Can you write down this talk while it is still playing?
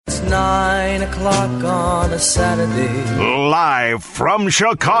9 o'clock on a Saturday. Live from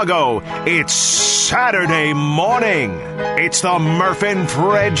Chicago, it's Saturday morning. It's the Murph and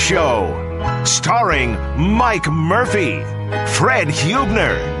Fred Show. Starring Mike Murphy, Fred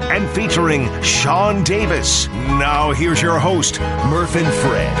Huebner, and featuring Sean Davis. Now here's your host, Murph and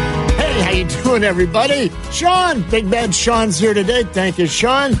Fred. Hey, how you doing, everybody? Sean, Big Bad Sean's here today. Thank you,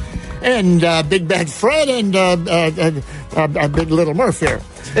 Sean. And Big Bad Fred and Big Little Murph here.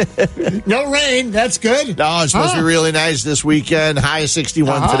 No rain. That's good. No, it's supposed to be really nice this weekend. High of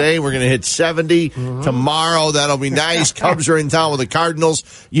 61 today. We're going to hit 70 tomorrow. That'll be nice. Cubs are in town with the Cardinals.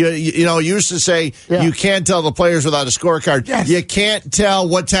 You know, used to say you can't tell the players without a scorecard. Yes. You can't tell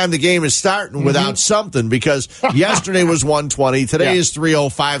what time the game is starting without something, because yesterday was 1:20. Today is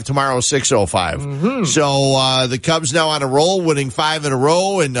 3:05. Tomorrow is 6:05. So the Cubs now on a roll, winning 5 in a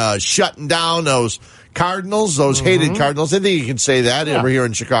row and shutting down those Cardinals, those hated Cardinals. I think you can say that over here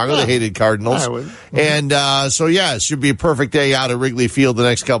in Chicago, the hated Cardinals. And so, it should be a perfect day out at Wrigley Field the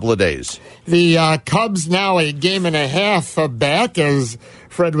next couple of days. The Cubs now a game and a half back, as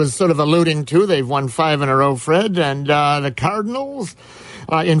Fred was sort of alluding to. They've won 5 in a row, Fred. And the Cardinals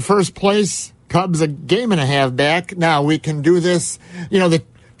in first place, Cubs a game and a half back. Now, we can do this, the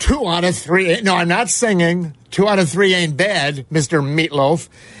 2 out of 3. No, I'm not singing. 2 out of 3 ain't bad, Mr. Meatloaf.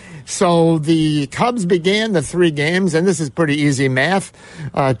 So the Cubs began the 3 games, and this is pretty easy math.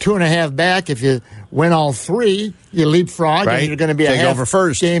 2.5 back. If you win all 3, you leapfrog, and you're going to be a half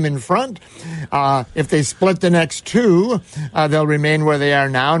game in front. If they split the next 2, they'll remain where they are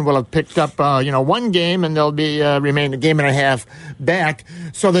now, and will have picked up 1 game, and they'll be remain a game and a half back.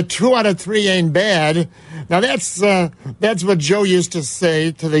 So the 2 out of 3 ain't bad. Now that's what Joe used to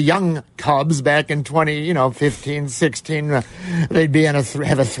say to the young Cubs back in 2015, 16. They'd be in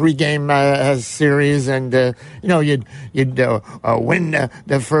have a 3-game series, and you'd win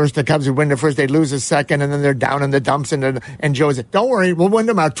the first. The Cubs would win the first. They'd lose the second, and then they're down in the dumps. And Joe said, "Don't worry, we'll win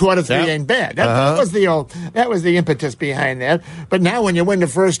them out. 2 out of 3 ain't bad." That was the impetus behind that. But now, when you win the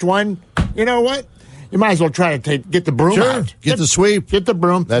first one, you know what? You might as well try to get the broom out. Get the sweep. Get the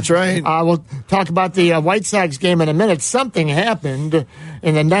broom. That's right. We'll talk about the White Sox game in a minute. Something happened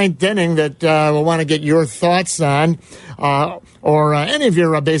in the 9th inning that we'll want to get your thoughts on, or any of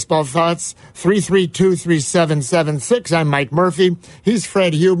your baseball thoughts. 332-3776. I'm Mike Murphy. He's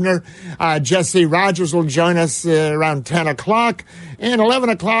Fred Huebner. Jesse Rogers will join us around 10 o'clock. And 11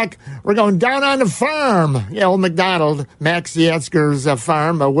 o'clock, we're going down on the farm. Yeah, old McDonald, Max Yatzker's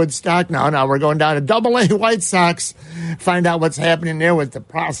farm, Woodstock. Now we're going down to Double-A White Sox. Find out what's happening there with the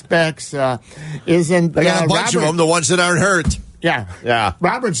prospects. They got a bunch of them, the ones that aren't hurt. Yeah.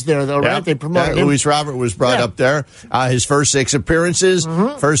 Robert's there, though, right? They promoted him. Luis Robert was brought up there. His first 6 appearances,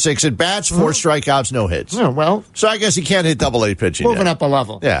 first 6 at-bats, 4 strikeouts, no hits. Yeah, well. So I guess he can't hit Double-A pitching Moving up a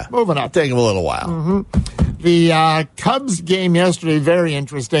level. Yeah. Moving up. Take him a little while. The Cubs game yesterday, very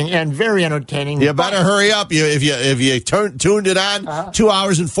interesting and very entertaining. You better hurry up. If you tuned it on 2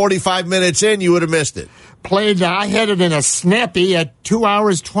 hours and 45 minutes in, you would have missed it. I had it in a snappy at 2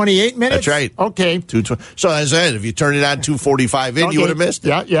 hours, 28 minutes. That's right. Okay. So as I said, if you turned it on 2:45 in, you would have missed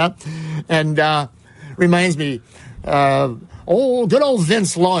it. Yeah. And reminds me, good old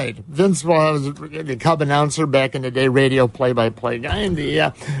Vince Lloyd. Vince was the Cub announcer back in the day, radio play-by-play guy. And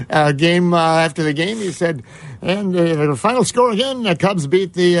the game after the game, he said, and the final score again, the Cubs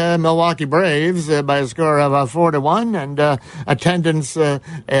beat the Milwaukee Braves by a score of 4-1, and attendance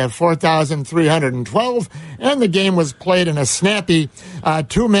 4,312. And the game was played in a snappy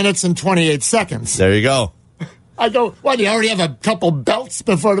 2 minutes and 28 seconds. There you go. I go, what, do you already have a couple belts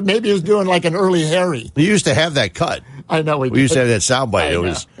before? Maybe he was doing like an early Harry. We used to have that cut. I know we used to have that soundbite.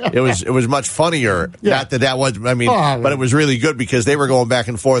 It was much funnier. Yeah. Not that was. I mean, but it was really good because they were going back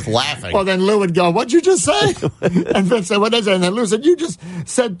and forth laughing. Well, then Lou would go, "What'd you just say?" And Vince said, "What is it?" And then Lou said, "You just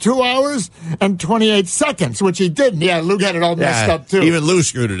said 2 hours and 28 seconds," which he didn't. Yeah, Lou got it all messed up too. Even Lou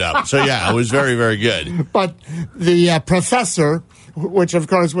screwed it up. So it was very, very good. But the professor, which of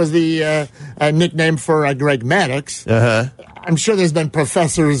course was the nickname for Greg Maddux. I'm sure there's been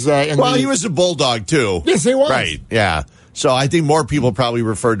professors he was a bulldog too. Yes, he was. Right. Yeah. So I think more people probably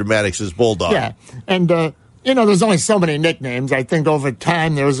referred to Maddux as bulldog. Yeah. And there's only so many nicknames. I think over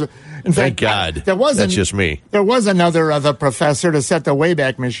time there was. Thank God. That's just me. There was another the professor to set the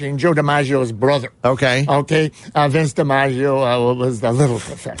Wayback Machine, Joe DiMaggio's brother. Okay. Vince DiMaggio was the little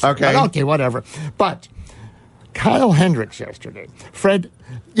professor. Okay, whatever. But Kyle Hendricks yesterday. Fred,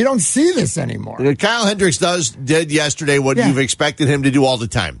 you don't see this anymore. Kyle Hendricks did yesterday what you've expected him to do all the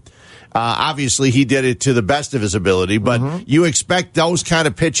time. Obviously, he did it to the best of his ability, but you expect those kind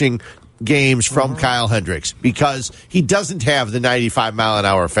of pitching games from Kyle Hendricks because he doesn't have the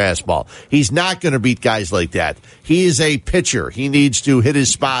 95-mile-an-hour fastball. He's not going to beat guys like that. He is a pitcher. He needs to hit his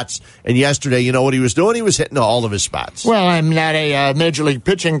spots. And yesterday, you know what he was doing? He was hitting all of his spots. Well, I'm not a major league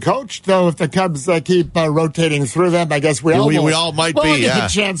pitching coach, though. If the Cubs keep rotating through them, I guess we all might be.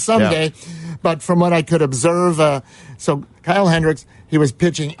 Get a chance someday. Yeah. But from what I could observe, so Kyle Hendricks, he was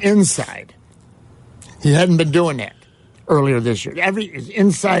pitching inside. He hadn't been doing that earlier this year.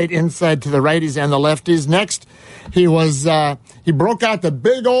 Inside to the righties and the lefties. Next, he broke out the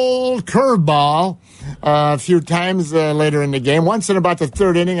big old curveball a few times later in the game. Once in about the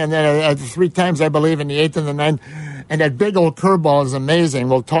third inning, and then 3 times, I believe, in the 8th and the 9th. And that big old curveball is amazing.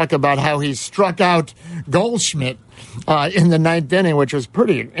 We'll talk about how he struck out Goldschmidt in the 9th inning, which was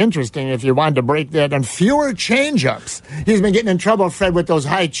pretty interesting if you wanted to break that. And fewer changeups. He's been getting in trouble, Fred, with those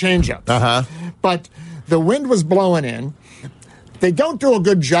high changeups. But the wind was blowing in. They don't do a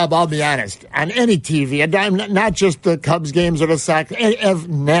good job, I'll be honest, on any TV, not just the Cubs games or the Sox,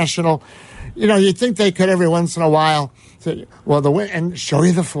 national. You know, you'd think they could every once in a while say, well, the wind, and show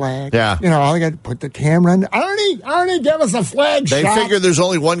you the flag. Yeah. You know, all you got to put the camera in. Arnie, give us a flag shot. They figure there's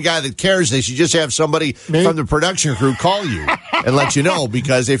only one guy that cares. They should just have somebody from the production crew call you and let you know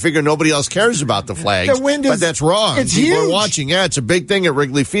because they figure nobody else cares about the flags. The wind but that's wrong. It's People huge. are watching. Yeah, it's a big thing at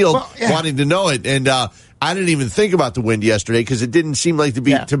Wrigley Field, wanting to know it. And I didn't even think about the wind yesterday because it didn't seem like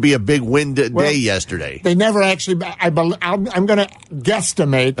to be a big wind day yesterday. They never actually. I'm going to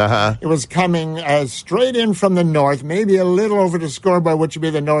guesstimate. It was coming straight in from the north, maybe a little over the scoreboard, which would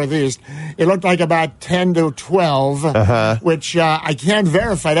be the northeast. It looked like about 10 to 12, which I can't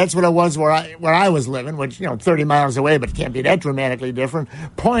verify. That's what it was where I was living, which 30 miles away, but it can't be that dramatically different.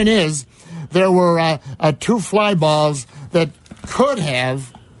 Point is, there were 2 fly balls that could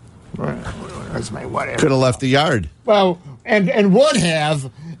have. Where's my whatever? Could have left the yard. Well, and would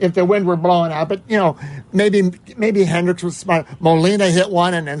have if the wind were blowing out. But maybe Hendricks was smart. Molina hit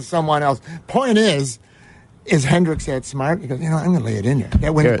one, and then someone else. Point is Hendricks that smart? He goes, I'm going to lay it in there.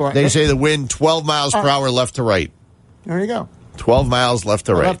 That wind's blowing. They say the wind 12 miles per hour left to right. There you go. 12 miles left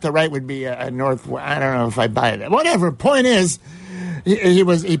to right. Left to right would be north. I don't know if I buy that. Whatever. Point is.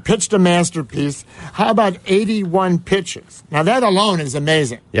 He pitched a masterpiece. How about 81 pitches? Now, that alone is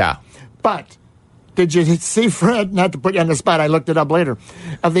amazing. Yeah. But did you see, Fred, not to put you on the spot, I looked it up later,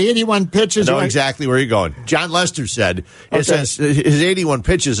 of the 81 pitches? I know exactly where you're going. John Lester said it says his 81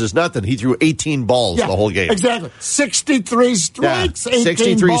 pitches is nothing. He threw 18 balls the whole game. Exactly. 63 strikes, 18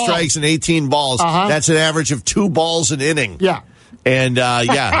 63 balls. strikes and 18 balls. That's an average of 2 balls an inning. Yeah. And,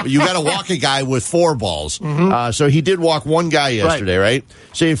 you got to walk a guy with 4 balls. So he did walk one guy yesterday, right?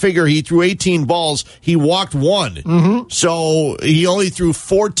 So you figure he threw 18 balls. He walked 1. So he only threw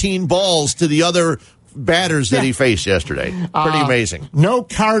 14 balls to the other batters that he faced yesterday. Pretty amazing. No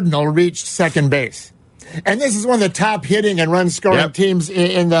Cardinal reached second base. And this is one of the top hitting and run-scoring teams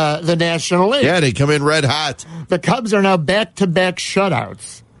in the National League. Yeah, they come in red hot. The Cubs are now back-to-back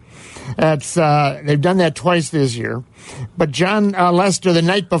shutouts. They've done that twice this year. But John Lester, the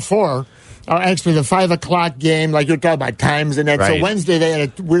night before, actually the 5 o'clock game, like you're talking about times and that. Right. So Wednesday they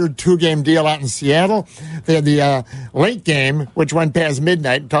had a weird 2-game deal out in Seattle. They had the late game, which went past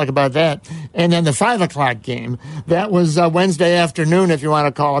midnight. Talk about that. And then the 5 o'clock game. That was Wednesday afternoon, if you want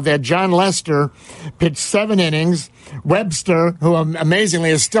to call it that. John Lester pitched 7 innings. Webster, who amazingly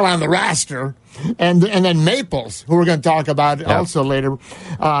is still on the roster, and then Maples, who we're going to talk about also later,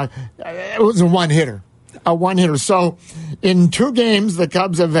 it was a one-hitter. So in 2 games, the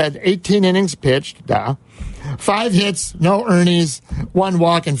Cubs have had 18 innings pitched, 5 hits, no earnings, 1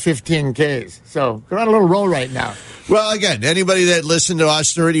 walk, and 15 Ks. So they're on a little roll right now. Well, again, anybody that listened to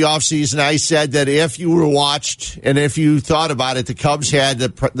us during the offseason, I said that if you were watched and if you thought about it, the Cubs had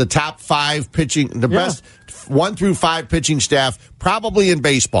the top 5 pitching, the best 1 through 5 pitching staff probably in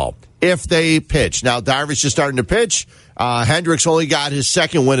baseball if they pitch. Now, Darvish is starting to pitch. Hendricks only got his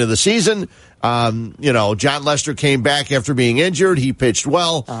 2nd win of the season. John Lester came back after being injured. He pitched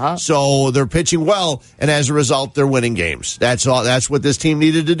well. So they're pitching well, and as a result, they're winning games. That's all. That's what this team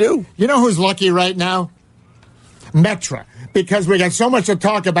needed to do. You know who's lucky right now? Metra. Because we got so much to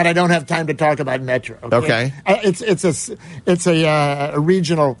talk about, I don't have time to talk about Metra. Okay. It's a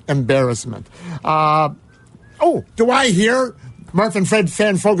regional embarrassment. Do I hear Murph and Fred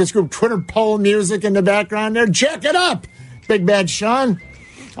Fan Focus Group Twitter poll music in the background there? Jack it up, Big Bad Sean.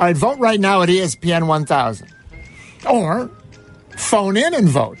 All right, vote right now at ESPN 1000. Or phone in and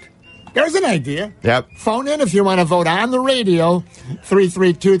vote. There's an idea. Yep. Phone in if you want to vote on the radio,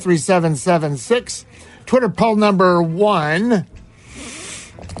 332-3776. Twitter poll number 1.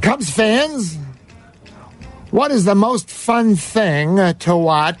 Cubs fans, What is the most fun thing to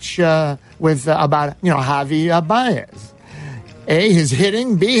watch with about Javi Baez? A, his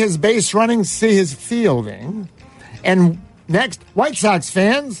hitting. B, his base running. C, his fielding. And next, White Sox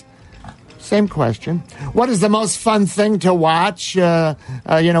fans, same question. What is the most fun thing to watch,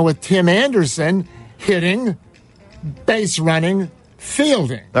 with Tim Anderson hitting, base running,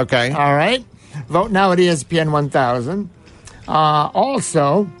 fielding? Okay. All right. Vote now at ESPN 1000.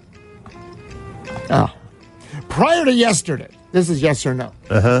 Also, prior to yesterday, this is yes or no.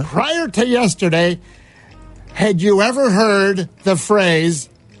 Prior to yesterday, had you ever heard the phrase,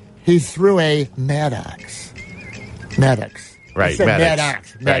 he threw a Maddox? Maddox. Right,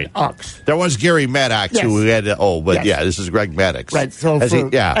 Maddox. Right. Maddox. There was Gary Maddox who had this is Greg Maddox. Right, so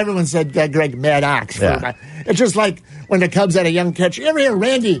everyone said Greg Maddox. It's just like when the Cubs had a young catcher. You ever hear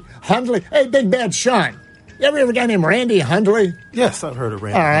Randy Hundley? Hey, Big Bad Sean. You ever hear a guy named Randy Hundley? Yes, I've heard of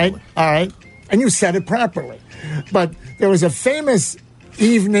Randy Hundley. All right. And you said it properly. But there was a famous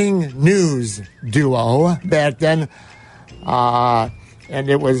evening news duo back then, and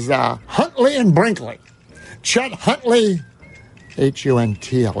it was Huntley and Brinkley. Chet Huntley,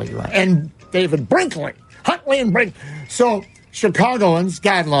 Huntley, and David Brinkley. Huntley and Brinkley. So, Chicagoans,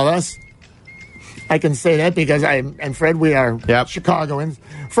 God love us. I can say that because and Fred, we are Chicagoans.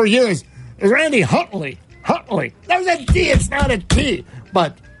 For years, Randy Huntley. There's a D, it's not a T.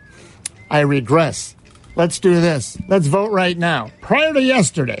 But I regress. Let's do this. Let's vote right now. Prior to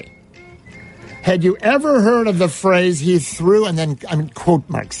yesterday, had you ever heard of the phrase he threw, and then, quote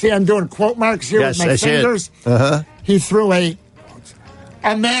marks. See, I'm doing quote marks here with my fingers. He threw a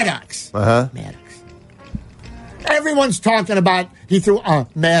Maddox. Maddox. Everyone's talking about he threw a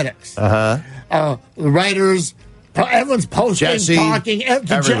Maddox. Writers, everyone's posting, Jesse, talking.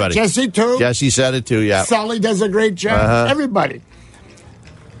 Everybody. Jesse, too. Jesse said it, too, yeah. Sully does a great job. Everybody.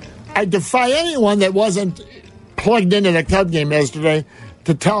 I defy anyone that wasn't plugged into the Cub game yesterday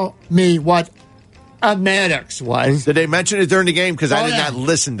to tell me what a Maddox was. Did they mention it during the game? Because I did not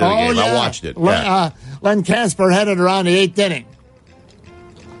listen to the game. Yeah. I watched it. Len Casper had it around the 8th inning.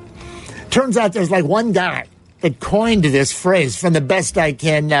 Turns out there's like one guy that coined this phrase from the best I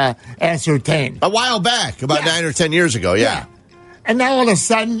can ascertain. A while back, about 9 or 10 years ago, yeah. And now all of a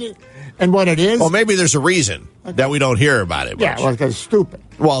sudden, and what it is... Well, maybe there's a reason that we don't hear about it much. Yeah, well, because it's stupid.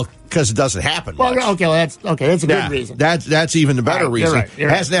 Well, because it doesn't happen much. Well, that's a good reason. That's even the better reason. You're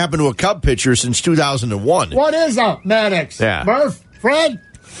It hasn't happened to a Cub pitcher since 2001. What is a Maddox? Yeah. Murph, Fred?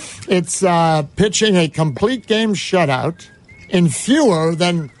 It's pitching a complete game shutout in fewer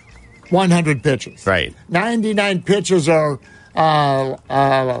than 100 pitches. Right. 99 pitches or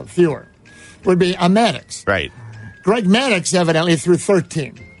fewer would be a Maddox. Right. Greg Maddox evidently threw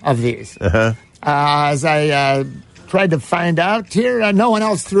 13 of these. As I tried to find out here, no one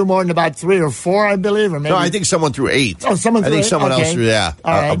else threw more than about 3 or 4, I believe. Or maybe. No, I think someone threw 8. Oh, someone threw 8? I think someone else threw,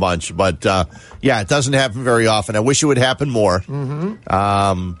 a bunch. But, it doesn't happen very often. I wish it would happen more. Well,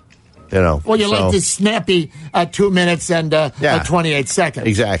 you like this snappy 2 minutes and 28 seconds.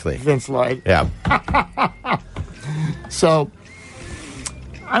 Exactly. Vince Lloyd. Yeah. So,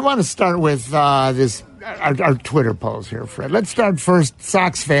 I want to start with our Twitter polls here, Fred. Let's start first.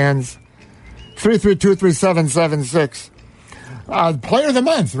 Sox fans, 332-3776. Player of the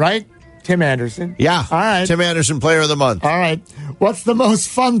month, right? Tim Anderson. Yeah. All right. Tim Anderson, player of the month. All right. What's the most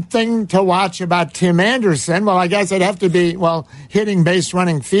fun thing to watch about Tim Anderson? Well, I guess it'd have to be, hitting, base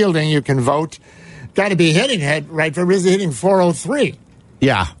running, fielding. You can vote. Got to be hitting it, right? For Rizzi hitting 403.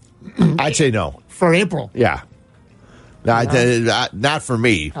 Yeah. I'd say no. For April. Yeah. Not for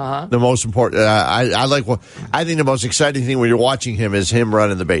me. The most important, I think the most exciting thing when you're watching him is him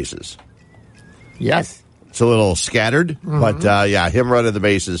running the bases. Yes. It's a little scattered, but him running the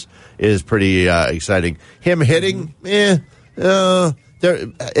bases is pretty exciting. Him hitting, it's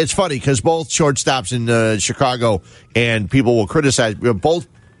funny because both shortstops in Chicago, and people will criticize, both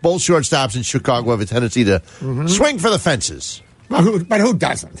shortstops in Chicago have a tendency to swing for the fences. But who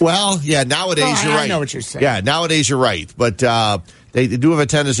doesn't? Well, nowadays you're right. I know what you're saying. Yeah, nowadays you're right. But they do have a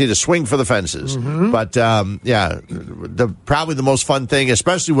tendency to swing for the fences. But, probably the most fun thing,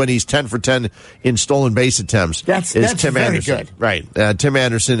 especially when he's 10 for 10 in stolen base attempts, is Tim Anderson. Good. Right. Tim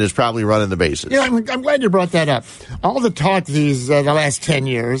Anderson is probably running the bases. I'm glad you brought that up. All the talk the last 10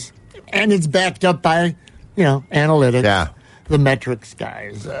 years, and it's backed up by, analytics. Yeah. The metrics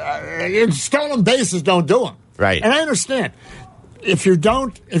guys. Stolen bases don't do them. Right. And I understand. If you're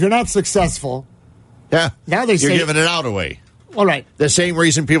not successful, now they say you're giving it out away. All right. The same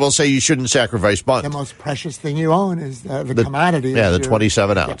reason people say you shouldn't sacrifice bunt. The most precious thing you own is the commodity. Yeah, the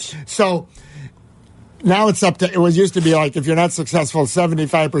 27 ounce. Yeah. So Now it's up to, it was used to be like if you're not successful,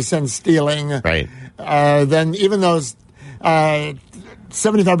 75% stealing. Right. Then even those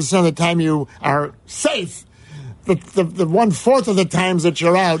 75% of the time you are safe, the 1/4 of the times that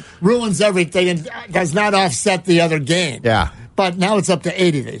you're out ruins everything and does not offset the other gain. Yeah. But now it's up to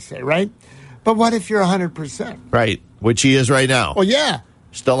 80, they say, right? But what if you're 100%? Right. Which he is right now. Well, yeah.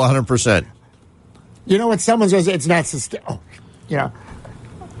 Still 100%. You know what someone says? It's not sustainable.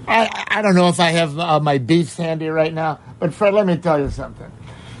 I don't know if I have my beefs handy right now, but Fred, let me tell you something.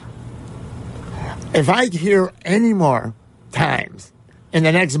 If I hear any more times in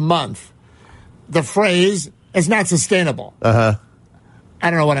the next month the phrase, it's not sustainable, I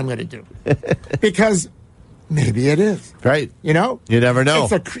don't know what I'm going to do. Because maybe it is. Right. You know? You never know.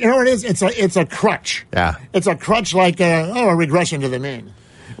 You know what it is? It's a crutch. Yeah. It's a crutch like a regression to the mean.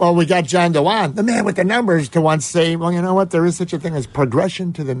 Well, we got John DeWan, the man with the numbers, to once say, well, you know what? There is such a thing as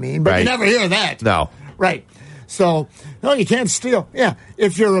progression to the mean. But you never hear that. No. Right. So, no, you can't steal. Yeah.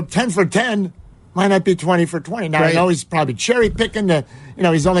 If you're 10 for 10, why not be 20 for 20? Now, I know he's probably cherry picking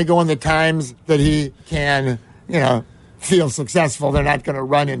he's only going the times that he can, feel successful. They're not going to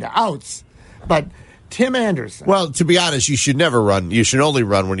run into outs. But Tim Anderson. Well, to be honest, you should never run. You should only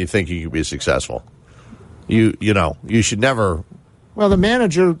run when you think you can be successful. You should never. Well, the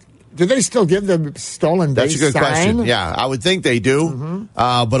manager, do they still give the stolen base That's a good sign? question. Yeah, I would think they do.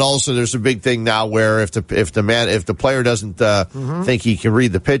 Mm-hmm. But also, there's a big thing now where if the player doesn't think he can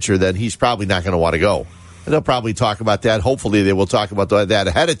read the pitcher, then he's probably not going to want to go. And they'll probably talk about that. Hopefully, they will talk about that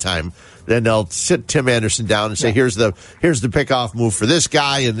ahead of time. Then they'll sit Tim Anderson down and say, "Here's the pickoff move for this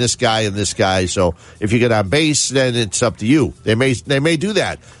guy and this guy and this guy." So if you get on base, then it's up to you. They may do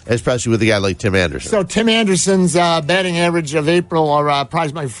that, especially with a guy like Tim Anderson. So Tim Anderson's batting average of April, or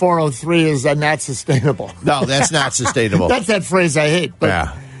approximately .403, is not sustainable. No, that's not sustainable. That's that phrase I hate. But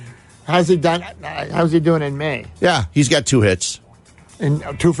yeah. How's he done? How's he doing in May? Yeah, he's got 2 hits. And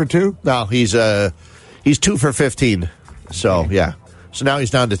 2 for 2? No, he's 2 for 15. So yeah. So now he's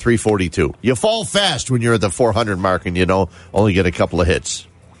down to 342. You fall fast when you're at the 400 mark and only get a couple of hits.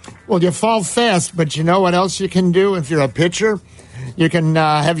 Well, you fall fast, but you know what else you can do if you're a pitcher? You can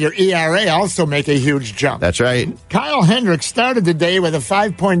have your ERA also make a huge jump. That's right. Kyle Hendricks started the day with a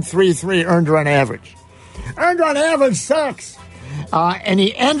 5.33 earned run average. Earned run average sucks. And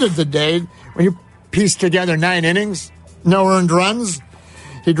he ended the day, when you piece together 9 innings, no earned runs,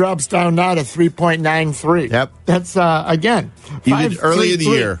 he drops down now to 3.93. Yep. That's, again, even early in the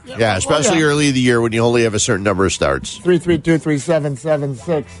year. Yeah, especially early in the year when you only have a certain number of starts. 3.32,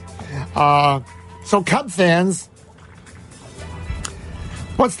 3.776. So Cub fans,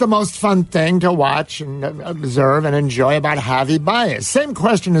 what's the most fun thing to watch and observe and enjoy about Javi Baez? Same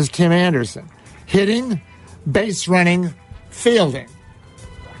question as Tim Anderson. Hitting, base running, fielding.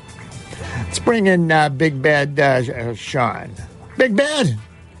 Let's bring in Big Bad Sean. Big Bad.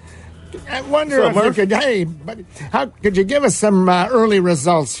 I wonder if you could, how could you give us some early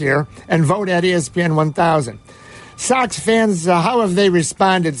results here and vote at ESPN 1000? Sox fans, how have they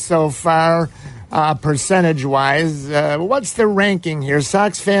responded so far, percentage-wise? What's the ranking here?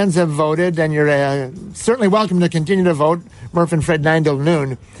 Sox fans have voted, and you're certainly welcome to continue to vote. Murph and Fred 9 till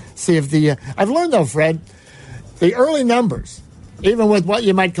noon. See if I've learned, though, Fred, the early numbers, even with what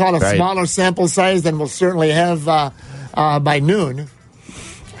you might call a smaller sample size than we'll certainly have by noon,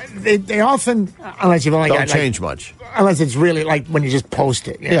 they often, unless you've only don't change much. Unless it's really like when you just post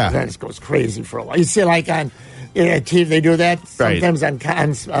it. Then it goes crazy for a while. You see, like on TV, they do that sometimes on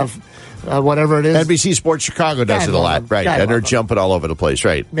cons of whatever it is. NBC Sports Chicago does it a lot, right? And they're jumping all over the place,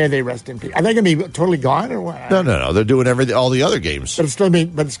 right? May they rest in peace. Are they going to be totally gone or what? No. They're doing all the other games. But it's going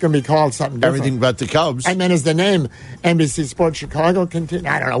to be called something different. Everything but the Cubs. I meant, is the name NBC Sports Chicago continue?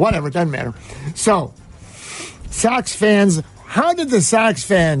 I don't know. Whatever. It doesn't matter. So, Sox fans, how did the Sox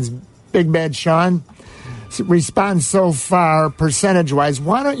fans, Big Bad Sean, respond so far percentage-wise?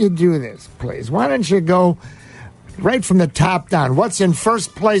 Why don't you do this, please? Why don't you go right from the top down? What's in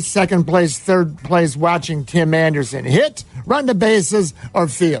first place, second place, third place watching Tim Anderson? Hit, run the bases, or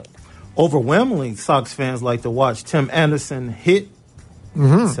field? Overwhelmingly, Sox fans like to watch Tim Anderson hit,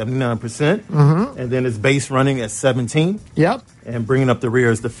 79%, and then his base running at 17%. Yep. And bringing up the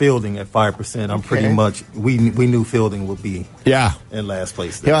rear is the fielding at 5%. I'm pretty much, we knew fielding would be in last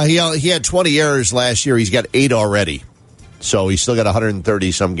place there. Yeah, he had 20 errors last year. He's got 8 already. So he's still got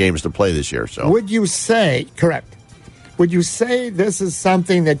 130-some games to play this year. So would you say this is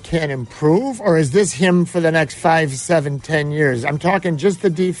something that can improve, or is this him for the next 5, 7, 10 years? I'm talking just the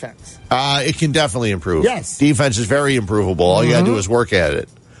defense. It can definitely improve. Yes. Defense is very improvable. All you got to do is work at it.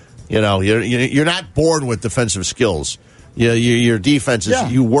 You're not born with defensive skills. your defense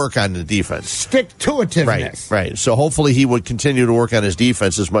is you work on the defense. Stick-to-itiveness. Right. So hopefully he would continue to work on his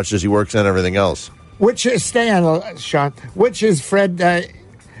defense as much as he works on everything else. Which is Sean? Which is Fred?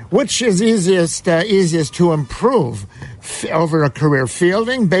 Which is easiest to improve over a career?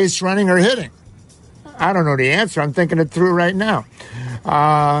 Fielding, base running, or hitting? I don't know the answer. I'm thinking it through right now.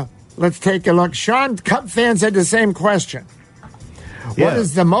 Let's take a look. Sean, Cub fans had the same question. Yeah. What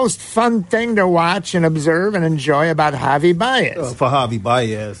is the most fun thing to watch and observe and enjoy about Javi Baez? For Javi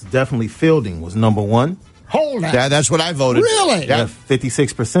Baez, definitely fielding was number one. Hold on. Yeah, that's what I voted. Really? Yeah,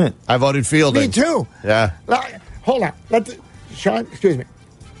 56%. I voted fielding. Me too. Yeah. Hold on. Sean, excuse me.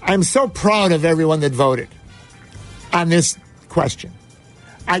 I'm so proud of everyone that voted on this question.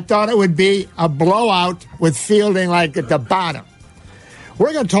 I thought it would be a blowout with fielding like at the bottom.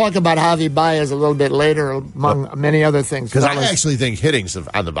 We're going to talk about Javi Baez a little bit later, among many other things. Because I actually think hitting's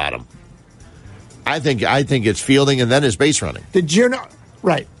on the bottom. I think it's fielding and then his base running. Did you know?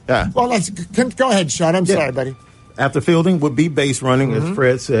 Right. Yeah. Well, go ahead, Sean. I'm sorry, buddy. After fielding would be base running, as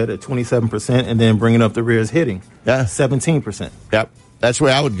Fred said, at 27%, and then bringing up the rear is hitting. Yeah. 17%. Yep. That's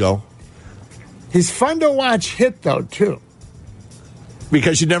where I would go. He's fun to watch hit, though, too.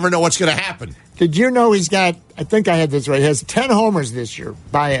 Because you never know what's going to happen. Did you know he's got, I think I had this right, he has 10 homers this year,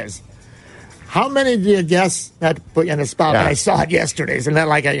 Baez. How many do you guess, not to put you on the spot, but I saw it yesterday, so not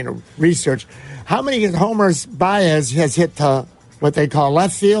like I research. How many homers Baez has hit to what they call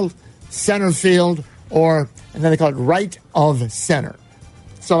left field, center field, and then they call it right of center?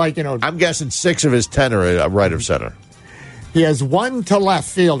 So I'm guessing 6 of his 10 are right of center. He has 1 to left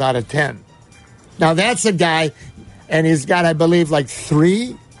field out of 10. Now that's a guy, and he's got, I believe, like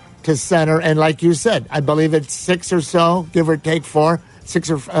 3 to center, and like you said, I believe it's 6 or so, give or take 4, 6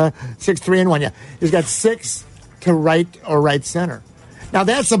 or 6, 3 and 1. Yeah, he's got 6 to right or right center. Now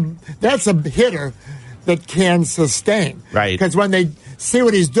that's a hitter that can sustain, right? Because when they see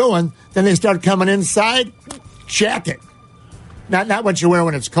what he's doing, then they start coming inside, check it. Not what you wear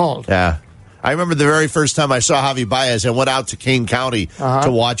when it's cold. Yeah. I remember the very first time I saw Javi Baez, I went out to Kane County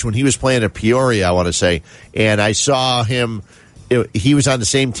to watch when he was playing at Peoria, I want to say, and I saw him. He was on the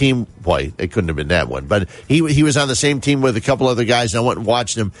same team. Boy, it couldn't have been that one, but he was on the same team with a couple other guys, and I went and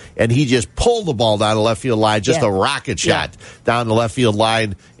watched him, and he just pulled the ball down the left field line, just a rocket shot down the left field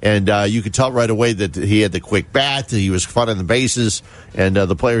line, and you could tell right away that he had the quick bat, he was fun on the bases, and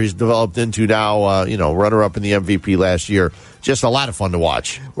the player he's developed into now, runner-up in the MVP last year. Just a lot of fun to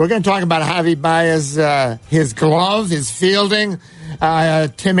watch. We're going to talk about Javi Baez, his glove, his fielding,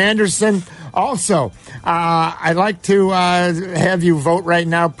 Tim Anderson. Also, I'd like to have you vote right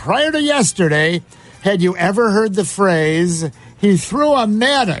now. Prior to yesterday, had you ever heard the phrase, he threw a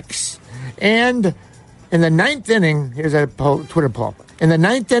Maddox? And in the 9th inning, here's a Twitter poll. In the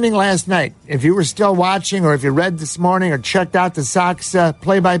 9th inning last night, if you were still watching or if you read this morning or checked out the Sox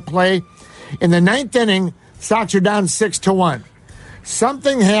play-by-play, in the 9th inning, Sox are down 6-1.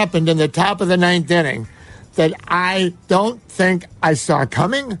 Something happened in the top of the 9th inning that I don't think I saw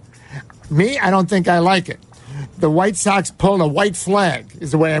coming. I don't think I like it. The White Sox pulled a white flag,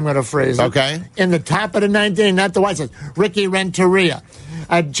 is the way I'm going to phrase it. Okay. In the top of the 9th inning, not the White Sox. Ricky Renteria.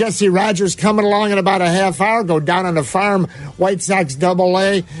 Jesse Rogers coming along in about a half hour, go down on the farm, White Sox AA.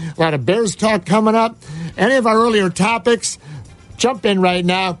 A lot of Bears talk coming up. Any of our earlier topics, jump in right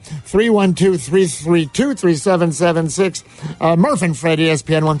now, 312-332-3776. Murph and Fred,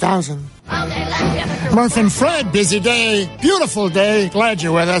 ESPN 1000. Murph and Fred, busy day, beautiful day. Glad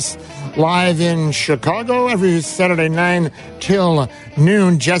you're with us. Live in Chicago every Saturday 9 till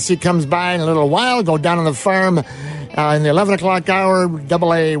noon. Jesse comes by in a little while. Go down on the farm in the 11 o'clock hour.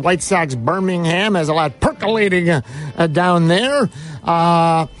 AA White Sox Birmingham has a lot percolating down there.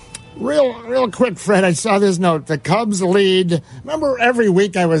 Real quick, Fred, I saw this note. The Cubs lead. Remember, every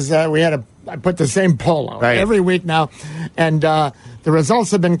week I put the same poll out every week now, and the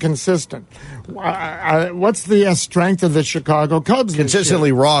results have been consistent. What's the strength of the Chicago Cubs?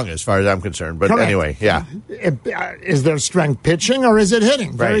 Consistently wrong, as far as I'm concerned. But correct. Anyway, yeah. Is there strength pitching or is it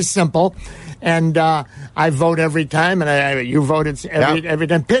hitting? Very simple. And I vote every time, and you voted every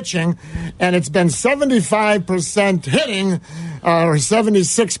time pitching, and it's been 75% hitting or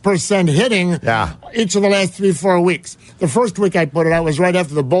 76% hitting each of the last 3-4 weeks. The first week I put it out was right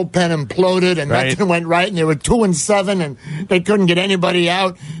after the bullpen imploded and nothing went right, and they were 2-7, and they couldn't get anybody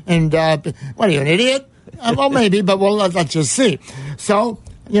out. And what are you, an idiot? Well, maybe, but let's just see. So,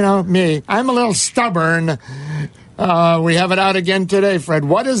 me, I'm a little stubborn. We have it out again today, Fred.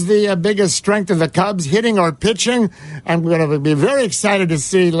 What is the biggest strength of the Cubs, hitting or pitching? I'm going to be very excited to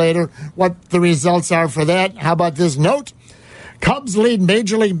see later what the results are for that. How about this note? Cubs lead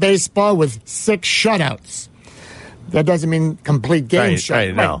Major League Baseball with 6 shutouts. That doesn't mean complete game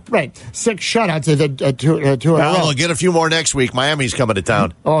shutout. No. Right. 6 shutouts of two in a row. We'll get a few more next week. Miami's coming to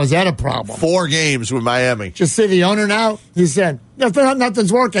town. Oh, is that a problem? 4 games with Miami. Just see the owner now? He said,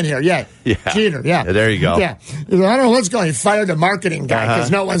 nothing's working here. Yeah. Cheater, yeah. There you go. Yeah. I don't know what's going on. He fired the marketing guy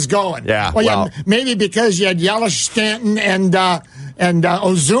because no one's going. Yeah. Well, maybe because you had Yelich, Stanton, and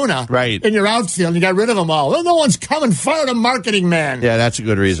Ozuna in your outfield. You got rid of them all. Well, no one's coming. Fire the marketing man. Yeah, that's a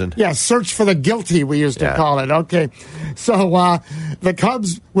good reason. Yeah, search for the guilty, we used to call it. Okay. So the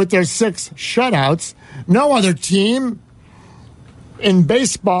Cubs, with their 6 shutouts, no other team in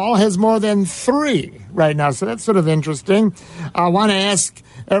baseball has more than 3 right now. So that's sort of interesting. I want to ask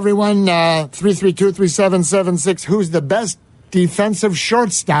everyone, 332-3776, who's the best defensive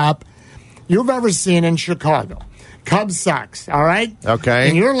shortstop you've ever seen in Chicago? Cubs, Sox, all right? Okay.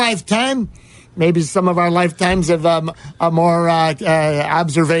 In your lifetime, maybe some of our lifetimes have more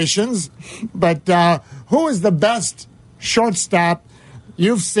observations, but who is the best shortstop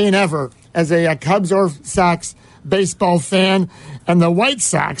you've seen ever as a Cubs or Sox baseball fan? And the White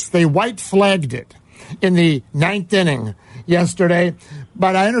Sox, they white flagged it in the 9th inning yesterday.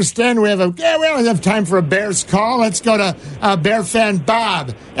 But I understand we don't have time for a Bears call. Let's go to Bear fan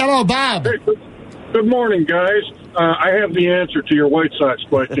Bob. Hello, Bob. Hey, good morning, guys. I have the answer to your White Sox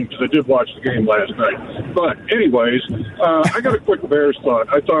question because I did watch the game last night. But anyways, I got a quick Bears thought.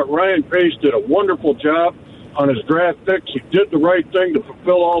 I thought Ryan Pace did a wonderful job on his draft picks. He did the right thing to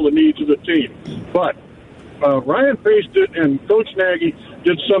fulfill all the needs of the team. But Ryan Pace did, and Coach Nagy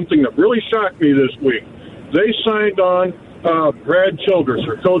did something that really shocked me this week. They signed on Brad Childress,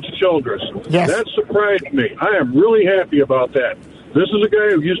 or Coach Childress. Yes. That surprised me. I am really happy about that. This is a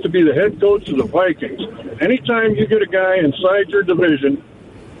guy who used to be the head coach of the Vikings. Anytime you get a guy inside your division,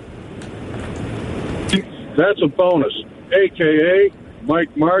 that's a bonus. A.K.A.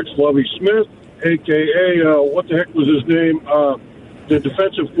 Mike Martz, Lovie Smith, A.K.A. What the heck was his name? The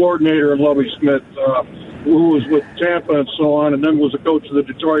defensive coordinator in Lovie Smith, who was with Tampa and so on, and then was a coach of the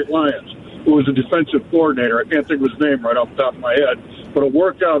Detroit Lions, who was a defensive coordinator. I can't think of his name right off the top of my head. But it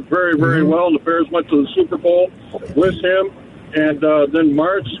worked out very, very well. The Bears went to the Super Bowl with him. And then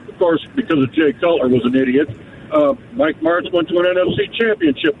Martz, of course, because of Jay Cutler, was an idiot. Mike Martz went to an NFC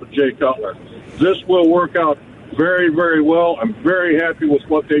championship with Jay Cutler. This will work out very, very well. I'm very happy with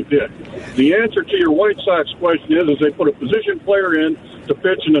what they did. The answer to your White Sox question is they put a position player in to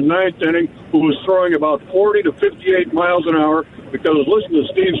pitch in the 9th inning who was throwing about 40 to 58 miles an hour because listening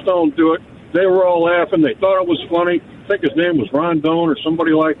to Steve Stone do it, they were all laughing. They thought it was funny. I think his name was Rondon or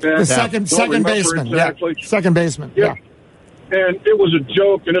somebody like that. The second baseman. Exactly. Yeah. Second baseman. Yeah. And it was a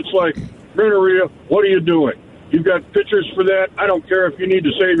joke, and it's like, Renneria, what are you doing? You've got pitchers for that. I don't care if you need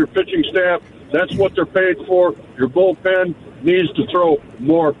to save your pitching staff. That's what they're paid for. Your bullpen needs to throw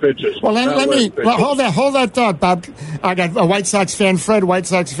more pitches. Well, hold that thought, Bob. I got a White Sox fan, Fred, White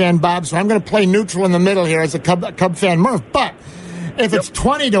Sox fan, Bob. So I'm going to play neutral in the middle here as a Cub fan, Murph. But if it's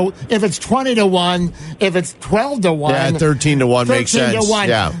 20 to 1, if it's 12 to 1, 13 to 1 makes sense. 13 to 1.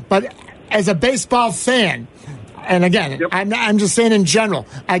 Yeah. But as a baseball fan. And again, I'm just saying in general,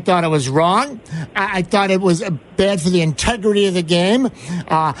 I thought it was wrong. I thought it was bad for the integrity of the game.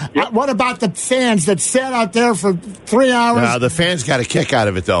 What about the fans that sat out there for 3 hours? The fans got a kick out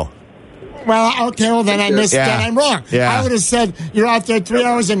of it, though. Well, okay, well, then I missed that. I'm wrong. Yeah. I would have said you're out there 3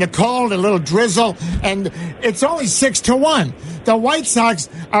 hours in the cold, a little drizzle, and it's only 6 to 1. The White Sox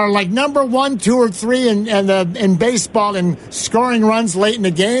are like number 1, 2, or 3 in baseball in scoring runs late in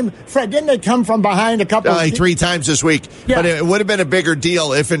the game. Fred, didn't they come from behind a couple? Like 3 times this week. Yeah. But it would have been a bigger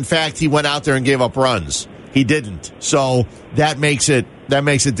deal if, in fact, he went out there and gave up runs. He didn't. So that makes it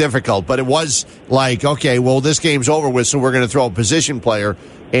difficult. But it was like, okay, well, this game's over with, so we're going to throw a position player.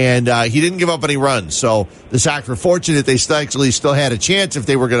 And he didn't give up any runs. So the Sox were fortunate they actually still had a chance if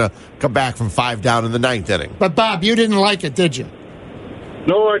they were going to come back from 5 down in the 9th inning. But, Bob, you didn't like it, did you?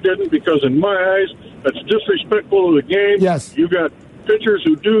 No, I didn't, because in my eyes, that's disrespectful to the game. Yes. You got pitchers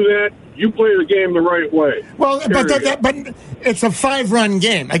who do that. You play the game the right way. Well, but it's a 5-run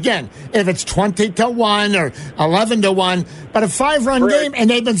game. Again, if it's 20 to 1 or 11 to 1, but a 5-run game and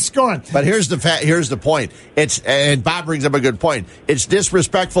they've been scoring. But here's the point. And Bob brings up a good point. It's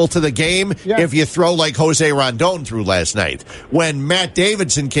disrespectful to the game if you throw like Jose Rondon threw last night. When Matt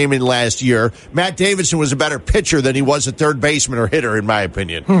Davidson came in last year, Matt Davidson was a better pitcher than he was a third baseman or hitter, in my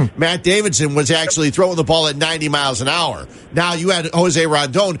opinion. Matt Davidson was actually throwing the ball at 90 miles an hour. Now you had Jose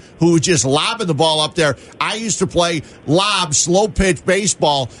Rondon, who just lobbing the ball up there. I used to play lob, slow pitch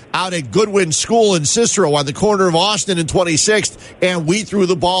baseball out at Goodwin School in Cicero on the corner of Austin and 26th, and we threw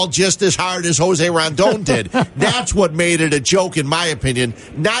the ball just as hard as Jose Rondon did. That's what made it a joke, in my opinion.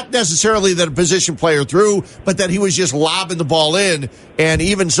 Not necessarily that a position player threw, but that he was just lobbing the ball in, and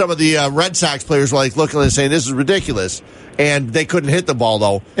even some of the Red Sox players were like looking and saying, this is ridiculous. And they couldn't hit the ball,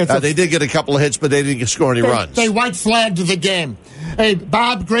 though. They did get a couple of hits, but they didn't score any runs. They white flagged the game. Hey,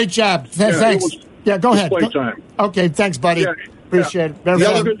 Bob, great job. Thanks. Go ahead. Playtime. Okay, thanks, buddy. Yeah. Appreciate it.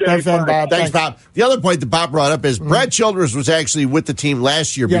 Bob. Thanks, Bob. The other point that Bob brought up is Brad Childress was actually with the team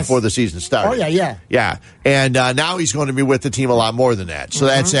last year before the season started. Oh, yeah. Yeah, and now he's going to be with the team a lot more than that. So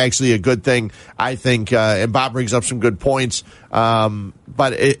that's actually a good thing, I think. And Bob brings up some good points.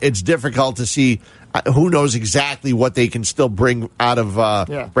 But it's difficult to see. Who knows exactly what they can still bring out of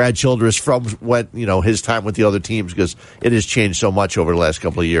Brad Childress from what his time with the other teams, because it has changed so much over the last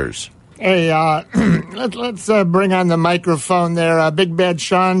couple of years. Hey, let's bring on the microphone there. Big Bad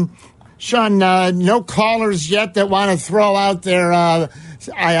Sean. Sean, no callers yet that want to throw out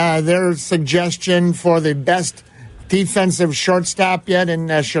their suggestion for the best defensive shortstop yet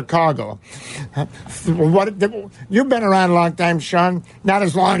in Chicago. You've been around a long time, Sean. Not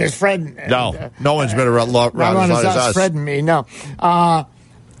as long as Fred. No one's been around as long as us. Fred and me, no. I'm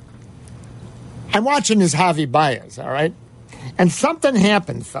watching this Javi Baez, all right? And something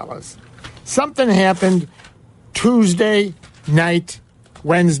happened, fellas. Something happened Tuesday night,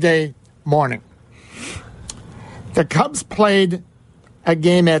 Wednesday morning. The Cubs played a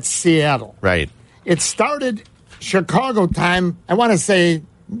game at Seattle. Right. It started Chicago time, I want to say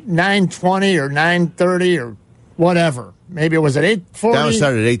 9:20 or 9:30 or whatever. Maybe it was at 8:40. That was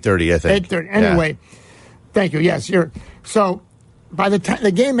started at 8:30, I think. 8:30. Anyway, Thank you. Yes, so by the time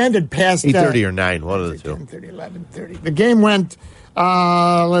the game ended past 8:30 or 9, one of the two. 10:30, 11:30. The game went.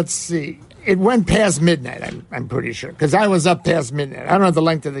 Let's see. It went past midnight. I'm pretty sure because I was up past midnight. I don't know the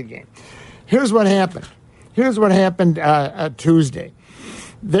length of the game. Here's what happened. Tuesday.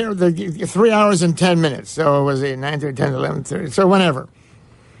 There, the 3 hours and 10 minutes. So it was 9:30, 10, 11:30. So whenever.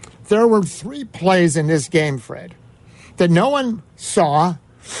 There were 3 plays in this game, Fred, that no one saw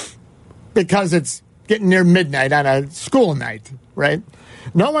because it's getting near midnight on a school night, right?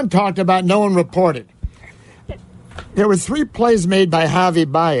 No one talked about, no one reported. There were 3 plays made by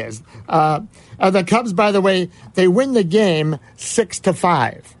Javi Baez. The Cubs, by the way, they win the game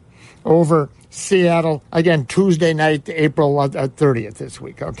 6-5 over Seattle, again, Tuesday night, April 30th this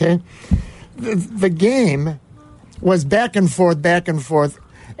week, okay? The game was back and forth.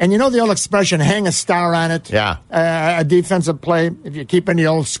 And you know the old expression, hang a star on it? Yeah. A defensive play, if you keep in the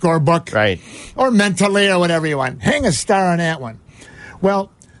old scorebook. Right. Or mentally or whatever you want. Hang a star on that one.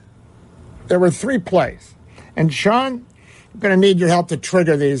 Well, there were 3 plays. And, Sean, I'm going to need your help to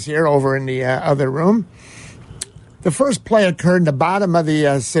trigger these here over in the other room. The first play occurred in the bottom of the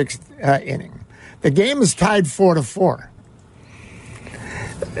 6th inning. The game is tied 4-4.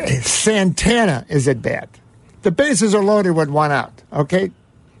 Santana is at bat. The bases are loaded with 1 out, okay?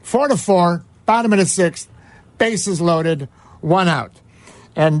 4-4, bottom of the 6th, bases loaded, 1 out.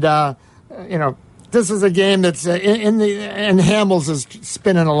 And, this is a game that's and Hamels is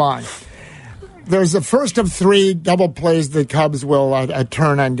spinning along. There's the first of 3 double plays the Cubs will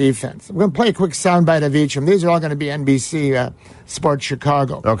turn on defense. I'm going to play a quick soundbite of each of them. These are all going to be NBC Sports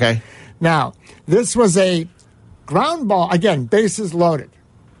Chicago. Okay. Now, this was a ground ball. Again, bases loaded.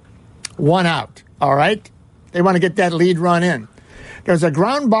 1 out. All right? They want to get that lead run in. There's a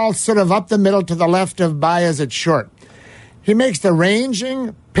ground ball sort of up the middle to the left of Baez at short. He makes the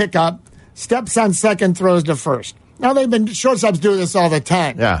ranging pickup, steps on second, throws to first. Now, shortstops do this all the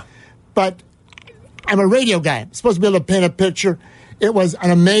time. Yeah. But I'm a radio guy. I'm supposed to be able to paint a picture. It was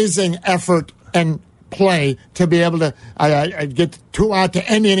an amazing effort and play to be able to get 2 out to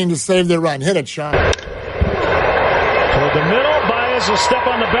end the inning to save their run. Hit it, Sean. Toward the middle, Baez will step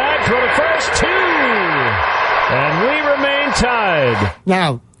on the bag, throw to first, 2. And we remain tied.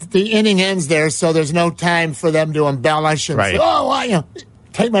 Now, the inning ends there, so there's no time for them to embellish and say,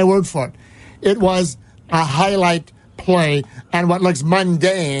 take my word for it. It was a highlight play and what looks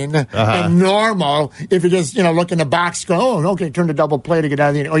mundane and normal if you just, look in the box, go, okay, turn to double play to get out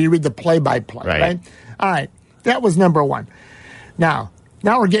of the inning, or you read the play-by-play, right? All right, that was number 1. Now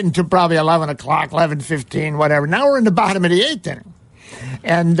we're getting to probably 11 o'clock, 11:15, whatever. Now we're in the bottom of the 8th inning.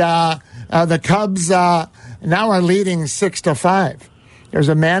 And the Cubs now are leading 6-5. There's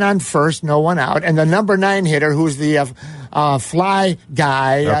a man on first, no one out, and the number 9 hitter, who's the fly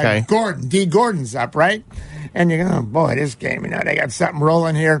guy, Gordon. D. Gordon's up, right? And you go, oh, boy, this game, they got something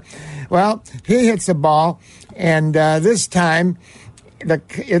rolling here. Well, he hits a ball, and this time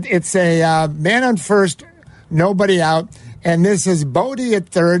It's a man on first, nobody out, and this is Bodie at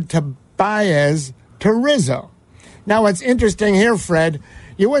third to Baez to Rizzo. Now, what's interesting here, Fred,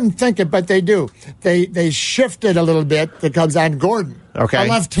 you wouldn't think it, but they do. They shifted a little bit, the Cubs, on Gordon. Okay. A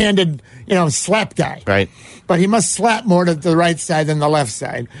left-handed, slap guy. Right. But he must slap more to the right side than the left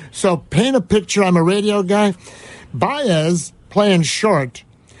side. So paint a picture. I'm a radio guy. Baez, playing short,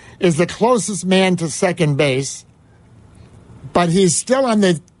 is the closest man to second base, but he's still on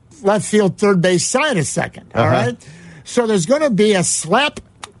the left field third base side of second. All right? So there's going to be a slap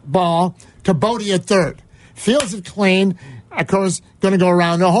ball to Bodie at third. Feels it clean, of course, going to go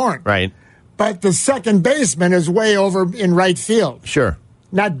around the horn. Right. But the second baseman is way over in right field. Sure.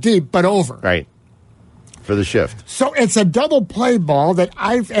 Not deep, but over. Right. For the shift. So it's a double play ball that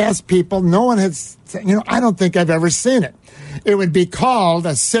I've asked people. No one has, I don't think I've ever seen it. It would be called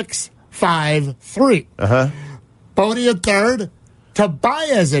a 6-5-3. Bodie at third to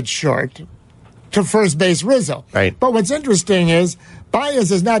Baez at short to first base Rizzo. Right. But what's interesting is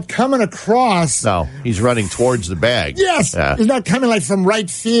Baez is not coming across. No, he's running towards the bag. Yes. Yeah. He's not coming like from right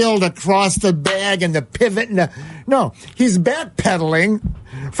field across the bag and the pivot. No, he's backpedaling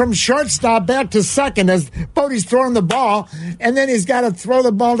from shortstop back to second as Bodie's throwing the ball, and then he's got to throw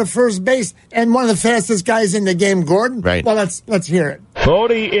the ball to first base. And one of the fastest guys in the game, Gordon. Right. Well, let's hear it.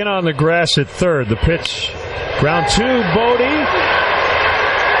 Bodie in on the grass at third. The pitch, ground two, Bodie.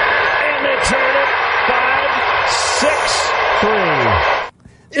 And they turn it 5-6-3.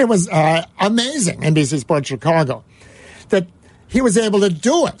 It was amazing, NBC Sports Chicago, that he was able to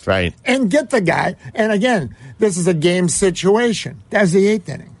do it. Right. And get the guy. And again, this is a game situation. That's the 8th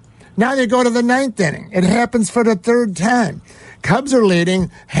inning. Now they go to the 9th inning. It happens for the 3rd time. Cubs are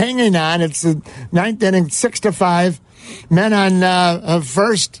leading, hanging on. It's the 9th inning, 6-5. Men on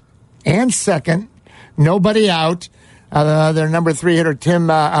first and second. Nobody out. Their number 3 hitter, Tim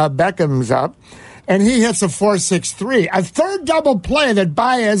Beckham's up. And he hits a 4-6-3. A third double play that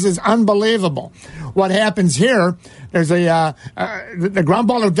Baez is unbelievable. What happens here, there's the ground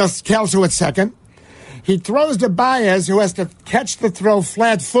ball to Kelso at second. He throws to Baez, who has to catch the throw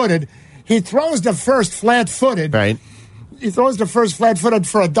flat-footed. He throws to first flat-footed. Right. He throws to first flat-footed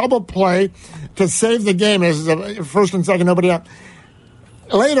for a double play to save the game. There's first and second, nobody out.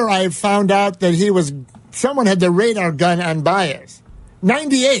 Later, I found out that someone had the radar gun on Baez.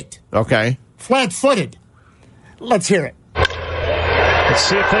 98. Okay. Flat-footed. Let's hear it. Let's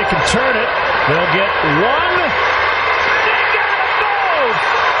see if they can turn it. They'll get one. They got them both.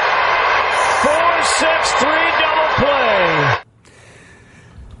 4-6-3 double play.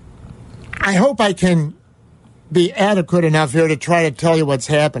 I hope I can be adequate enough here to try to tell you what's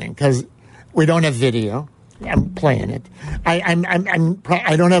happening, because we don't have video. I'm playing it.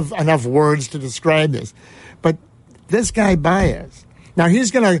 I don't have enough words to describe this, but this guy Baez. Now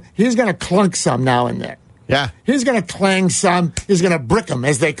he's gonna clunk some now and then. Yeah. He's gonna clang some. He's gonna brick them,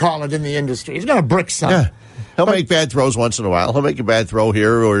 as they call it in the industry. He's gonna brick some. Yeah. He'll make bad throws once in a while. He'll make a bad throw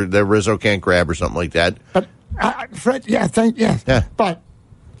here, or the Rizzo can't grab, or something like that. But Fred, yeah. But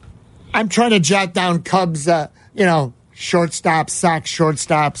I'm trying to jot down Cubs, shortstops, Sox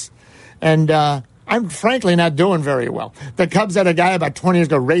shortstops, and I'm frankly not doing very well. The Cubs had a guy about 20 years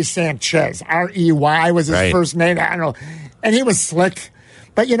ago, Ray Sanchez, R-E-Y was his first name. I don't know. And he was slick.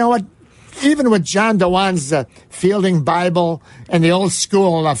 But you know what? Even with John DeWan's fielding Bible and the old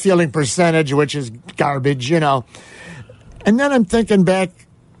school fielding percentage, which is garbage, And then I'm thinking back,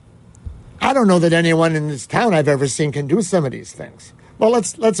 I don't know that anyone in this town I've ever seen can do some of these things. Well,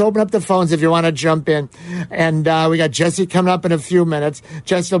 let's open up the phones if you want to jump in. And we got Jesse coming up in a few minutes.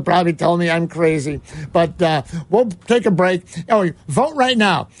 Jesse will probably tell me I'm crazy. But we'll take a break. Oh, vote right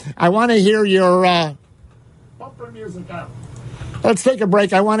now. I want to hear your bumper music out. Let's take a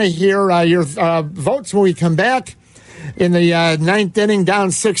break. I want to hear your votes when we come back. In the 9th inning, down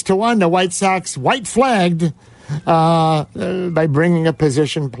 6-1, the White Sox white-flagged by bringing a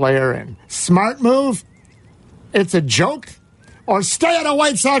position player in. Smart move? It's a joke? Or stay out of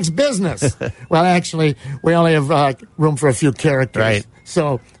White Sox business? Well, actually, we only have room for a few characters. Right.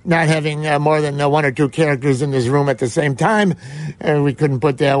 So not having more than 1 or 2 characters in this room at the same time, we couldn't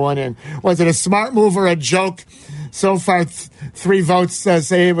put that one in. Was it a smart move or a joke? So far, 3 votes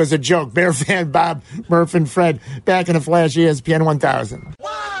say it was a joke. Bear fan Bob, Murph and Fred, back in a flash, ESPN 1000.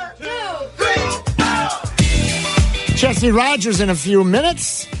 1, 2, 3, Jesse Rogers in a few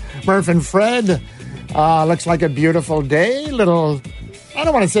minutes. Murph and Fred. Looks like a beautiful day. I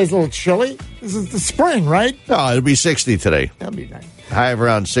don't want to say it's a little chilly. This is the spring, right? No, it'll be 60 today. That'll be nice. High of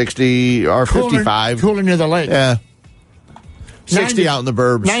around 60 or 55. Cooler near the lake. Yeah. 60 out in the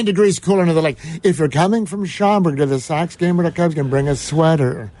burbs. 9 degrees cooler into the lake. If you're coming from Schaumburg to the Sox game or the Cubs game, bring a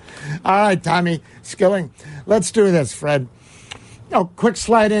sweater. All right, Tommy Skilling. Let's do this, Fred. Quick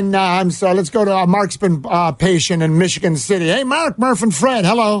slide in. Let's go to Mark's been patient in Michigan City. Hey, Mark, Murph and Fred.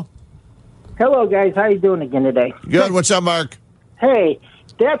 Hello. Hello, guys. How you doing again today? Good. What's up, Mark? Hey,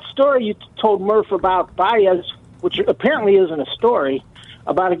 that story you told Murph about Baez, which apparently isn't a story,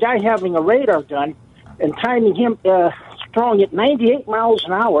 about a guy having a radar gun and timing him throwing it 98 miles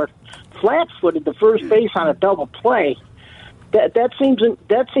an hour, flat-footed to first base on a double play. That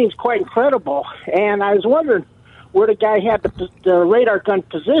seems quite incredible. And I was wondering where the guy had the radar gun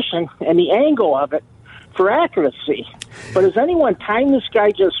position and the angle of it for accuracy. But has anyone timed this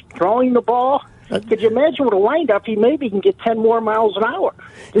guy just throwing the ball? Could you imagine with a windup, he maybe can get 10 more miles an hour?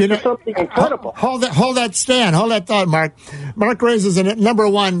 This is something incredible. Hold that thought, Mark. Mark raises it. Number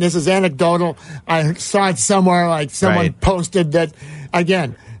one, this is anecdotal. I saw it somewhere, like someone posted that,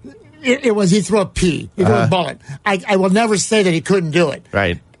 again, it was he threw a pea. He threw a bullet. I will never say that he couldn't do it.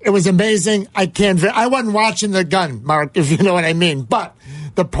 Right. It was amazing. I wasn't watching the gun, Mark, if you know what I mean. But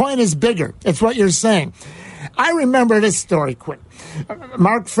the point is bigger. It's what you're saying. I remember this story quick.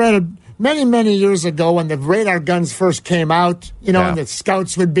 Mark, Fred, many, many years ago when the radar guns first came out, and the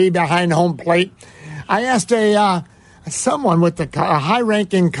scouts would be behind home plate, I asked someone with a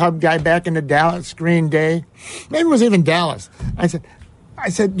high-ranking Cub guy back in the Dallas Green Day, maybe it was even Dallas, I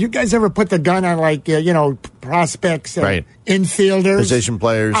said, you guys ever put the gun on, prospects, infielders, position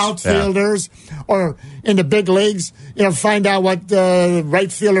players, outfielders, or in the big leagues, find out what the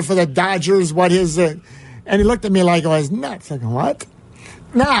right fielder for the Dodgers, what his, and he looked at me like I was nuts. Like, what?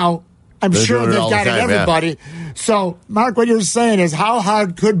 Now, I'm sure they've got it everybody. Yeah. So, Mark, what you're saying is how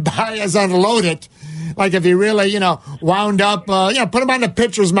hard could Baez unload it? Like if he really, wound up, put him on the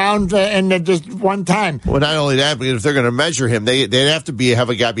pitcher's mound and just one time. Well, not only that, but if they're going to measure him, they'd have to have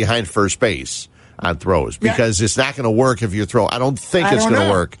a guy behind first base on throws because it's not going to work if you throw. I don't think it's going to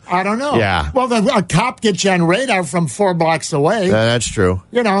work. I don't know. Yeah. Well, a cop gets you on radar from 4 blocks away. That's true.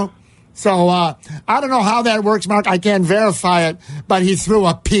 So I don't know how that works, Mark. I can't verify it, but he threw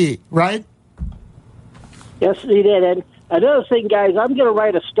a P, right? Yes, he did. And another thing, guys, I'm going to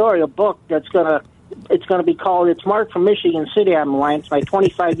write a book that's going to be called It's Mark from Michigan City on the line. It's my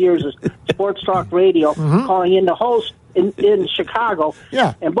 25 years of sports talk radio, calling in the host in Chicago.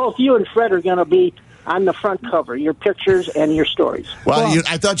 Yeah. And both you and Fred are going to be on the front cover, your pictures and your stories. Well,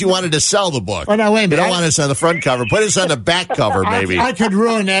 I thought you wanted to sell the book. Oh, no, wait a minute. You don't want us on the front cover. Put us on the back cover, maybe. I could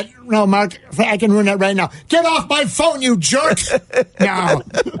ruin that. No, Mark, I can ruin that right now. Get off my phone, you jerk! No.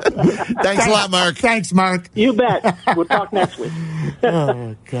 Thanks a lot, Mark. Thanks, Mark. You bet. We'll talk next week.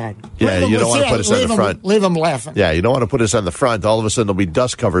 Oh, God. Yeah, you don't want to put us on the front. Leave them laughing. Yeah, you don't want to put us on the front. All of a sudden, there'll be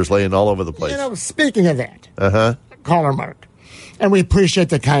dust covers laying all over the place. Speaking of that, caller Mark, and we appreciate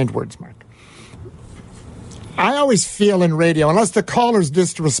the kind words, Mark. I always feel in radio, unless the caller's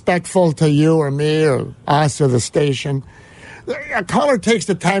disrespectful to you or me or us or the station, a caller takes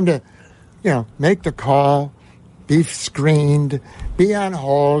the time to, make the call, be screened, be on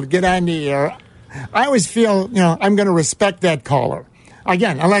hold, get on the air. I always feel, I'm going to respect that caller.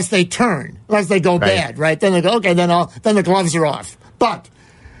 Again, unless they go bad, right? Then they go, okay, then the gloves are off. But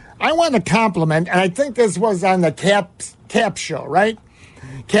I want to compliment, and I think this was on the Cap show, right?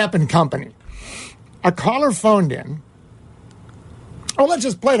 Cap and Company. A caller phoned in. Oh, let's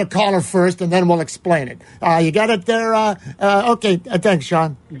just play the caller first, and then we'll explain it. You got it there? Okay, thanks,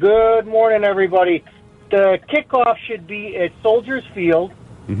 Sean. Good morning, everybody. The kickoff should be at Soldiers Field.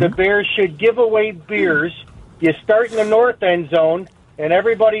 Mm-hmm. The Bears should give away beers. You start in the north end zone, and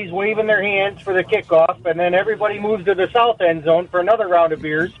everybody's waving their hands for the kickoff, and then everybody moves to the south end zone for another round of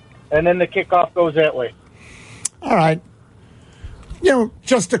beers, and then the kickoff goes that way. All right.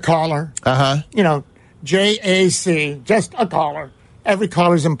 Just a caller. JAC, just a caller. Every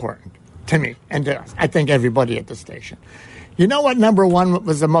caller is important to me and to us. I think everybody at the station. You know what, number one,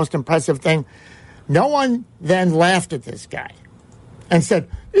 was the most impressive thing? No one then laughed at this guy and said,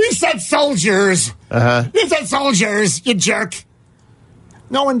 he said soldiers. He said soldiers, you jerk.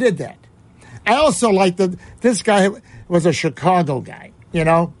 No one did that. I also like that this guy was a Chicago guy,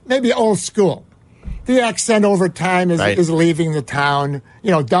 maybe old school. The accent over time is leaving the town.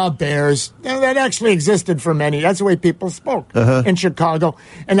 Da Bears. That actually existed for many. That's the way people spoke in Chicago.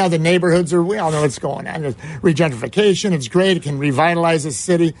 And now the neighborhoods we all know what's going on. There's regentrification. It's great. It can revitalize the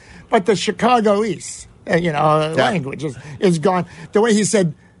city. But the Chicago East, language is gone. The way he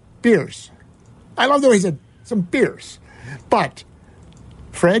said beers. I love the way he said some beers. But,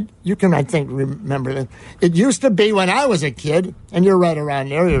 Fred, you can, I think, remember that. It used to be when I was a kid, and you're right around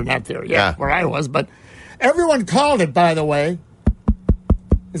there. You're not there yet, where I was, but everyone called it, by the way,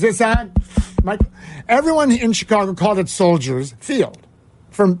 Is this on? Everyone in Chicago called it Soldiers Field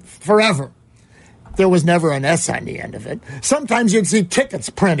forever. There was never an S on the end of it. Sometimes you'd see tickets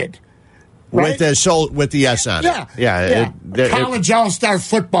printed. Right? With the S on it. Yeah. College all-star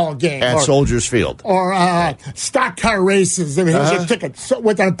football game. At Soldiers Field. Or stock car races. I mean, here's your ticket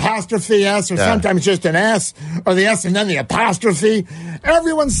with an apostrophe S or sometimes just an S or the S and then the apostrophe.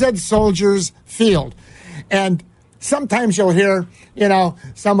 Everyone said Soldiers Field. And sometimes you'll hear,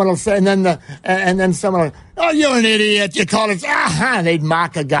 someone will say, and then someone will, oh, you're an idiot. You call it, they'd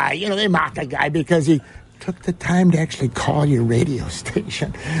mock a guy. They mock a guy because he took the time to actually call your radio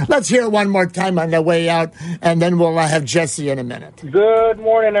station. Let's hear it one more time on the way out, and then we'll have Jesse in a minute. Good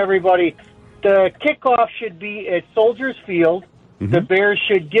morning, everybody. The kickoff should be at Soldiers Field. Mm-hmm. The Bears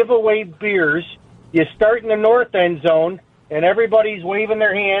should give away beers. You start in the north end zone, and everybody's waving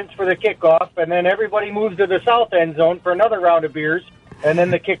their hands for the kickoff, and then everybody moves to the south end zone for another round of beers, and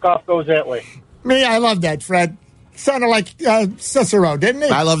then the kickoff goes that way. Me, I love that, Fred. Sounded like Cicero, didn't he?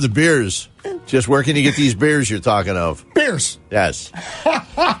 I love the beers. Just where can you get these beers you're talking of? Beers. Yes.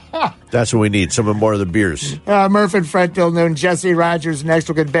 That's what we need, some more of the beers. Murph and Fred till noon. Jesse Rogers next.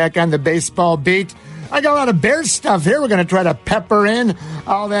 We'll get back on the baseball beat. I got a lot of Bears stuff here. We're going to try to pepper in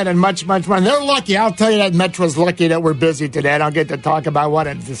all that and much, much more. And they're lucky. I'll tell you that Metro's lucky that we're busy today. I don't get to talk about what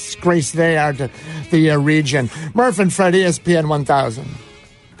a disgrace they are to the region. Murph and Fred, ESPN 1000.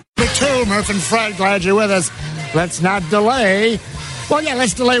 Number 2, Murph and Fred, glad you're with us. Let's not delay. Well, yeah,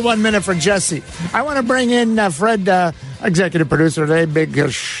 let's delay 1 minute for Jesse. I want to bring in Fred, executive producer today, Big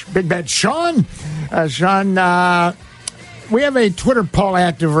Bad Sean. Sean, we have a Twitter poll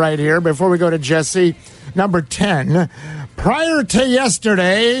active right here before we go to Jesse. Number 10. Prior to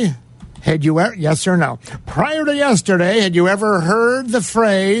yesterday, yes or no? Prior to yesterday, had you ever heard the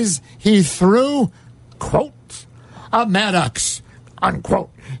phrase, he threw, quote, a Maddox, unquote?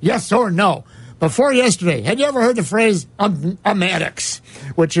 Yes or no? Before yesterday, had you ever heard the phrase a Maddox,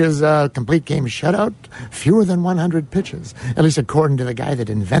 which is a complete game shutout, fewer than 100 pitches, at least according to the guy that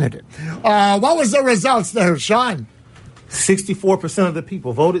invented it. What was the results there, Sean? 64% of the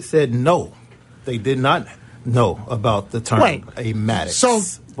people voted said no. They did not know about the term a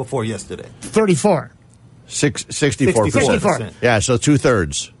Maddox before yesterday. 34. 64%. Yeah, so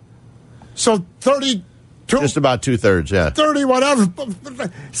 2/3. So 32. Just about 2/3, yeah. 30, whatever,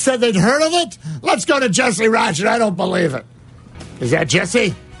 said they'd heard of it? Let's go to Jesse Rogers. I don't believe it. Is that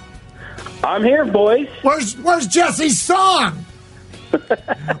Jesse? I'm here, boys. Where's Jesse's song?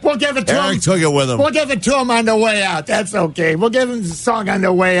 We'll give it to him. Eric took it with him. We'll give it to him on the way out. That's okay. We'll give him the song on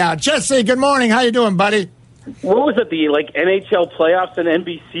the way out. Jesse, good morning. How you doing, buddy? What was it, the NHL playoffs and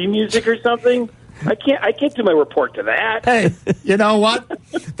NBC music or something? I can't do my report to that. Hey, you know what?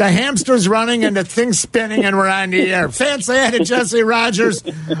 The hamster's running and the thing's spinning and we're on the air. Fans say hi to Jesse Rogers.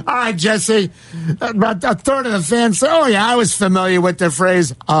 All right, Jesse. About a third of the fans say, oh, yeah, I was familiar with the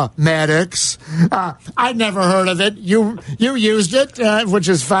phrase Maddox. I'd never heard of it. You used it, which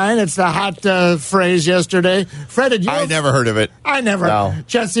is fine. It's the hot phrase yesterday. Fred, did you? I never heard of it. I never. No.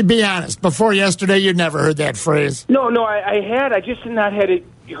 Jesse, be honest. Before yesterday, you'd never heard that phrase. No, I had. I just had not heard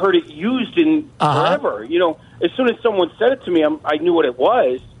it used in forever. As soon as someone said it to me, I knew what it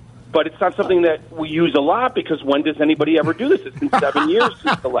was, but it's not something that we use a lot because when does anybody ever do this? It's been 7 years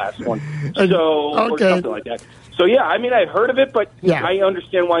since the last one. Or something like that. So, yeah, I mean, I've heard of it, but I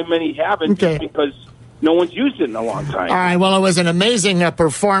understand why many haven't because no one's used it in a long time. All right, well, it was an amazing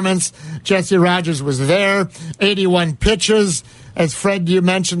performance. Jesse Rogers was there, 81 pitches. As Fred, you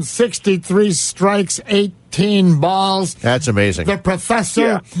mentioned, 63 strikes, 18 balls. That's amazing. The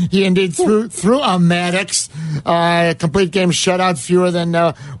professor, he indeed threw a Maddox. Complete game shutout, fewer than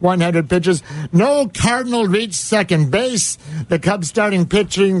 100 pitches. No Cardinal reached second base. The Cubs starting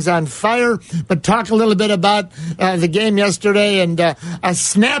pitching's on fire. But talk a little bit about the game yesterday and a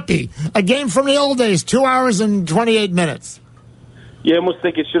game from the old days, 2 hours and 28 minutes. You almost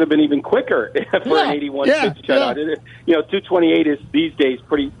think it should have been even quicker for an 81 pitch shutout. 228 is these days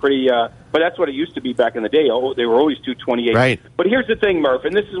pretty. But that's what it used to be back in the day. They were always 228. Right. But here's the thing, Murph,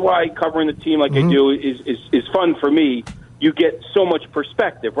 and this is why covering the team like I do is fun for me. You get so much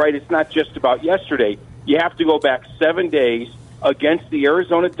perspective, right? It's not just about yesterday. You have to go back 7 days against the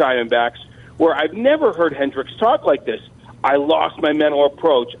Arizona Diamondbacks, where I've never heard Hendricks talk like this. I lost my mental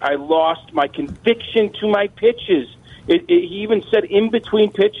approach. I lost my conviction to my pitches. He even said in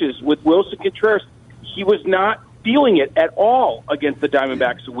between pitches with Wilson Contreras, he was not feeling it at all against the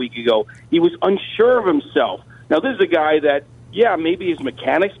Diamondbacks a week ago. He was unsure of himself. Now, this is a guy that, maybe his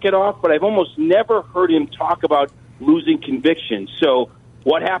mechanics get off, but I've almost never heard him talk about losing conviction. So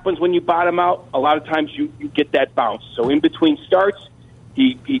what happens when you bottom out? A lot of times you get that bounce. So in between starts,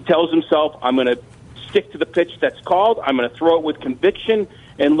 He tells himself, I'm going to stick to the pitch that's called. I'm going to throw it with conviction,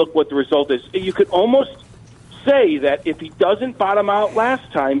 and look what the result is. You could almost say that if he doesn't bottom out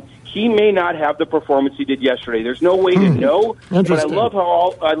last time, he may not have the performance he did yesterday. There's no way to know, but I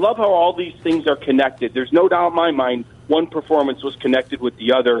love how all these things are connected. There's no doubt in my mind one performance was connected with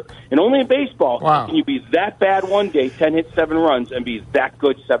the other. And only in baseball can you be that bad one day, 10 hits, 7 runs, and be that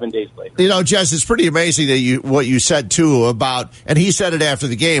good 7 days later. You know, Jess, it's pretty amazing that what you said, too, about, and he said it after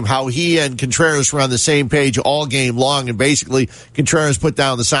the game, how he and Contreras were on the same page all game long, and basically Contreras put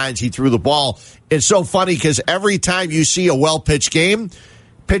down the signs, he threw the ball. It's so funny because every time you see a well-pitched game,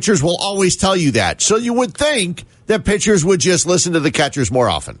 pitchers will always tell you that. So you would think that pitchers would just listen to the catchers more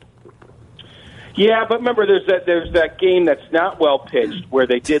often. Yeah, but remember, there's that game that's not well pitched where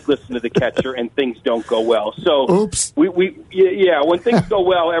they did listen to the catcher and things don't go well. So, oops. When things go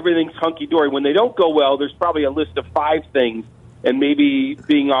well, everything's hunky dory. When they don't go well, there's probably a list of 5 things, and maybe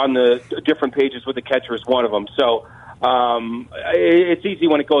being on the different pages with the catcher is one of them. So, it's easy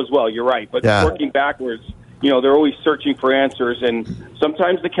when it goes well. You're right, but working backwards, they're always searching for answers, and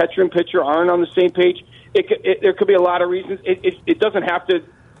sometimes the catcher and pitcher aren't on the same page. There could be a lot of reasons. It doesn't have to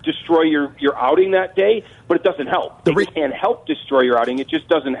destroy your outing that day, but it doesn't help. It can help destroy your outing. It just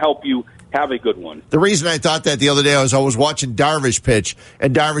doesn't help you have a good one. The reason I thought that the other day was I was watching Darvish pitch,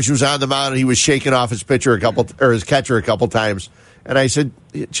 and Darvish was on the mound and he was shaking off his pitcher his catcher a couple times. And I said,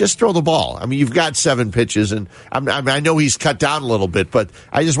 just throw the ball. I mean, you've got 7 pitches, and I know he's cut down a little bit, but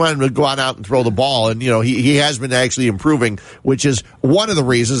I just want him to go on out and throw the ball. And, he has been actually improving, which is one of the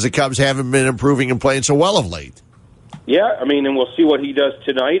reasons the Cubs haven't been improving and playing so well of late. Yeah, and we'll see what he does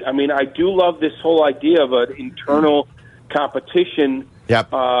tonight. I do love this whole idea of an internal competition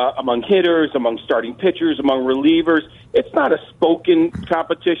among hitters, among starting pitchers, among relievers. It's not a spoken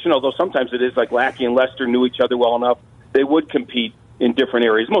competition, although sometimes it is. Like Lackey and Lester knew each other well enough. They would compete in different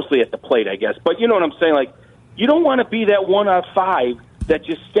areas, mostly at the plate, I guess. But you know what I'm saying? Like, you don't want to be that 1 out of 5 that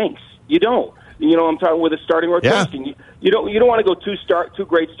just stinks. You don't. I'm talking with a starting rotation. Yeah. You don't want to go 2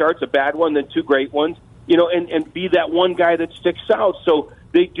 great starts, a bad one, then 2 great ones. And be that one guy that sticks out. So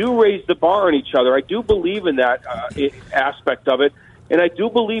they do raise the bar on each other. I do believe in that aspect of it, and I do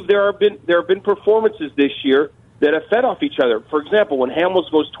believe there have been performances this year that have fed off each other. For example, when Hamels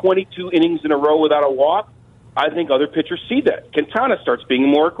goes 22 innings in a row without a walk, I think other pitchers see that. Quintana starts being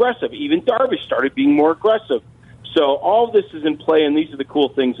more aggressive. Even Darvish started being more aggressive. So all of this is in play, and these are the cool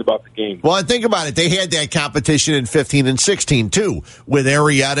things about the game. Well, and think about it. They had that competition in 15 and 16, too, with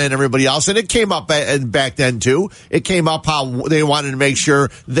Arrieta and everybody else. And it came up back then, too. It came up how they wanted to make sure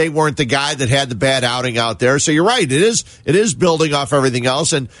they weren't the guy that had the bad outing out there. So you're right. It is building off everything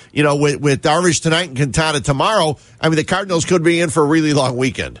else. And, with Darvish tonight and Quintana tomorrow, the Cardinals could be in for a really long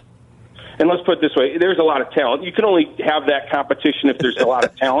weekend. And let's put it this way, there's a lot of talent. You can only have that competition if there's a lot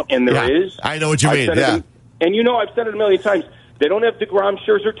of talent, and there is. I know what you mean, yeah. And I've said it a million times, they don't have DeGrom,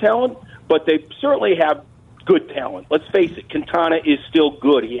 Scherzer talent, but they certainly have good talent. Let's face it, Quintana is still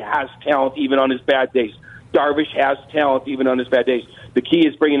good. He has talent even on his bad days. Darvish has talent even on his bad days. The key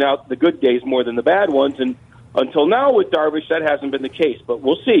is bringing out the good days more than the bad ones, and until now with Darvish, that hasn't been the case. But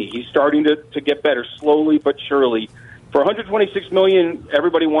we'll see. He's starting to get better slowly but surely. For $126 million,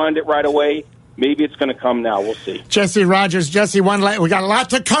 everybody wanted it right away. Maybe it's going to come now. We'll see. Jesse Rogers. Jesse, we got a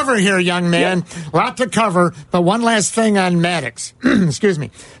lot to cover here, young man. A lot to cover. But one last thing on Maddox. Excuse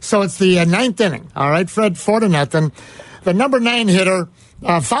me. So it's the 9th inning. All right, Fred, 4-0. The number 9 hitter,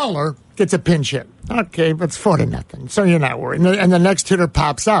 Fowler, gets a pinch hit. Okay, but it's 4-0. So you're not worried. And the next hitter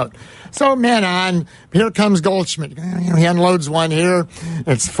pops out. So, man on, here comes Goldschmidt. He unloads one here.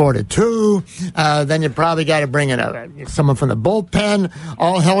 It's 4-2. Then you probably got to bring in someone from the bullpen.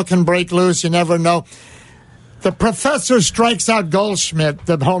 All hell can break loose. You never know. The professor strikes out Goldschmidt,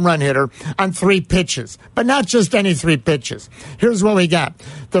 the home run hitter, on 3 pitches. But not just any 3 pitches. Here's what we got.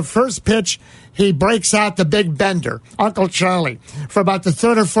 The first pitch, he breaks out the big bender, Uncle Charlie. For about the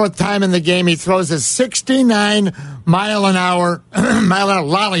 3rd or 4th time in the game, he throws a 69-mile-an-hour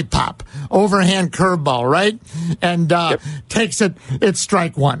lollipop, overhand curveball, right? And takes it. It's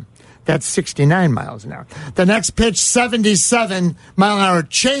strike 1. That's 69 miles an hour. The next pitch, 77-mile-an-hour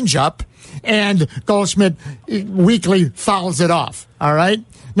changeup, and Goldschmidt weakly fouls it off. All right?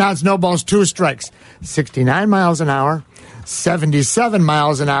 Now it's no balls, 2 strikes. 69 miles an hour, 77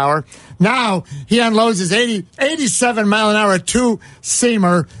 miles an hour. Now he unloads his 87-mile-an-hour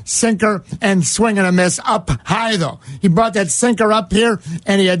 2-seamer, sinker, and swing and a miss up high, though. He brought that sinker up here,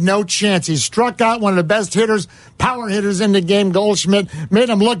 and he had no chance. He struck out one of the best hitters, power hitters in the game, Goldschmidt, made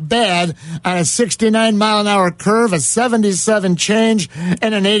him look bad on a 69-mile-an-hour curve, a 77 change,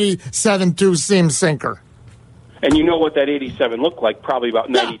 and an 87 2-seam sinker. And you know what that 87 looked like, probably about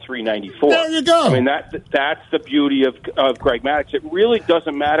 93, 94. There you go. I mean, that's the beauty of Greg Maddux. It really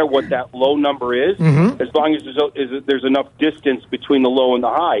doesn't matter what that low number is, as long as there's enough distance between the low and the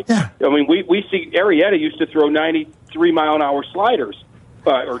high. Yeah. I mean, we see Arrieta used to throw 93-mile-an-hour sliders,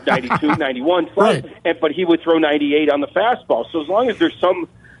 or 92, 91, right. But he would throw 98 on the fastball. So as long as there's some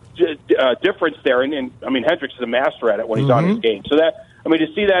difference there, and I mean, Hendricks is a master at it when he's on his game. So that, I mean,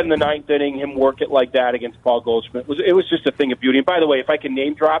 to see that in the ninth inning, him work it like that against Paul Goldschmidt, it was just a thing of beauty. And by the way, if I can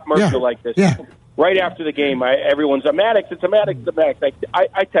name drop, Murphy, like this. Yeah. Right after the game, everyone's a Maddux. It's a Maddux. It's a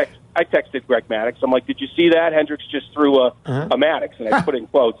Maddux. I texted Greg Maddux. I'm like, did you see that? Hendricks just threw a Maddux, and I put in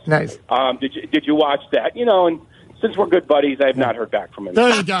quotes. Nice. Did you watch that? You know, and since we're good buddies, I have not heard back from him.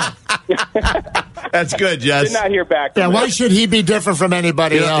 There you go. That's good, Jess. Did not hear back from him. Why should he be different from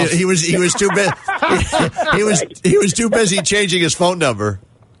anybody else? He was too busy. he was too busy changing his phone number.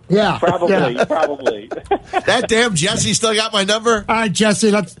 Yeah. Probably. That damn Jesse still got my number? All right, Jesse,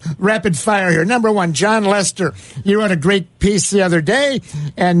 let's rapid fire here. Number one, John Lester. You wrote a great piece the other day,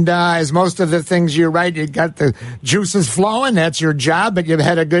 and as most of the things you write, you got the juices flowing. That's your job, but you've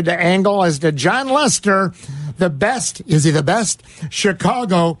had a good angle as to John Lester, the best. Is he the best?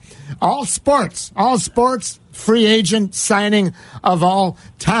 Chicago, all sports, free agent signing of all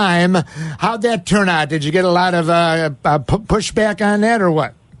time. How'd that turn out? Did you get a lot of pushback on that or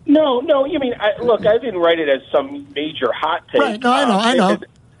what? No. You mean, look, I didn't write it as some major hot take. Right. No, I know.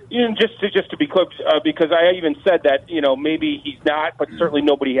 Just to be clear, because I even said that, you know, maybe he's not, but certainly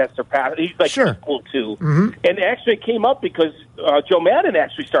nobody has surpassed. He's like equal to. And actually it came up because Joe Madden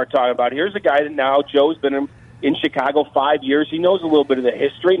actually started talking about it. Here's a guy that now Joe's been in Chicago 5 years. He knows a little bit of the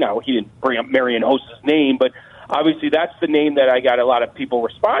history. Now, he didn't bring up Marion Host's name, but obviously that's the name that I got a lot of people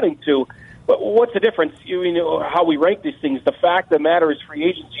responding to. But what's the difference? You know, how we rank these things. The fact of the matter is free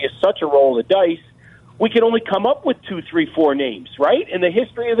agency is such a roll of the dice. We can only come up with 2, 3, 4 names, right? In the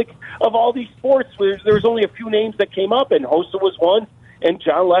history of all these sports, there's only a few names that came up, and Hossa was one, and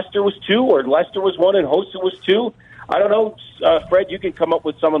John Lester was 2, or Lester was 1, and Hossa was 2. I don't know, Fred, you can come up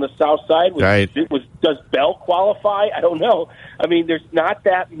with some on the south side. Right. Does Bell qualify? I don't know. I mean, there's not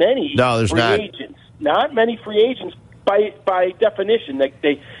that many free agents. Not many free agents. By definition, like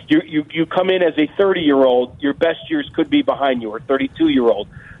you come in as a 30-year-old, your best years could be behind you, or 32-year-old.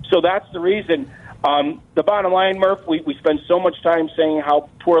 So that's the reason. The bottom line, Murph, we spend so much time saying how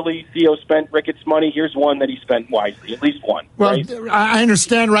poorly Theo spent Ricketts' money. Here's one that he spent wisely, at least one. Well, right? I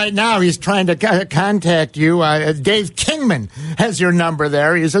understand right now he's trying to contact you. Dave Kingman has your number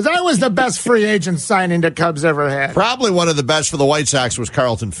there. He says, I was the best free agent signing the Cubs ever had. Probably one of the best for the White Sox was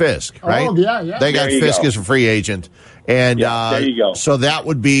Carlton Fisk, right? Oh, yeah. They got Fisk as a free agent. And there you go. So that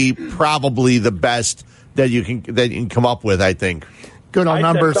would be probably the best that you can come up with, I think. Good on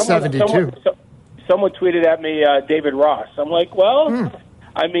number 72. Someone tweeted at me, David Ross. I'm like, well,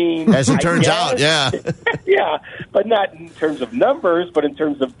 I mean, as it turns out, yeah. Yeah, but not in terms of numbers, but in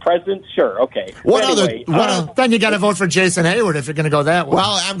terms of presence, sure, okay. Then you got to vote for Jason Hayward if you're going to go that way.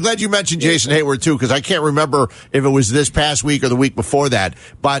 Well, I'm glad you mentioned Jason Hayward, too, because I can't remember if it was this past week or the week before that.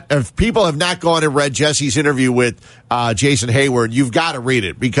 But if people have not gone and read Jesse's interview with Jason Hayward, you've got to read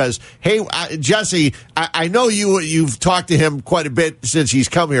it because, hey, Jesse, I know you've talked to him quite a bit since he's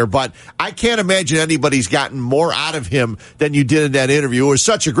come here, but I can't imagine anybody's gotten more out of him than you did in that interview. It was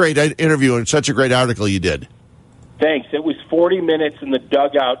such a great interview and such a great article you did. Thanks. It was 40 minutes in the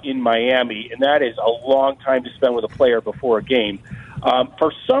dugout in Miami, and that is a long time to spend with a player before a game.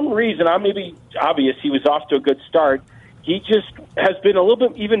 For some reason, maybe obvious, he was off to a good start. He just has been a little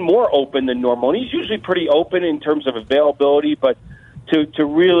bit even more open than normal. And he's usually pretty open in terms of availability, but to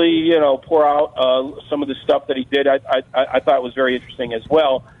really, pour out some of the stuff that he did, I thought was very interesting as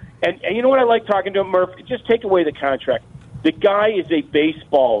well. And you know what I like talking to him, Murph? Just take away the contract. The guy is a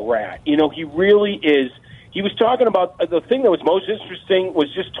baseball rat. He really is. He was talking about the thing that was most interesting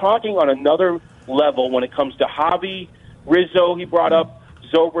was just talking on another level when it comes to Javi, Rizzo, he brought up,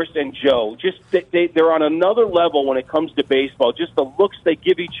 Zobrist, and Joe. Just they're on another level when it comes to baseball. Just the looks they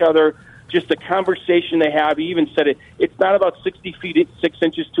give each other, just the conversation they have. He even said it's not about 60 feet, 6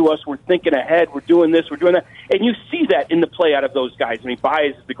 inches to us. We're thinking ahead. We're doing this. We're doing that. And you see that in the play out of those guys. I mean,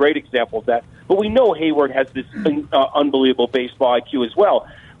 Baez is the great example of that. But we know Hayward has this unbelievable baseball IQ as well.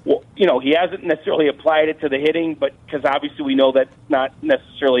 Well, he hasn't necessarily applied it to the hitting, but because obviously we know that's not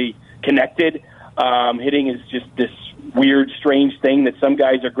necessarily connected. Hitting is just this weird, strange thing that some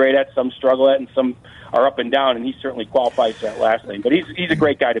guys are great at, some struggle at, and some are up and down, and he certainly qualifies for that last name. But he's a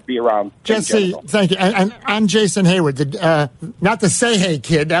great guy to be around. Jesse, thank you. And I'm Jason Hayward, not the Say Hey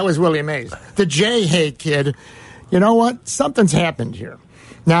kid. That was Willie Mays. The J Hey kid. You know what? Something's happened here.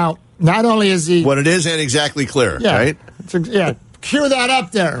 Now, not only is he... What it is ain't exactly clear, right? Yeah, cue that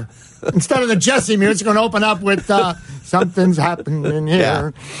up there. Instead of the Jesse music, going to open up with something's happening here.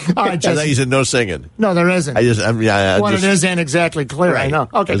 Yeah. All right, Jesse. I thought you said no singing. No, there isn't. It is ain't exactly clear, right. I know.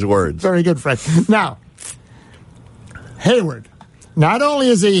 Okay. There's words. Very good, Fred. Now, Hayward, not only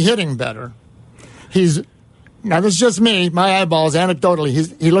is he hitting better, now this is just me, my eyeballs, anecdotally,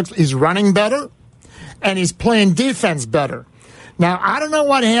 he's running better, and he's playing defense better. Now, I don't know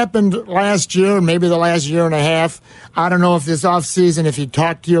what happened last year, maybe the last year and a half. I don't know if this offseason, if he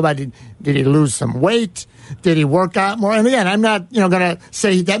talked to you about did he lose some weight? Did he work out more? And again, I'm not going to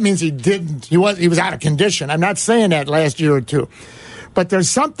say that means he didn't. He was out of condition. I'm not saying that last year or two. But there's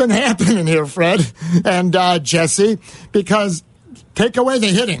something happening here, Fred and Jesse, because take away the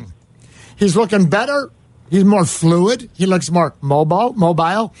hitting. He's looking better. He's more fluid. He looks more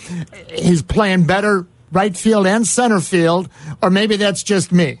mobile. He's playing better right field and center field, or maybe that's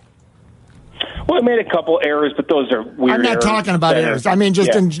just me. Well, I made a couple errors, but those are weird. I'm not talking about errors. I mean,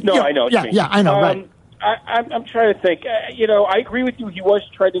 just I know. I know. Right. I'm trying to think. I agree with you. He was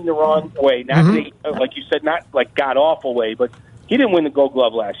trending the wrong way. Not like you said, not like god awful way, but he didn't win the Gold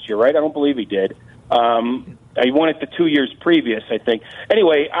Glove last year, right? I don't believe he did. He won it the 2 years previous, I think.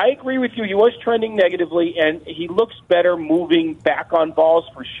 Anyway, I agree with you. He was trending negatively, and he looks better moving back on balls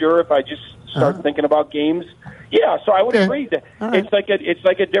for sure. If I just start thinking about games, yeah. So I would agree that it's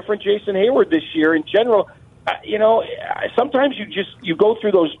like a different Jason Hayward this year in general. Sometimes you go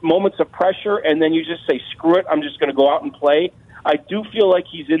through those moments of pressure, and then you just say, "Screw it, I'm just going to go out and play." I do feel like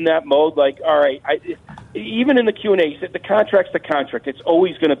he's in that mode. Like, all right, even in the Q&A, he said the contract's the contract. It's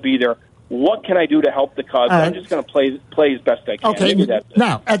always going to be there. What can I do to help the Cubs? I'm just going to play as best I can. Okay,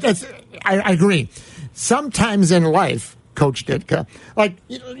 now, I agree. Sometimes in life, Coach Ditka, like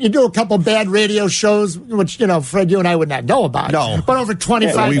you do a couple bad radio shows, which, Fred, you and I would not know about. No. But over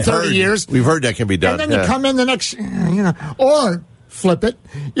 25, 30 years. We've heard that can be done. And then you come in the next, or flip it.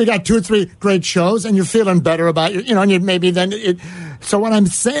 You got 2 or 3 great shows, and you're feeling better about it, and you maybe then so what I'm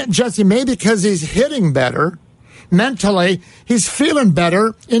saying, Jesse, maybe because he's hitting better, mentally, he's feeling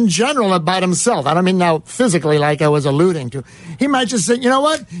better in general about himself. I don't mean now physically, like I was alluding to. He might just say, you know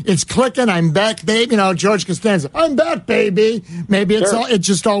what? It's clicking. I'm back, baby. George Costanza, I'm back, baby. Maybe it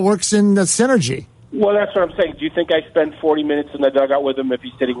just all works in the synergy. Well, that's what I'm saying. Do you think I spend 40 minutes in the dugout with him if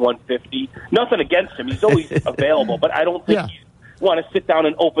he's hitting 150? Nothing against him. He's always available, but I don't think he's want to sit down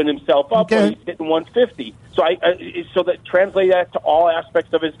and open himself up when he's hitting 150. So so that translate that to all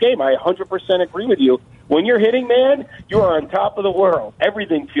aspects of his game. I 100% agree with you. When you're hitting, man, you are on top of the world.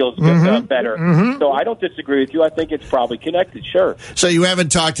 Everything feels good, better. So I don't disagree with you. I think it's probably connected, sure. So you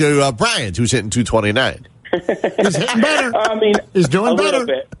haven't talked to Bryant, who's hitting 229. He's hitting better. I mean, he's doing better. Little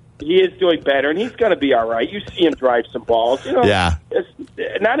bit. He is doing better, and he's going to be all right. You see him drive some balls. Yeah.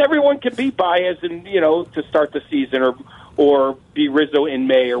 Not everyone can be Baez and to start the season or be Rizzo in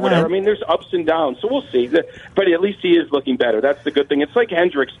May or whatever. I mean, there's ups and downs, so we'll see. But at least he is looking better. That's the good thing. It's like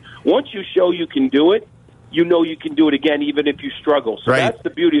Hendricks. Once you show you can do it, you know you can do it again, even if you struggle. So that's the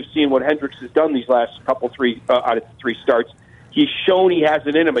beauty of seeing what Hendricks has done these last three out of 3 starts. He's shown he has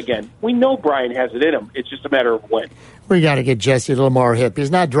it in him again. We know Brian has it in him. It's just a matter of when. We got to get Jesse a little more hip.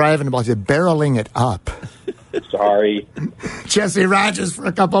 He's not driving the ball. He's barreling it up. Sorry. Jesse Rogers for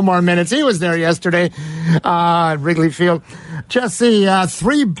a couple more minutes. He was there yesterday at Wrigley Field. Jesse,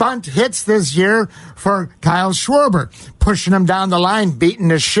 3 bunt hits this year for Kyle Schwarber, pushing him down the line, beating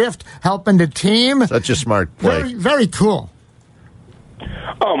the shift, helping the team. Such a smart play. Very, very cool.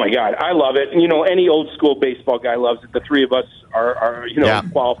 Oh, my God. I love it. And, any old-school baseball guy loves it. The 3 of us are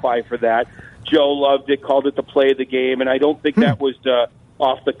qualify for that. Joe loved it, called it the play of the game, and I don't think that was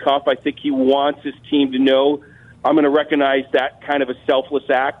off the cuff. I think he wants his team to know I'm going to recognize that kind of a selfless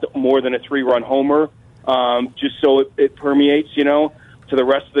act more than a 3-run homer, just so it permeates, to the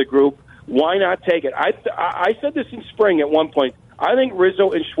rest of the group. Why not take it? I said this in spring at one point. I think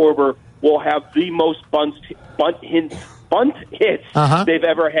Rizzo and Schwarber will have the most bunt hits they've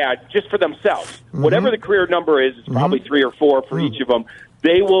ever had just for themselves. Whatever the career number is, it's probably 3 or 4 for each of them.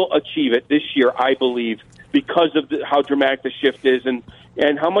 They will achieve it this year, I believe, because of how dramatic the shift is and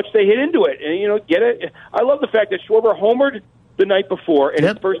how much they hit into it. And, get it? I love the fact that Schwarber homered the night before, and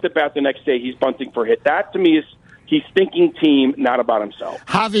his first at-bat the next day, he's bunting for a hit. That, to me, is he's thinking team, not about himself.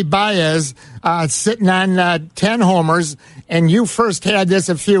 Javi Baez sitting on 10 homers, and you first had this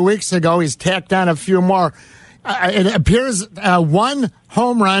a few weeks ago. He's tacked on a few more. It appears 1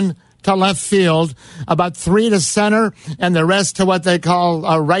 home run to left field, about 3 to center, and the rest to what they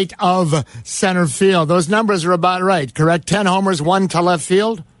call right of center field. Those numbers are about right, correct? 10 homers, 1 to left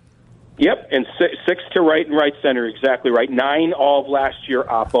field? Yep, and six to right and right center, exactly right. 9 all of last year,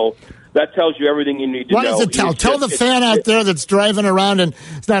 Oppo. That tells you everything you need to know. What does it tell? Tell the fan out there that's driving around and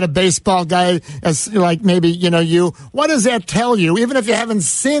is not a baseball guy, as like maybe, you. What does that tell you? Even if you haven't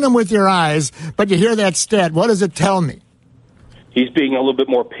seen him with your eyes, but you hear that stat, what does it tell me? He's being a little bit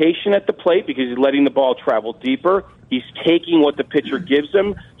more patient at the plate because he's letting the ball travel deeper. He's taking what the pitcher gives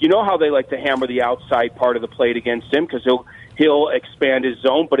him. You know how they like to hammer the outside part of the plate against him because he'll expand his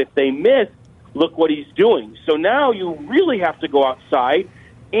zone. But if they miss, look what he's doing. So now you really have to go outside,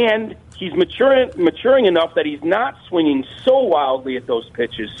 and he's maturing enough that he's not swinging so wildly at those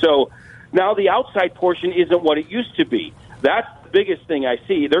pitches. So now the outside portion isn't what it used to be. That's the biggest thing I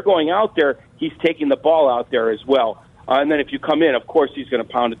see. They're going out there. He's taking the ball out there as well. And then if you come in, of course, he's going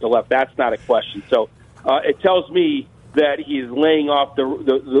to pound it to left. That's not a question. So it tells me that he's laying off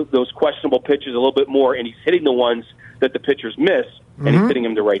those questionable pitches a little bit more, and he's hitting the ones that the pitchers miss, and he's hitting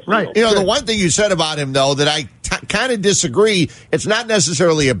them to right field. Right. The one thing you said about him, though, that I kind of disagree, it's not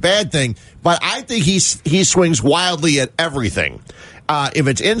necessarily a bad thing, but I think he swings wildly at everything. If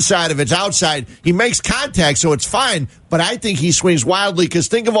it's inside, if it's outside, he makes contact, so it's fine. But I think he swings wildly because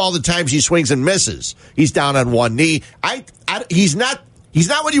think of all the times he swings and misses. He's down on one knee. He's not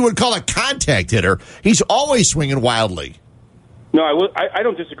what you would call a contact hitter. He's always swinging wildly. No, I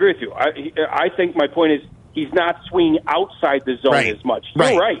don't disagree with you. I think my point is he's not swinging outside the zone as much.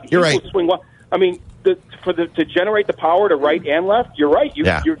 You're right. You're right. Swing well. I mean, to generate the power to right and left, you're right.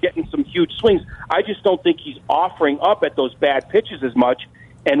 You're getting some huge swings. I just don't think he's offering up at those bad pitches as much.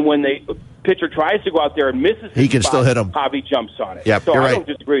 And when the pitcher tries to go out there and misses, he can still hit him. Javi jumps on it. Yep, so you're I right. don't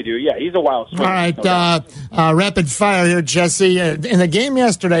disagree with you. Yeah, he's a wild swinger. All right, rapid fire here, Jesse. In the game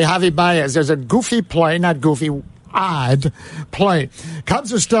yesterday, Javi Baez, there's a goofy play, not goofy, odd play. Cubs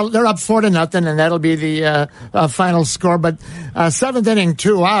they're up 4-0, and that'll be the final score. But 7th inning,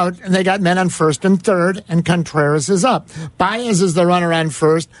 2 out, and they got men on first and third, and Contreras is up. Baez is the runner on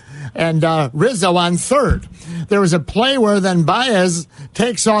first, and Rizzo on third. There was a play where then Baez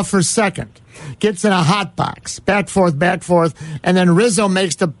takes off for second, gets in a hot box, back forth, and then Rizzo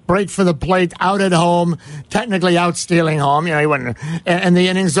makes the break for the plate out at home, technically out stealing home. He wouldn't, and the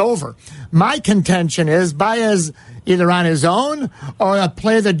inning's over. My contention is Baez either on his own or a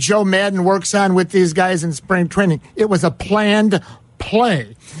play that Joe Madden works on with these guys in spring training. It was a planned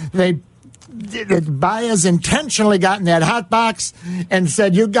play. Baez intentionally got in that hot box and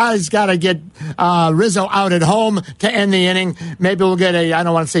said, you guys got to get Rizzo out at home to end the inning. Maybe we'll get I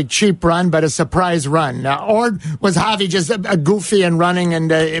don't want to say cheap run, but a surprise run. Or was Javi just a goofy and running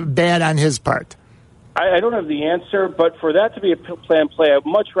and bad on his part? I don't have the answer, but for that to be a planned play, I'd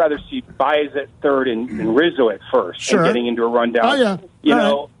much rather see Baez at third and Rizzo at first and getting into a rundown. Oh,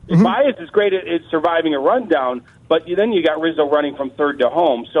 yeah. Baez is great at surviving a rundown, but then you got Rizzo running from third to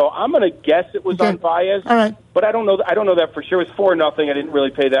home. So I'm going to guess it was on Baez. All right. But I don't know that for sure. It was 4-0. I didn't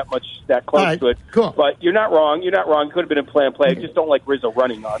really pay that close to it. Cool. But you're not wrong. It could have been a planned play. I just don't like Rizzo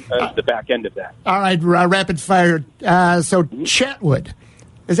running on the back end of that. All right, rapid fire. So Chatwood.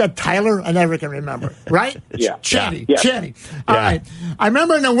 Is that Tyler? I never can remember. Right? Yeah. Chatty. Yeah. Chatty. All right. I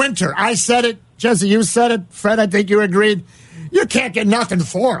remember in the winter, I said it. Jesse, you said it. Fred, I think you agreed. You can't get nothing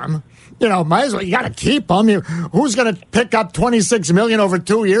for him. Might as well. You got to keep him. Who's going to pick up $26 million over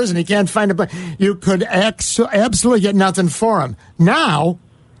 2 years and he can't find a play? You could absolutely get nothing for him. Now,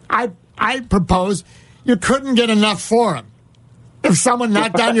 I propose you couldn't get enough for him. If someone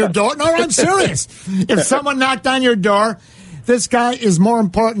knocked on your door, no, I'm serious. If someone knocked on your door, this guy is more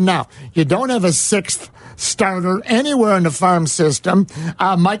important now. You don't have a sixth starter anywhere in the farm system.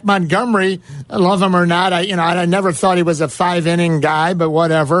 Mike Montgomery, love him or not, I never thought he was a 5-inning guy, but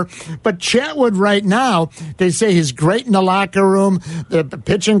whatever. But Chatwood right now, they say he's great in the locker room. The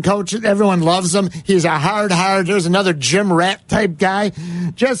pitching coach, everyone loves him. He's a hard. There's another Jim Rat type guy.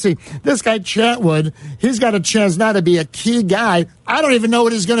 Jesse, this guy Chatwood, he's got a chance now to be a key guy. I don't even know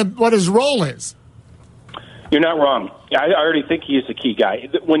what his role is. You're not wrong. I already think he is a key guy.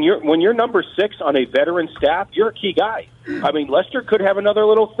 When you're number 6 on a veteran staff, you're a key guy. I mean, Lester could have another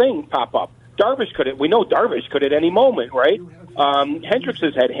little thing pop up. We know Darvish could at any moment, right? Hendricks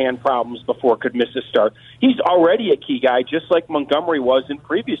has had hand problems before, could miss a start. He's already a key guy, just like Montgomery was in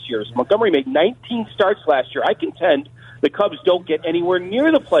previous years. Montgomery made 19 starts last year. I contend the Cubs don't get anywhere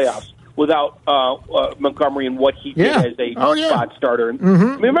near the playoffs without Montgomery and what he did as a spot starter. Mm-hmm. I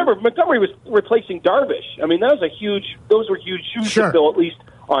mean, remember, Montgomery was replacing Darvish. I mean, those were huge shoes to fill, at least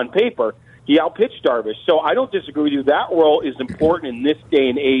on paper. He outpitched Darvish. So I don't disagree with you. That role is important in this day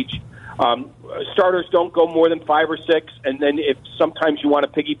and age. Starters don't go more than 5 or 6, and then if sometimes you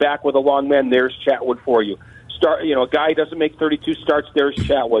want to piggyback with a long man, there's Chatwood for you. A guy doesn't make 32 starts, there's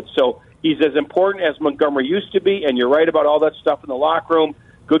Chatwood. So He's as important as Montgomery used to be, and you're right about all that stuff in the locker room.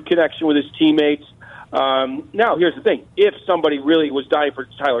 Good connection with his teammates. Now, here's the thing. If somebody really was dying for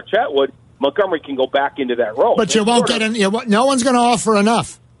Tyler Chatwood, Montgomery can go back into that role. But you won't get in. No one's going to offer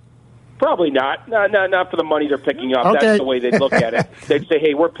enough. Probably not. Not for the money they're picking up. Okay. That's the way they'd look at it. They'd say,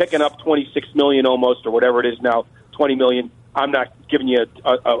 hey, we're picking up $26 million almost, or whatever it is now, $20 million. I'm not giving you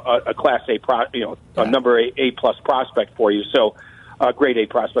a Class A, a number A plus prospect for you. So, grade A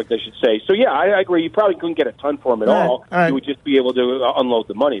prospect, I should say. So, yeah, I agree. You probably couldn't get a ton for him at all. Right. You would just be able to unload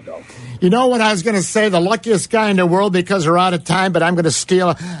the money, though. You know what I was going to say? The luckiest guy in the world, because we're out of time, but I'm going to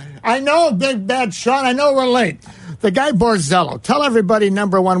steal. I know, Big Bad Sean. I know we're late. The guy Borzello. Tell everybody,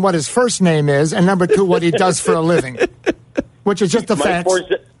 number one, what his first name is, and number two, what he does for a living, which is just a fact.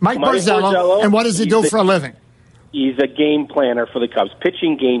 Mike Borzello. And what does he do for a living? He's a game planner for the Cubs,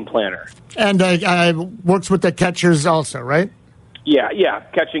 pitching game planner. And works with the catchers also, right? Yeah,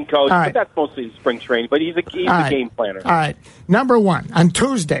 catching coach, right. But that's mostly spring training. But he's a game planner. All right. Number one, on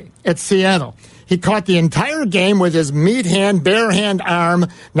Tuesday at Seattle, he caught the entire game with his meat hand, bare hand arm,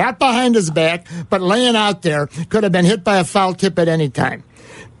 not behind his back, but laying out there. Could have been hit by a foul tip at any time.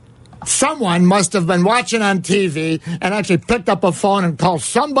 Someone must have been watching on TV and actually picked up a phone and called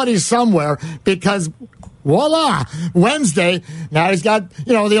somebody somewhere because... voila! Wednesday, now he's got,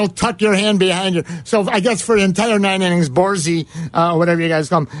 they'll tuck your hand behind you. So I guess for the entire 9 innings, Borzy, whatever you guys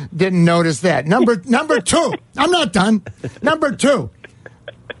call him, didn't notice that. Number two, I'm not done. Number two,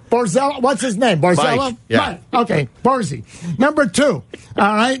 Borzello, what's his name? Borzello? Mike. Yeah. Mike. Okay, Borzy. Number two,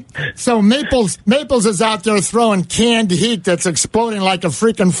 all right? So Maples is out there throwing canned heat that's exploding like a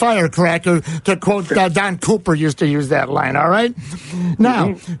freaking firecracker, to quote Don Cooper used to use that line, all right?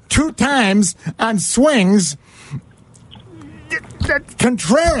 Now, 2 times on swings,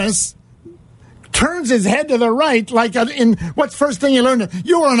 Contreras turns his head to the right, like in what's first thing you learned?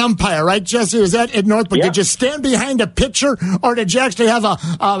 You were an umpire, right, Jesse? Was that at Northbrook? Yeah. Did you stand behind a pitcher, or did you actually have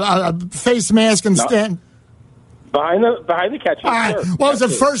a face mask and stand? Behind the catcher. All right. Sure. What was the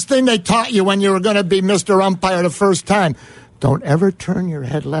first thing they taught you when you were going to be Mr. Umpire the first time? Don't ever turn your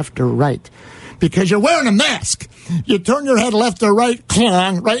head left or right, because you're wearing a mask. You turn your head left or right,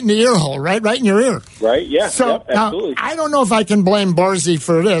 clang, right in the ear hole, right in your ear. Right, yeah. So absolutely. I don't know if I can blame Borzy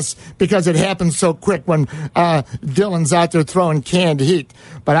for this because it happened so quick when Dylan's out there throwing canned heat.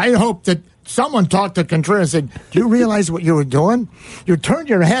 But I hope that someone talked to Contreras and said, do you realize what you were doing? You turned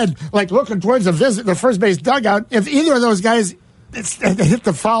your head like looking towards the first base dugout. If either of those guys hit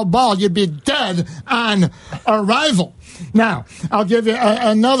the foul ball, you'd be dead on arrival. Now, I'll give you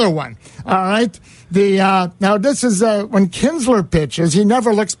another one. All right? Now, this is when Kinsler pitches, he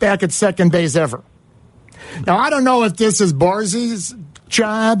never looks back at second base ever. Now, I don't know if this is Borzi's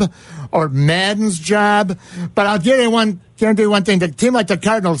job or Madden's job, but I'll guarantee one thing. The team like the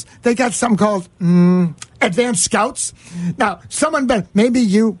Cardinals, they got something called advanced scouts. Now, maybe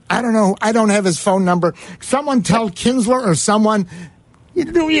you, I don't know, I don't have his phone number. Someone tell Kinsler or someone,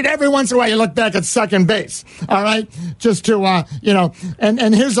 every once in a while you look back at second base, all right? Just to,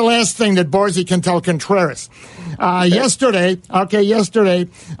 and here's the last thing that Borzy can tell Contreras. Yesterday,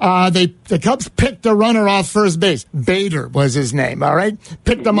 the Cubs picked a runner off first base. Bader was his name, all right?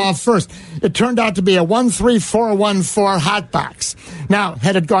 Picked him off first. It turned out to be a 1-3-4-1-4 hot box. Now,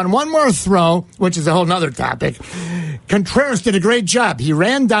 had it gone one more throw, which is a whole nother topic, Contreras did a great job. He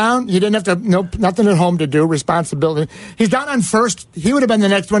ran down. He didn't have to, nothing at home to do, responsibility. He's down on first. He would have been the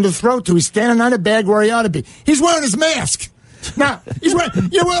next one to throw to. He's standing on a bag where he ought to be. He's wearing his mask. Now, you learn in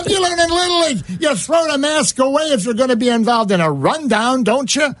Little League, you throw the mask away if you're going to be involved in a rundown,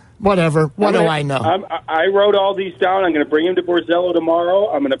 don't you? Whatever. What do I know? I wrote all these down. I'm going to bring him to Borzello tomorrow.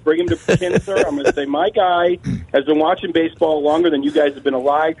 I'm going to bring him to Kinsler. I'm going to say, my guy has been watching baseball longer than you guys have been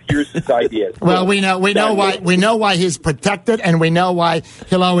alive. Here's his ideas. Well, we know why he's protected, and we know why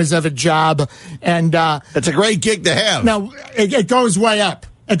he'll always have a job. And it's a great gig to have. Now, it goes way up.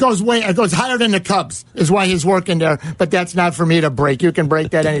 It goes higher than the Cubs is why he's working there, but that's not for me to break. You can break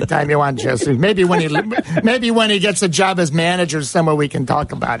that anytime you want, Jesse. Maybe when he gets a job as manager somewhere we can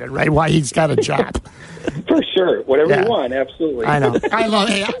talk about it, right? Why he's got a job. For sure. Whatever you want, absolutely. I know. I love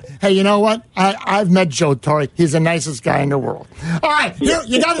hey, you know what? I've met Joe Torre. He's the nicest guy in the world. All right,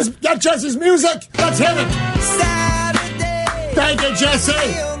 you got Jesse's music? Let's hit it. Saturday. Thank you,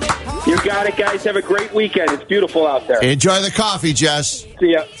 Jesse. You got it, guys. Have a great weekend. It's beautiful out there. Enjoy the coffee, Jess.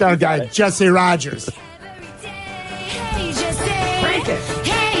 See ya. It's our guy, Jesse Rogers. Hey, Jesse.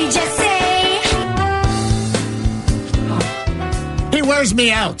 Hey, Jesse. He wears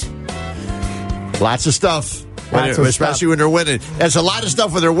me out. Lots of stuff. Especially when they're winning. There's a lot of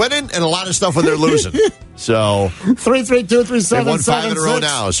stuff when they're winning and a lot of stuff when they're losing. So 332-3776. They won 5 in a row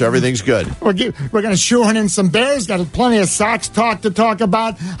now, so everything's good. We're going to shoehorn in some Bears. Got plenty of Sox talk to talk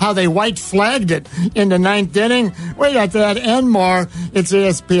about, how they white flagged it in the 9th inning. We got that and more. It's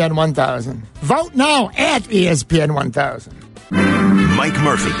ESPN 1000. Vote now at ESPN 1000. Mike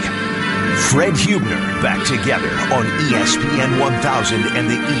Murphy, Fred Huebner back together on ESPN 1000 and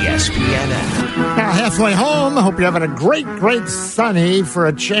the ESPN app. Now, halfway home, I hope you're having a great sunny, for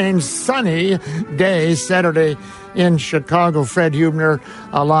a change, sunny day, Saturday in Chicago. Fred Huebner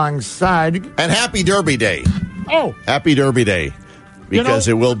alongside. And happy Derby Day. Oh. Happy Derby Day. Because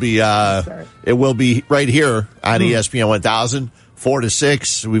it will be right here on ESPN 1000. 4 to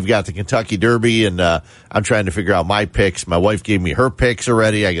 6, we've got the Kentucky Derby, and I'm trying to figure out my picks. My wife gave me her picks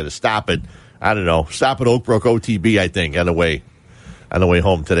already. I got to stop at Oak Brook OTB, I think, on the way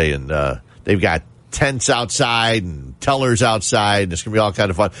home today. And they've got tents outside and tellers outside, and it's going to be all kind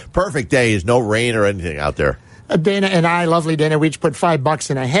of fun. Perfect day. There's no rain or anything out there. Dana and I, lovely Dana, we each put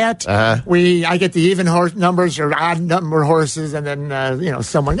 $5 in a hat. Uh-huh. I get the even horse numbers or odd number horses, and then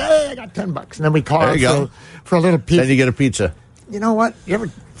someone, hey, I got $10, and then we call for a little pizza. Then you get a pizza. You know what? You ever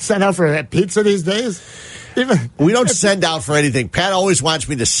send out for a pizza these days? We don't send out for anything. Pat always wants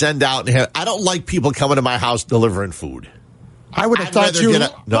me to send out. I don't like people coming to my house delivering food. I would have thought you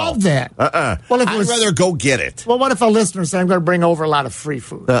loved that. Well, I'd rather go get it. Well, what if a listener said, I'm going to bring over a lot of free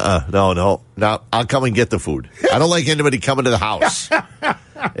food? No. I'll come and get the food. I don't like anybody coming to the house.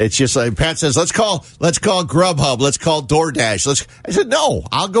 It's just like Pat says, let's call Grubhub. Let's call DoorDash. I said, no,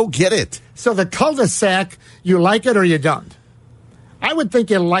 I'll go get it. So the cul-de-sac, you like it or you don't? I would think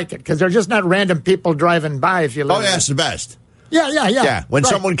you'll like it because they're just not random people driving by if you live it's the best. Yeah. When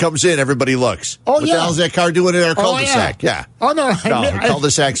someone comes in, everybody looks. What the hell's that car doing in our cul-de-sac? Yeah. Oh, no. The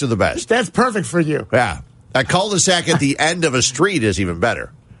cul-de-sacs are the best. That's perfect for you. Yeah. A cul-de-sac at the end of a street is even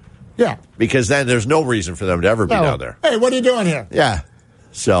better. Yeah. Because then there's no reason for them to ever be down there. Hey, what are you doing here? Yeah.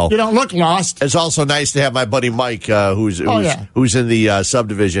 So you don't look lost. It's also nice to have my buddy Mike, who's in the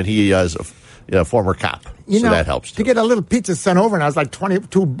subdivision. He is a former cop, so that helps. To get a little pizza sent over, and I was like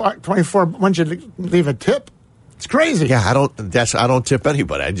 24. Once you leave a tip, it's crazy. Yeah, I don't tip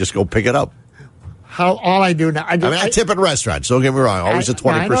anybody. I just go pick it up. All I do now, I tip at restaurants. Don't get me wrong. Always a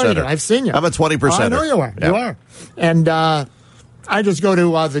 20%. I've seen you. I'm a 20%. I know you are. Yeah. You are. And I just go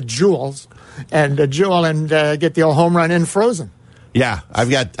to the Jewels and get the old home run in frozen. Yeah,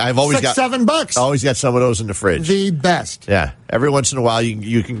 I've always got $7. Always got some of those in the fridge. The best. Yeah, every once in a while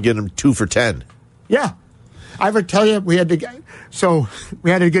you can get them 2 for $10. Yeah, I ever tell you we had to get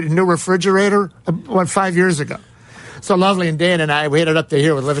a new refrigerator 5 years ago. So Lovely and Dan and I, we headed up to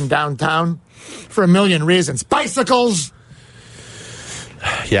here. We're living downtown for a million reasons, bicycles,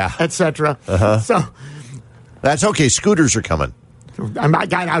 etc. So that's okay. Scooters are coming. I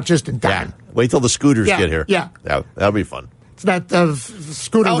got out just in time. Yeah. Wait till the scooters get here. Yeah, that'll be fun. That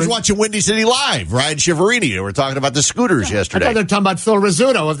scooter. I was watching Windy City Live. Ryan Shiverini. We were talking about the scooters yesterday. I thought they were talking about Phil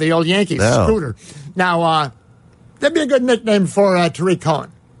Rizzuto of the old Yankees scooter. Now, that'd be a good nickname for Tariq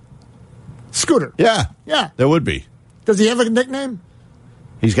Cohen. Scooter. Yeah, there would be. Does he have a nickname?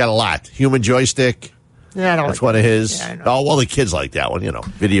 He's got a lot. Human Joystick. Yeah, that's one of his. Yeah, the kids like that one.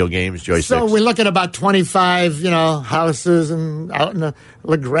 Video games, joysticks. So we look at about 25, houses and out in the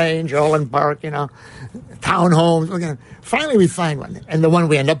LaGrange, Olin Park, townhomes. Finally, we find one, and the one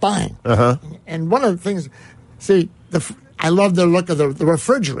we end up buying. And one of the things, I love the look of the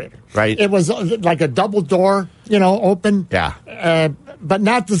refrigerator. Right. It was like a double door, open. Yeah. But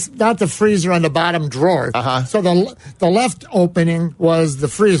not the freezer on the bottom drawer. So the left opening was the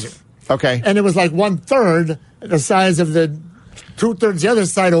freezer. Okay. And it was like 1/3 the size of the 2/3. The other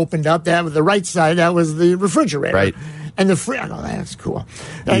side opened up. That was the right side. That was the refrigerator. Right. And I go, that's cool.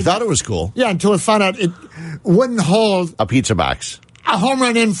 You thought it was cool? Yeah, until I found out it wouldn't hold a pizza box. A home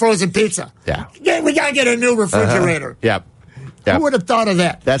run in frozen pizza. Yeah. We got to get a new refrigerator. Yep. Who would have thought of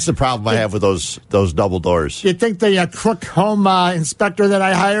that? That's the problem I have with those double doors. You think the Crook home inspector that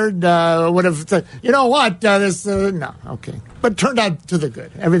I hired would have said, you know what, no, okay. But it turned out to the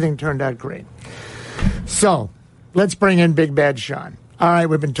good. Everything turned out great. So, let's bring in Big Bad Sean. All right,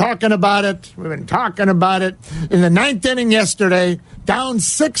 we've been talking about it. In the 9th inning yesterday, down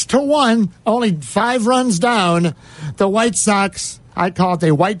 6-1, only 5 runs down, the White Sox, I call it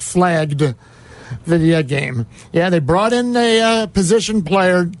they white flagged the game. Yeah, they brought in a position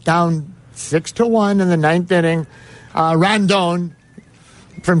player down 6-1 in the 9th inning. Rondon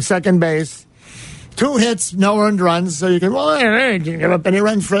from second base. 2 hits, no earned runs. So you can, didn't give up any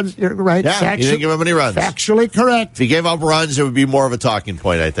runs, Fred. You're right. Yeah, he didn't give up any runs. Factually correct. If he gave up runs, it would be more of a talking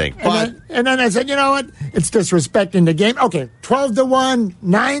point, I think. And then I said, you know what? It's disrespecting the game. Okay, 12-1,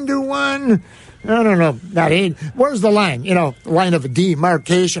 9-1. I don't know. Where's the line? Line of a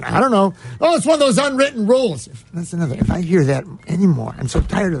demarcation. I don't know. Oh, it's one of those unwritten rules. That's another. If I hear that anymore, I'm so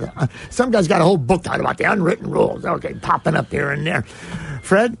tired of that. Some guy's got a whole book out about the unwritten rules. Okay, popping up here and there.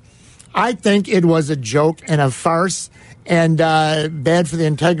 Fred, I think it was a joke and a farce and bad for the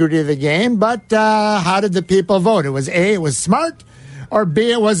integrity of the game. But how did the people vote? It was A, it was smart, or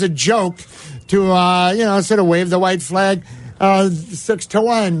B, it was a joke to, sort of wave the white flag.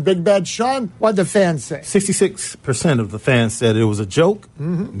 6-1. Big Bad Sean, what'd the fans say? 66% of the fans said it was a joke,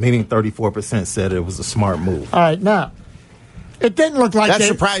 meaning 34% said it was a smart move. All right, now, it didn't look like that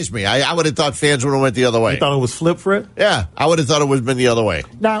surprised me. I would have thought fans would have went the other way. You thought it was flip, Fred? Yeah, I would have thought it would have been the other way.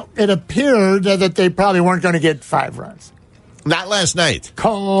 Now, it appeared that they probably weren't going to get 5 runs. Not last night.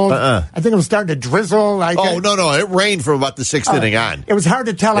 Cold. I think it was starting to drizzle. No. It rained from about the 6th inning on. It was hard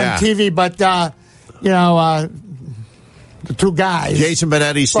to tell on TV, but, the two guys. Jason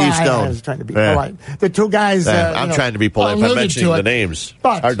Benetti, Steve Stone. I was trying to be polite. The two guys. I'm trying to be polite by mentioning the names.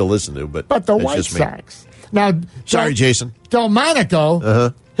 But, it's hard to listen to, but the White Sox. Now, sorry, Jason.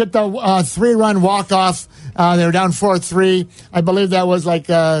 Delmonico hit the 3-run walk-off. They were down 4-3. I believe that was like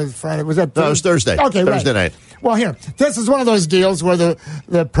Friday. Was that Thursday? No, it was Thursday. Okay, Thursday night. Well, here, this is one of those deals where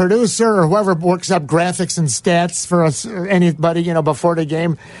the producer or whoever works up graphics and stats for anybody, before the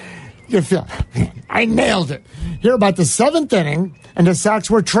game, you feel, man, I nailed it. Here about the 7th inning, and the Sox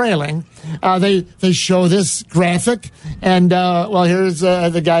were trailing. They show this graphic, and here's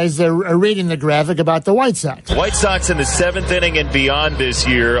the guys that are reading the graphic about the White Sox. White Sox in the 7th inning and beyond this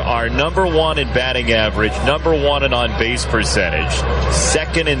year are number 1 in batting average, number 1 in on-base percentage,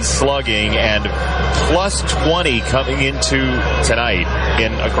 2nd in slugging, and plus 20 coming into tonight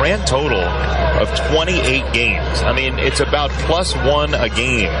in a grand total of 28 games. I mean, it's about plus 1 a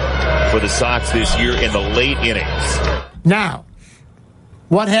game for the Sox this year in the late innings. Now,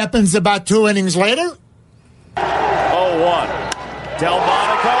 what happens about 2 innings later? 0-1.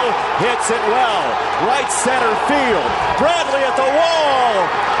 Delmonico hits it well. Right center field. Bradley at the wall.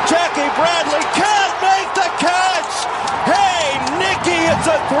 Jackie Bradley can't make the catch. Hey, Nicky, it's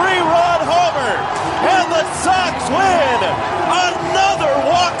a 3-run homer. And the Sox win. Another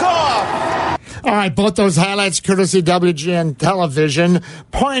walk-off. All right, both those highlights courtesy WGN Television.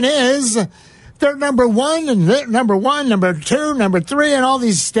 Point is, they're number 1, and they're number 1, number 2, number 3, and all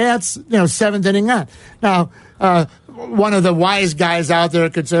these stats, 7th inning on. Now, one of the wise guys out there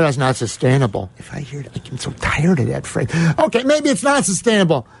could say that's not sustainable. If I hear it, I'm so tired of that phrase. Okay, maybe it's not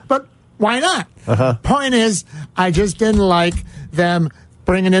sustainable, but why not? Point is, I just didn't like them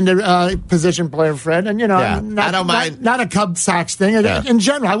bringing in the position player, Fred, and I don't mind. Not a Cubs Sox thing. Yeah. In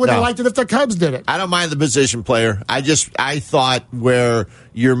general, I would have liked it if the Cubs did it. I don't mind the position player. I thought where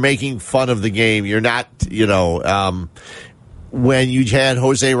you're making fun of the game, you're not, when you had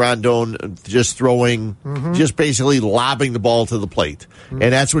Jose Rondon just throwing, just basically lobbing the ball to the plate, and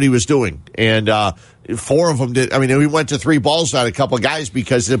that's what he was doing, and 4 of them did. I mean, he went to 3 balls on a couple of guys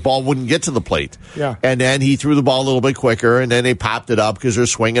because the ball wouldn't get to the plate. Yeah. And then he threw the ball a little bit quicker, and then they popped it up because they're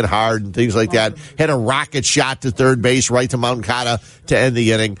swinging hard and things like that. Had a rocket shot to third base right to Moncada to end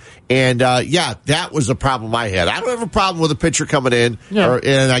the inning. And, that was the problem I had. I don't have a problem with a pitcher coming in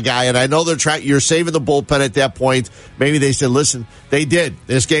and a guy, and I know you're saving the bullpen at that point. Maybe they said, listen, they did.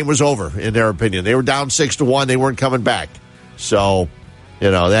 This game was over, in their opinion. They were down 6-1. They weren't coming back. So,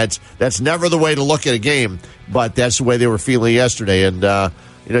 that's never the way to look at a game, but that's the way they were feeling yesterday. And,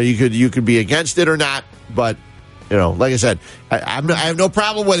 you could be against it or not, but, like I said, I have no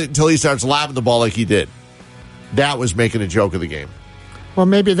problem with it until he starts lobbing the ball like he did. That was making a joke of the game. Well,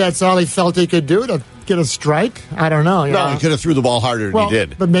 maybe that's all he felt he could do to get a strike. I don't know. No, he could have threw the ball harder than he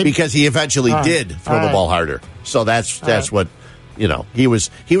did, but because he eventually did throw the ball harder. So that's what he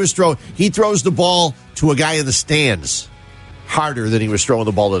throws the ball to a guy in the stands harder than he was throwing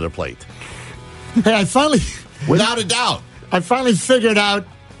the ball to the plate. Hey, without a doubt, I finally figured out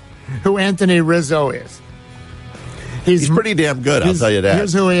who Anthony Rizzo is. He's pretty damn good, I'll tell you that.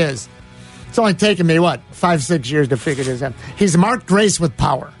 Here's who he is. It's only taken me, 5-6 years to figure this out. He's Mark Grace with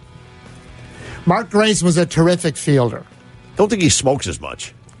power. Mark Grace was a terrific fielder. Don't think he smokes as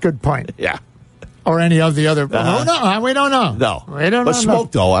much. Good point. Yeah. Or any of the other. Oh, no, we don't know. No. We don't know. But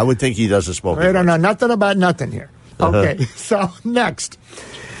smoke, though, I would think he doesn't smoke. We don't know nothing about nothing here. Okay, so next.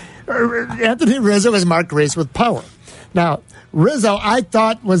 Anthony Rizzo is Mark Grace with power. Now, Rizzo, I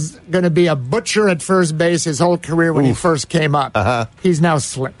thought was going to be a butcher at first base his whole career when he first came up. He's now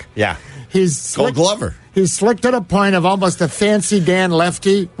slick. Yeah. He's slick. Gold Glover. He's slick to the point of almost a fancy Dan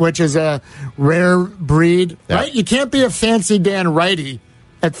lefty, which is a rare breed, right? You can't be a fancy Dan righty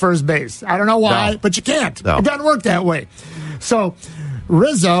at first base. I don't know why, but you can't. No. It doesn't work that way. So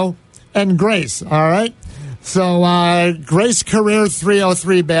Rizzo and Grace, all right? So Grace career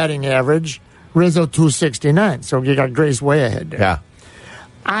 303 batting average, Rizzo 269. So you got Grace way ahead there. Yeah.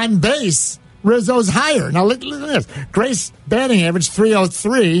 On base, Rizzo's higher. Now, look at this. Grace batting average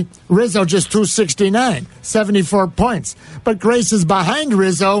 303, Rizzo just 269, 74 points. But Grace is behind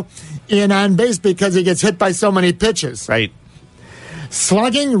Rizzo in on base because he gets hit by so many pitches. Right.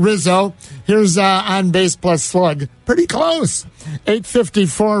 Slugging, Rizzo. Here's on base plus slug. Pretty close.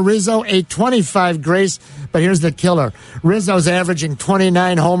 854 Rizzo, 825 Grace. But here's the killer. Rizzo's averaging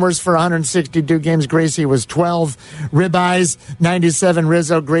 29 homers for 162 games. Gracie was 12. Ribeyes, 97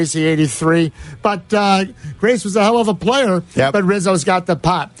 Rizzo. Gracie, 83. But Grace was a hell of a player. Yep. But Rizzo's got the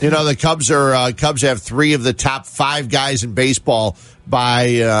pop. You know, the Cubs have 3 of the top 5 guys in baseball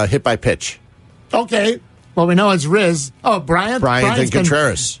by hit by pitch. Okay. Well, we know it's Riz. Oh, Bryant and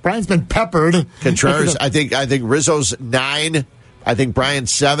Contreras. Bryant's been peppered. Contreras, I think Rizzo's 9. I think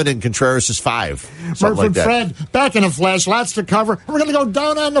Bryant's 7 and Contreras is 5. Murph and Fred, back in a flash. Lots to cover. We're going to go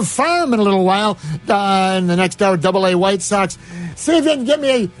down on the farm in a little while in the next hour, AA White Sox. See if you can get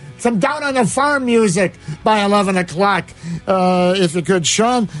me some down on the farm music by 11 o'clock, if you could.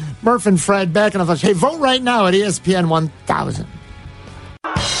 Sean, Murph and Fred, back in a flash. Hey, vote right now at ESPN 1000.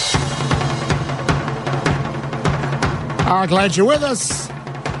 Glad you're with us.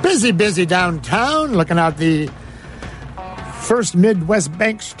 Busy downtown. Looking out the First Midwest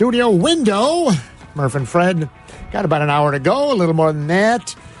Bank studio window. Murph and Fred got about an hour to go, a little more than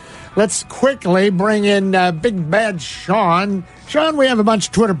that. Let's quickly bring in Big Bad Sean. Sean, we have a bunch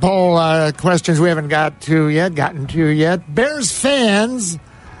of Twitter poll questions we haven't gotten to yet. Bears fans,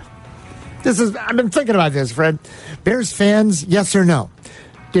 I've been thinking about this, Fred. Bears fans, yes or no?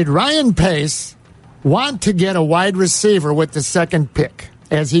 Did Ryan Pace want to get a wide receiver with the second pick,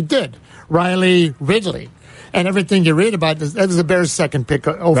 as he did? Riley Ridley. And everything you read about this, that was the Bears' second pick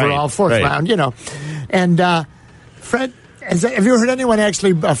overall, fourth round, you know. And, Fred, have you heard anyone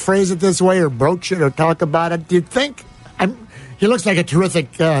actually phrase it this way or broach it or talk about it? Do you think? He looks like a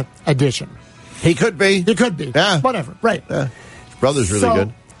terrific addition. He could be. Yeah. Whatever. Right. His brother's really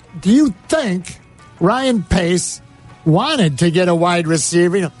good. Do you think Ryan Pace wanted to get a wide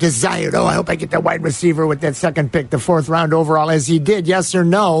receiver, desired, I hope I get that wide receiver with that second pick, the fourth round overall, as he did, yes or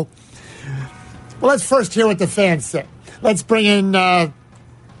no? Well, let's first hear what the fans say. Let's bring in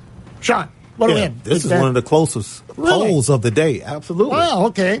Sean. What do we have? This is one of the closest polls of the day. Absolutely. Oh,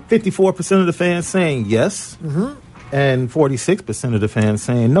 okay. 54% of the fans saying yes, and 46% of the fans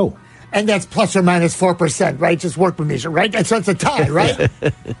saying no. And that's plus or minus 4%, right? Just work with me, right? That's a tie, right?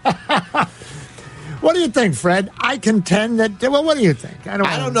 What do you think, Fred? I contend that. Well, what do you think? I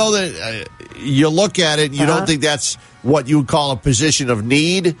don't know that you look at it and you don't think that's what you would call a position of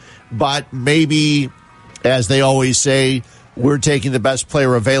need, but maybe, as they always say, we're taking the best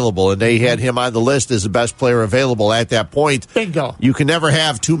player available, and they had him on the list as the best player available at that point. Bingo. You can never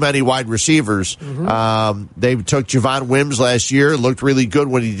have too many wide receivers. They took Javon Wims last year, looked really good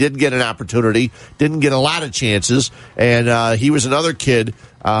when he did get an opportunity, didn't get a lot of chances, and he was another kid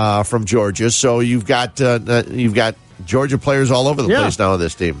from Georgia. So you've got Georgia players all over the place now on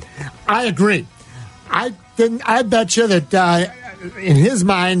this team. I agree. I bet you that in his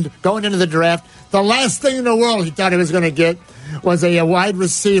mind, going into the draft, the last thing in the world he thought he was going to get was a wide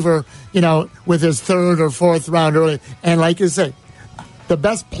receiver, with his third or fourth round early. And like you say, the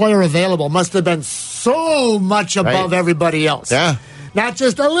best player available must have been so much above everybody else. Yeah. Not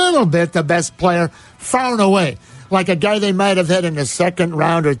just a little bit, the best player, far and away. Like a guy they might have had in the second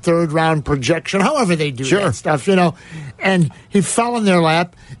round or third round projection, however they do that stuff, And he fell in their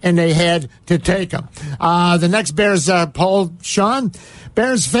lap, and they had to take him. The next Bears poll, Sean,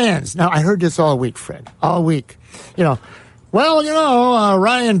 Bears fans. Now, I heard this all week, Fred, all week.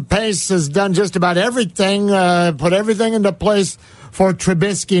 Ryan Pace has done just about everything, put everything into place for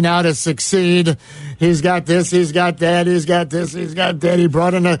Trubisky now to succeed. He's got this, he's got that, he's got this, he's got that. He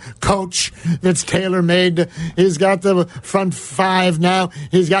brought in a coach that's tailor-made. He's got the front five now.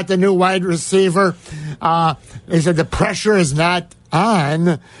 He's got the new wide receiver. He said the pressure is not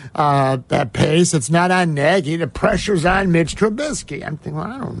on that Pace. It's not on Nagy. The pressure's on Mitch Trubisky. I'm thinking,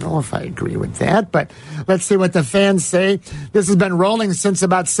 I don't know if I agree with that, but let's see what the fans say. This has been rolling since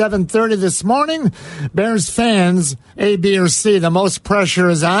about 7:30 this morning. Bears fans, A, B, or C, the most pressure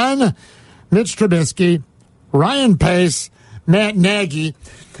is on Mitch Trubisky, Ryan Pace, Matt Nagy.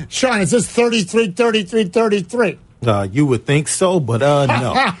 Sean, is this 33-33-33? You would think so, but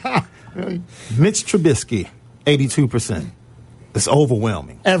no. Mitch Trubisky, 82%. It's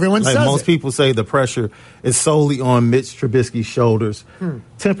overwhelming. Everyone says most people say the pressure is solely on Mitch Trubisky's shoulders.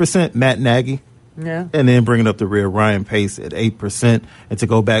 10% Matt Nagy, Yeah. And then bringing up the rear, Ryan Pace at 8%. And to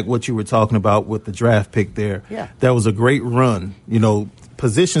go back, what you were talking about with the draft pick there, that was a great run. You know,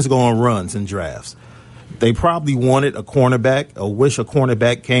 positions go on runs in drafts. They probably wanted a cornerback, or wish a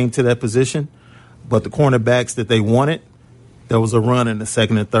cornerback came to that position. But the cornerbacks that they wanted, there was a run in the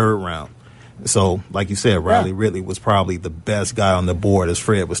second and third round. So, like you said, Riley Ridley was probably the best guy on the board, as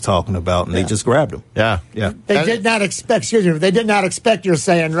Fred was talking about, and they just grabbed him. Yeah. They did not expect, you're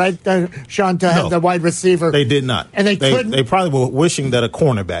saying, right, Sean, to have the wide receiver. They did not. And they couldn't. They probably were wishing that a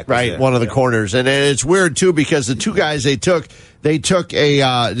cornerback was there. One of the corners. And it's weird, too, because the two guys they took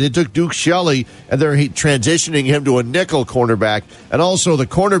Duke Shelley, and they're transitioning him to a nickel cornerback. And also the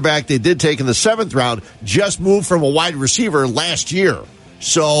cornerback they did take in the 7th round just moved from a wide receiver last year.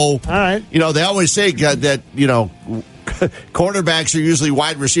 So, all right. You know, they always say that, you know, cornerbacks are usually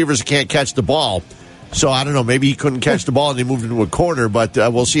wide receivers that can't catch the ball. So, I don't know. Maybe he couldn't catch the ball and he moved into a corner, but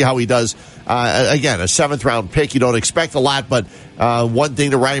we'll see how he does. Again, a 7th-round pick. You don't expect a lot, but one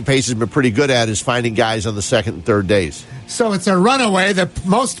thing that Ryan Pace has been pretty good at is finding guys on the 2nd and 3rd days. So, it's a runaway. The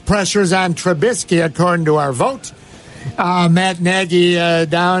most pressure's on Trubisky, according to our vote. Matt Nagy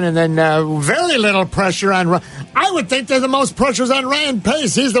down, and then very little pressure on. I would think that the most pressure's on Ryan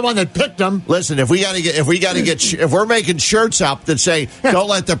Pace. He's the one that picked him. Listen, if we're making shirts up that say "Don't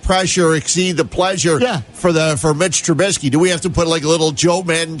let the pressure exceed the pleasure" for Mitch Trubisky, do we have to put like a little Joe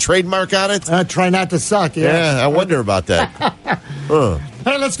Madden trademark on it? Try not to suck. Yeah, I wonder about that.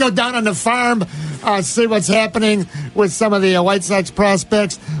 Hey, let's go down on the farm, see what's happening with some of the White Sox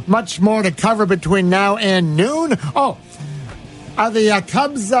prospects. Much more to cover between now and noon. Oh, are the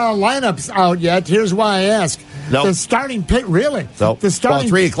Cubs lineups out yet? Here's why I ask. Nope. The starting pitch, really? Nope. The starting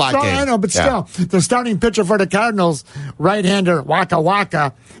 3 o'clock game. I know, but still, the starting pitcher for the Cardinals, right-hander Michael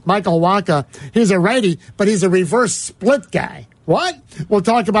Wacha. He's a righty, but he's a reverse split guy. What? We'll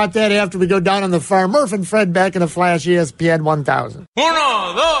talk about that after we go down on the farm. Murph and Fred back in a flash, ESPN 1000. 1,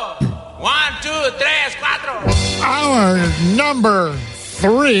 2, 1, 2, 3, 4. Our number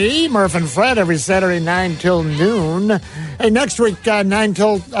 3, Murph and Fred, every Saturday, 9 till noon. Hey, next week, 9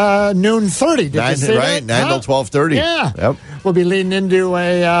 till noon 30. Did you see that? 9 till 12:30. Yeah. Yep. We'll be leading into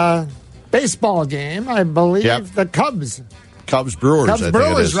a baseball game, I believe. Yep. The Cubs. Cubs-Brewers, I think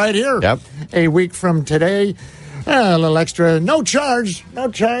it is. Right here. Yep. A week from today. A little extra. No charge.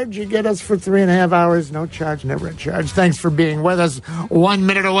 You get us for 3.5 hours. No charge, never a charge. Thanks for being with us. 1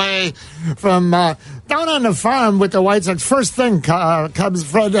 minute away from down on the farm with the White Sox. First thing, Cubs,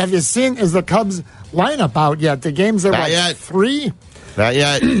 Fred, have you seen, is the Cubs lineup out yet? The games are yet. 3? Not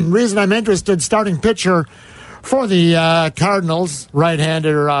yet. Reason I'm interested, starting pitcher for the Cardinals,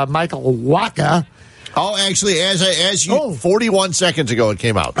 right-hander Michael Wacha. Oh, actually, as you 41 seconds ago, it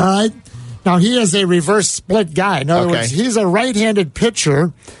came out. All right. Now, he is a reverse split guy. In other words, he's a right-handed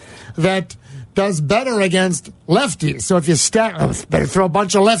pitcher that does better against lefties. So if you better throw a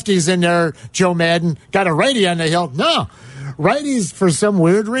bunch of lefties in there, Joe Madden. Got a righty on the hill. No. Righties, for some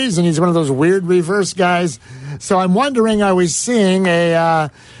weird reason, he's one of those weird reverse guys. So I'm wondering, are we seeing a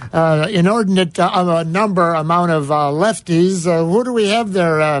inordinate amount of lefties? Who do we have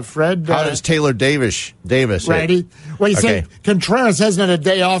there, Fred? How does Taylor Davis righty? Well, you say Contreras hasn't had a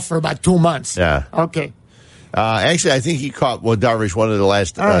day off for about 2 months. Yeah. Okay. Actually, I think he caught Darvish one of the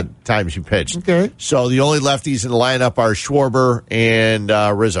last times he pitched. Okay. So the only lefties in the lineup are Schwarber and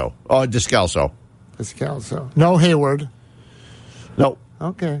Rizzo. Oh, Descalso. No Hayward. No.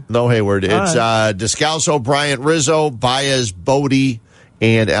 Okay. No Hayward. It's Descalso, Bryant, Rizzo, Baez, Bodie,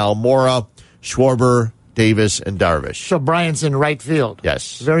 and Almora, Schwarber, Davis, and Darvish. So Bryant's in right field.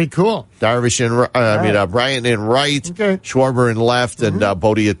 Yes. Very cool. Darvish Bryant in right, Schwarber in left, and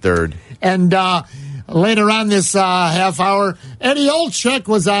Bodie at third. And later on this half hour, Eddie Olczyk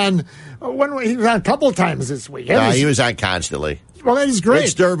was on. He was on a couple times this week. He was on constantly. Well, that is great.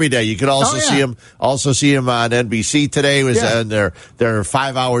 It's Derby Day. You can also see him. Also see him on NBC today. He was on their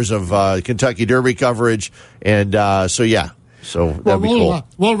 5 hours of Kentucky Derby coverage, and So that'd be cool.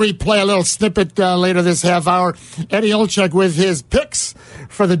 We'll replay a little snippet later this half hour. Eddie Olczyk with his picks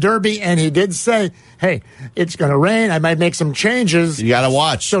for the Derby, and he did say, "Hey, it's going to rain. I might make some changes. You got to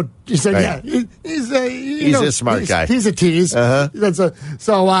watch." So he said, he's a smart guy. He's a tease. Don't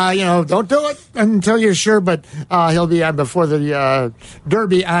do it until you're sure. But he'll be on before the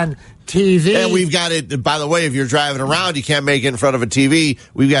Derby on TV. And we've got it, by the way, if you're driving around, you can't make it in front of a TV.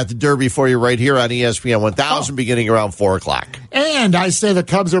 We've got the Derby for you right here on ESPN 1000 beginning around 4 o'clock. And I say the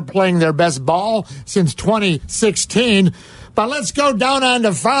Cubs are playing their best ball since 2016. But let's go down on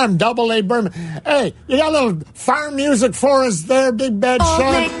the farm, Double-A Birmingham. Hey, you got a little farm music for us there, Big Bad Old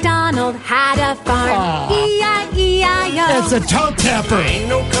Sean? MacDonald had a farm. E-I-E-I-O. It's a toe tapper. Ain't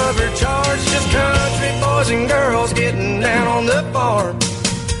no cover charge, just country boys and girls getting down on the farm.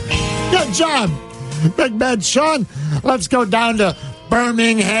 Good job, Big Bad Sean. Let's go down to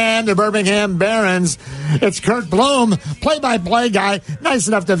Birmingham, the Birmingham Barons. It's Curt Bloom, play-by-play guy. Nice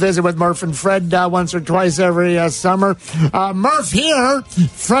enough to visit with Murph and Fred once or twice every summer. Murph here,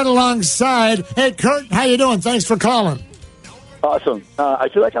 Fred alongside. Hey, Curt, how you doing? Thanks for calling. Awesome. I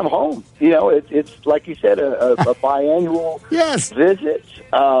feel like I'm home. You know, it's like you said, a biannual visit.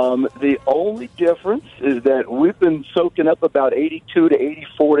 The only difference is that we've been soaking up about 82 to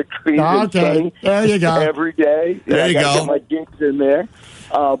 84 degrees and sunny there you go. every day. There you go. Get my gigs in there.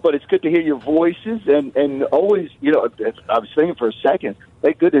 But it's good to hear your voices, and always, you know, I was thinking for a second,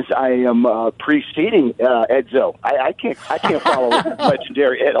 thank goodness I am preceding Edzo. I can't follow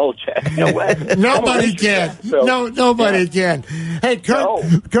legendary Ed Olchek. No way. Nobody can. Nobody can. Hey,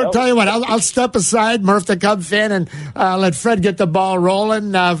 Curt, tell you what, I'll step aside, Murph the Cub fan, and let Fred get the ball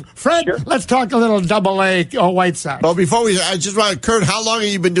rolling. Fred, let's talk a little Double-A White Sox. Well, before I just want Curt, how long have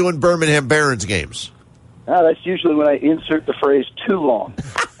you been doing Birmingham Barons games? That's usually when I insert the phrase too long.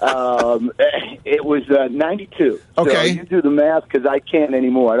 It was 92. Okay. So you do the math because I can't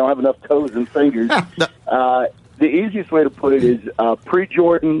anymore. I don't have enough toes and fingers. The easiest way to put it is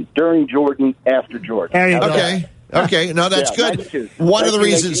pre-Jordan, during Jordan, after Jordan. There you go. Okay, no, that's good. 92. One of the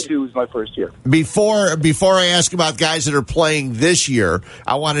reasons 92 was my first year. Before I ask about guys that are playing this year,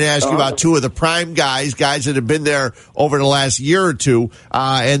 I wanted to ask you about two of the prime guys that have been there over the last year or two,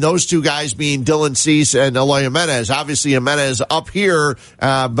 and those two guys being Dylan Cease and Eloy Jimenez. Obviously, Jimenez up here,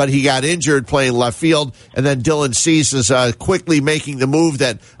 but he got injured playing left field, and then Dylan Cease is quickly making the move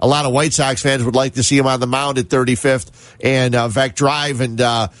that a lot of White Sox fans would like to see him on the mound at 35th and Vec Drive, and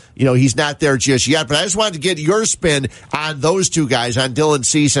he's not there just yet. But I just wanted to get your spin on those two guys, on Dylan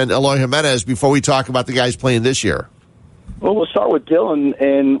Cease and Eloy Jimenez, before we talk about the guys playing this year. Well, we'll start with Dylan,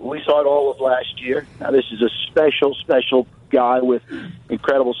 and we saw it all of last year. Now, this is a special guy with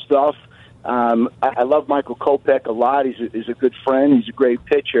incredible stuff. I love Michael Kopech a lot. He's a good friend. He's a great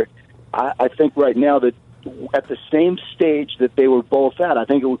pitcher. I think right now that at the same stage that they were both at, I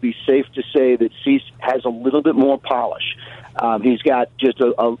think it would be safe to say that Cease has a little bit more polish. He's got just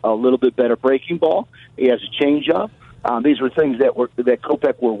a little bit better breaking ball. He has a changeup. These were things that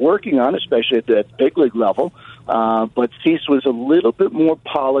Kopech were working on, especially at the big league level. But Cease was a little bit more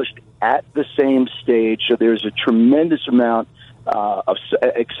polished at the same stage, so there's a tremendous amount of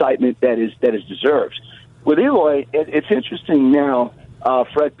excitement that is deserved. With Eloy, it's interesting now,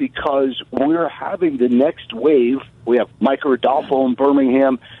 Fred, because we're having the next wave. We have Micah Rodolfo in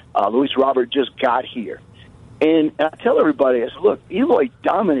Birmingham. Luis Robert just got here. And I tell everybody, I said, look, Eloy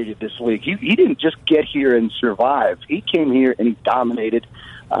dominated this league. He didn't just get here and survive. He came here and he dominated.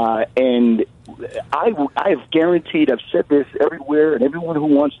 And I've guaranteed, I've said this everywhere, and everyone who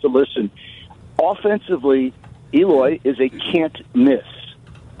wants to listen, offensively, Eloy is a can't miss.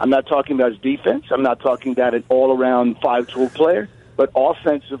 I'm not talking about his defense. I'm not talking about an all-around five-tool player. But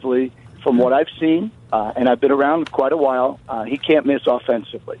offensively, from what I've seen, and I've been around quite a while, he can't miss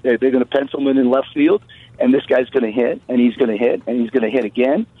offensively. They're going to pencil him in left field, and this guy's going to hit, and he's going to hit, and he's going to hit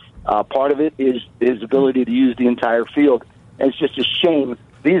again. Part of it is his ability to use the entire field. And it's just a shame.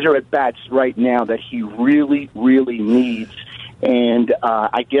 These are at-bats right now that he really, really needs. And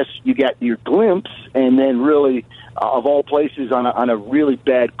I guess you got your glimpse, and then really, of all places, on a really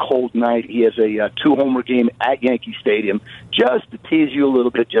bad cold night, he has a two-homer game at Yankee Stadium, just to tease you a little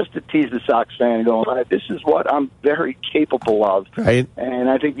bit, just to tease the Sox fan, going, this is what I'm very capable of. Right. And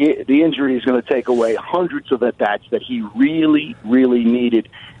I think the injury is going to take away hundreds of at-bats that he really, really needed,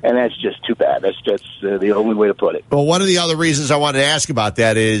 and that's just too bad. That's the only way to put it. Well, one of the other reasons I wanted to ask about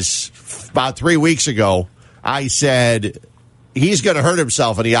that is about 3 weeks ago, I said he's going to hurt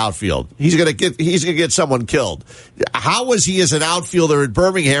himself in the outfield. He's going to get someone killed. How was he as an outfielder at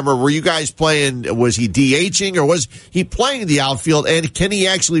Birmingham, or were you guys playing? Was he DHing, or was he playing the outfield? And can he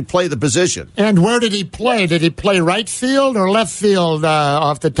actually play the position? And where did he play? Did he play right field or left field?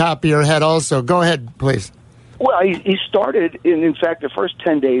 Off the top of your head, also. Go ahead, please. Well, he started, in fact, the first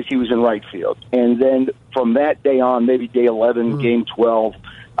 10 days he was in right field. And then from that day on, maybe day 11, game 12,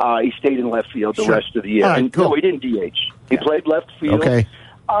 he stayed in left field the rest of the year. Right, and cool. no, he didn't DH. He played left field. Okay.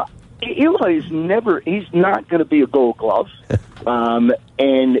 Eloy he's not going to be a Gold Glove.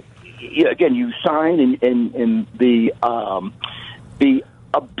 And again, you sign and the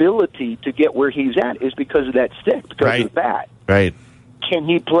ability to get where he's at is because of that stick, because of the bat. Right. Can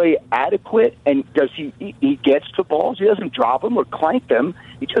he play adequate? And does he gets to balls? He doesn't drop them or clank them.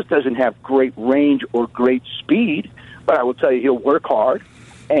 He just doesn't have great range or great speed. But I will tell you, he'll work hard.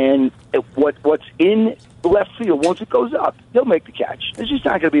 And what's in left field, once it goes up, he'll make the catch. It's just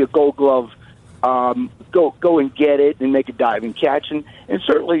not going to be a Gold Glove, go and get it and make a diving catch. And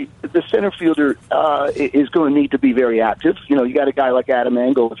certainly the center fielder is going to need to be very active. You know, you got a guy like Adam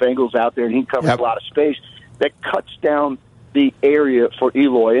Engel. If Engel's out there and he covers a lot of space, that cuts down the area for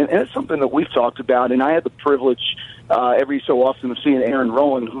Eloy. And it's something that we've talked about. And I had the privilege every so often of seeing Aaron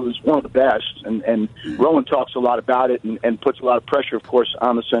Rowan, who's one of the best. And Rowan talks a lot about it and puts a lot of pressure, of course,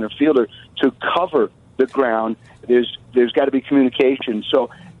 on the center fielder to cover the ground. There's got to be communication. So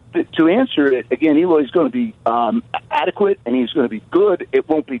to answer it, again, Eloy's going to be adequate and he's going to be good. It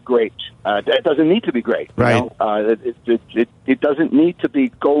won't be great. It doesn't need to be great. Right. It doesn't need to be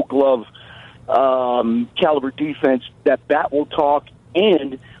Gold Glove caliber defense. That bat will talk,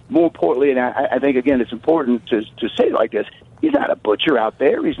 and more importantly, and I think, again, it's important to say it like this, he's not a butcher out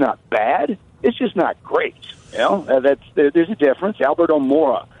there. He's not bad. It's just not great. You know, there's a difference. Alberto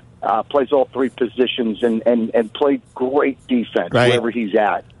Mora plays all three positions and played great defense wherever he's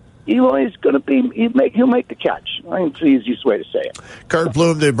at. Eloy is going to be, he'll make the catch. I think it's the easiest way to say it. Curt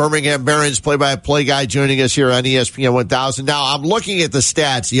Bloom, the Birmingham Barons play-by-play guy, joining us here on ESPN 1000. Now, I'm looking at the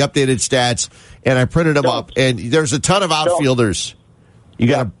stats, the updated stats, and I printed them up, and there's a ton of outfielders. You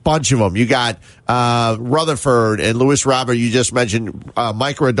got a bunch of them. You got Rutherford and Luis Robert. You just mentioned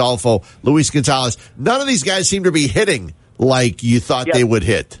Mike Rodolfo, Luis Gonzalez. None of these guys seem to be hitting like you thought they would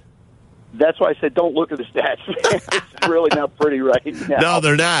hit. That's why I said don't look at the stats. It's really not pretty right now. No,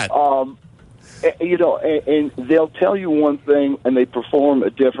 they're not. You know, and they'll tell you one thing, and they perform a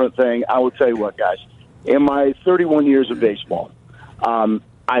different thing. I will tell you what, guys. In my 31 years of baseball,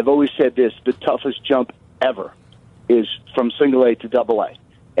 I've always said this, the toughest jump ever is from single A to double A.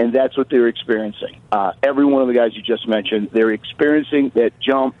 And that's what they're experiencing. Every one of the guys you just mentioned, they're experiencing that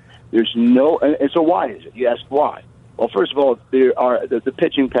jump. There's no, and so why is it? You ask why. Well, first of all, the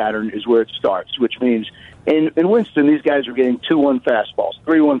pitching pattern is where it starts, which means in Winston, these guys are getting 2-1 fastballs,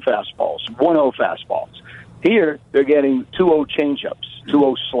 3-1 fastballs, 1-0 fastballs. Here, they're getting 2-0 changeups,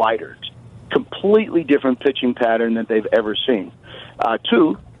 2-0 sliders. Completely different pitching pattern than they've ever seen.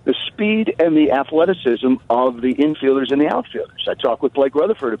 Two, the speed and the athleticism of the infielders and the outfielders. I talked with Blake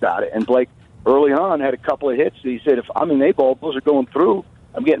Rutherford about it, and Blake early on had a couple of hits. He said, if I'm in A-ball, those are going through.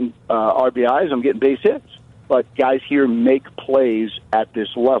 I'm getting RBIs, I'm getting base hits. But guys here make plays at this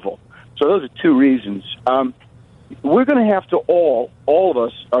level. So those are two reasons. We're going to have to all of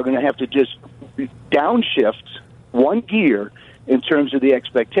us are going to have to just downshift one gear in terms of the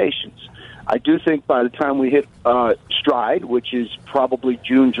expectations. I do think by the time we hit stride, which is probably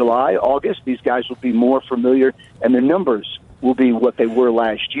June, July, August, these guys will be more familiar and their numbers will be what they were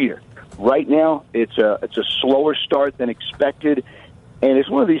last year. Right now, it's a slower start than expected. And it's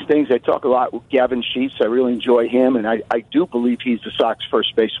one of these things I talk a lot with Gavin Sheets. I really enjoy him, and I do believe he's the Sox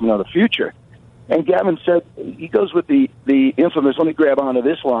first baseman of the future. And Gavin said, he goes with the infamous, let me grab onto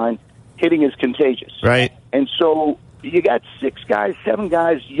this line, hitting is contagious. Right. And so you got 6 guys, 7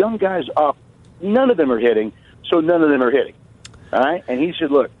 guys, young guys up. None of them are hitting, so none of them are hitting. All right? And he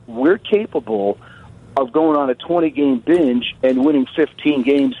said, look, we're capable of going on a 20-game binge and winning 15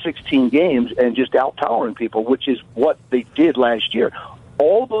 games, 16 games, and just outpowering people, which is what they did last year.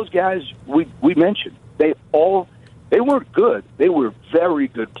 All those guys we mentioned, they weren't good. They were very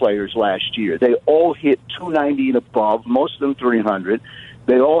good players last year. They all hit 290 and above, most of them 300.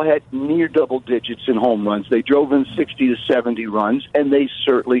 They all had near double digits in home runs. They drove in 60 to 70 runs, and they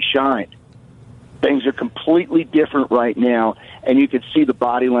certainly shined. Things are completely different right now, and you could see the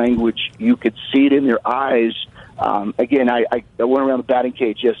body language. You could see it in their eyes. Again, I went around the batting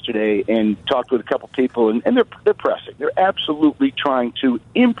cage yesterday and talked with a couple people, and they're pressing. They're absolutely trying to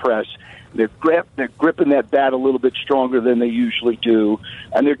impress. They're gripping that bat a little bit stronger than they usually do,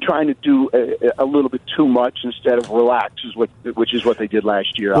 and they're trying to do a little bit too much instead of relax, which is what they did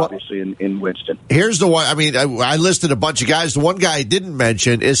last year, obviously, in Winston. Here's the one. I mean, I listed a bunch of guys. The one guy I didn't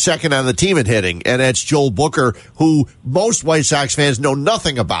mention is second on the team in hitting, and that's Joel Booker, who most White Sox fans know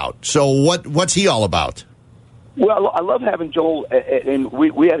nothing about. So what's he all about? Well, I love having Joel, and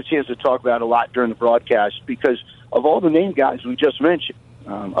we had a chance to talk about it a lot during the broadcast because of all the name guys we just mentioned.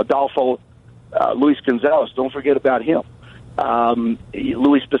 Adolfo, Luis Gonzalez, don't forget about him.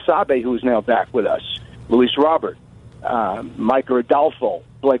 Luis Basabe, who is now back with us. Luis Robert, Mike Rodolfo,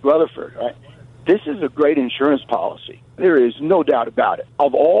 Blake Rutherford. Right? This is a great insurance policy. There is no doubt about it.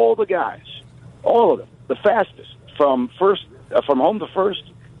 Of all the guys, all of them, the fastest from home to first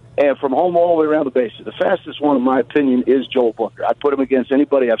and from home all the way around the bases. The fastest one, in my opinion, is Joel Booker. I put him against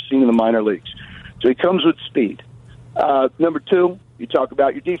anybody I've seen in the minor leagues. So he comes with speed. Number two, you talk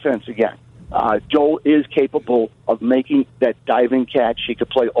about your defense again. Joel is capable of making that diving catch. He could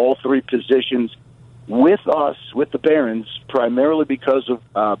play all three positions with us, with the Barons, primarily because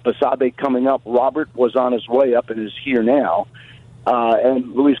of Basabe coming up. Robert was on his way up and is here now.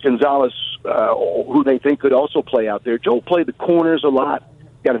 And Luis Gonzalez, who they think could also play out there. Joel played the corners a lot,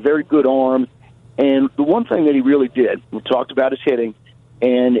 got a very good arm. And the one thing that he really did, we talked about his hitting,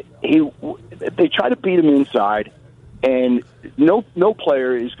 and they try to beat him inside, and no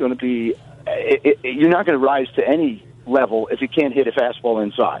player is going to be you're not going to rise to any level if you can't hit a fastball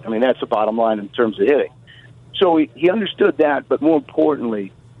inside. I mean, that's the bottom line in terms of hitting. So he understood that, but more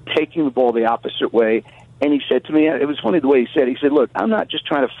importantly, taking the ball the opposite way. And he said to me, it was funny the way he said, look, I'm not just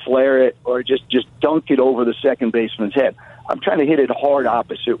trying to flare it or just dunk it over the second baseman's head. I'm trying to hit it hard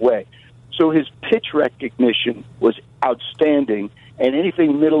opposite way. So his pitch recognition was outstanding, and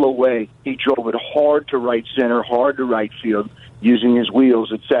anything middle away, he drove it hard to right center, hard to right field, using his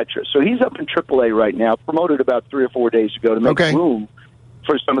wheels, etc. So he's up in AAA right now, promoted about 3 or 4 days ago to make room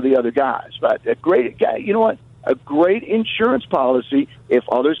for some of the other guys. But a great guy, you know what? A great insurance policy. If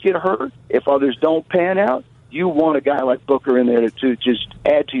others get hurt, if others don't pan out, you want a guy like Booker in there to just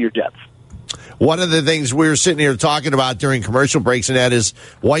add to your depth. One of the things we were sitting here talking about during commercial breaks, and that is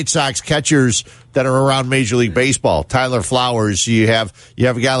White Sox catchers that are around Major League Baseball. Tyler Flowers, you have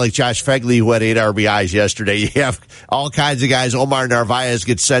a guy like Josh Fegley who had 8 RBIs yesterday. You have all kinds of guys. Omar Narvaez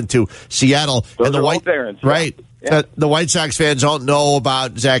gets sent to Seattle. Those and the are White Barons. Right. Yeah. The White Sox fans don't know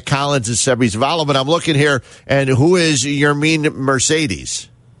about Zach Collins and Sebi Zavala, but I'm looking here, and who is Yermin Mercedes?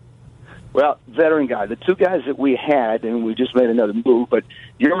 Well, veteran guy. The two guys that we had, and we just made another move, but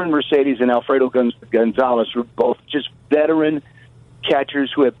Yermin Mercedes and Alfredo Gonzalez were both just veteran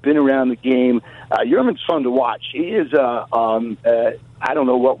catchers who have been around the game. Yermin's fun to watch. He is, I don't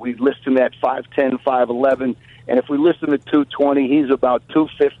know what we list him at, 5'10", 5'11", and if we list him at 220, he's about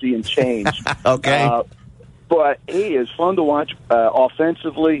 250 and change. Okay. But he is fun to watch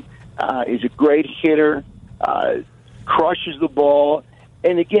offensively. He's a great hitter, crushes the ball.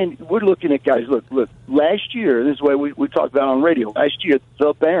 And again, we're looking at guys. Look. Last year, this is the way we talked about on radio. Last year,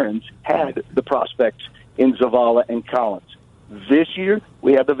 the Barons had the prospects in Zavala and Collins. This year,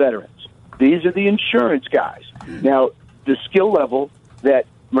 we have the veterans. These are the insurance guys. Now, the skill level that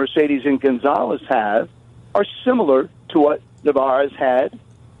Mercedes and Gonzalez have are similar to what Narvaez had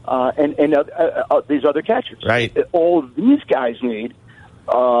and these other catchers. Right. All these guys need,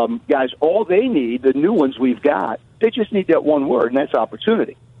 all they need, the new ones we've got, they just need that one word, and that's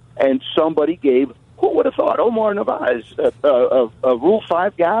opportunity. And somebody gave, who would have thought, Omar Narvaez, a Rule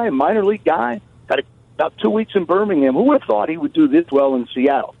 5 guy, a minor league guy, had about 2 weeks in Birmingham. Who would have thought he would do this well in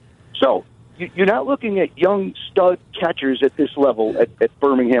Seattle? So you're not looking at young stud catchers at this level at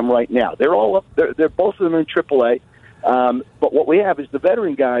Birmingham right now. They're all up. They're both of them in AAA. But what we have is the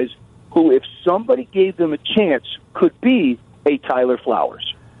veteran guys who, if somebody gave them a chance, could be a Tyler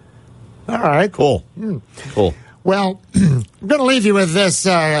Flowers. All right. Cool. Cool. Well, I'm going to leave you with this,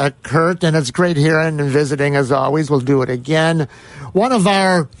 Curt, and it's great hearing and visiting as always. We'll do it again. One of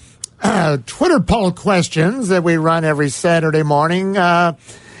our Twitter poll questions that we run every Saturday morning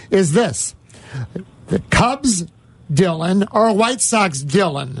is this. The Cubs Dylan or White Sox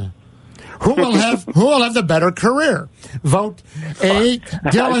Dylan? Who will have the better career? Vote A,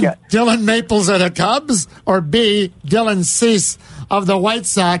 Dylan Maples of the Cubs, or B, Dylan Cease of the White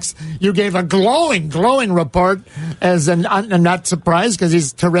Sox. You gave a glowing report, I'm not surprised because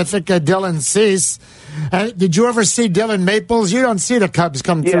he's terrific. Dylan Cease. Did you ever see Dylan Maples? You don't see the Cubs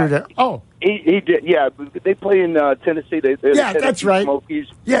come through there. Oh. He did, yeah. They play in Tennessee. They're the Tennessee that's right. Smokies.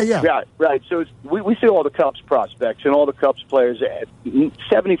 Yeah. Right. So we see all the Cubs prospects and all the Cubs players.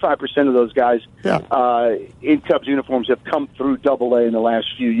 75% of those guys in Cubs uniforms have come through AA in the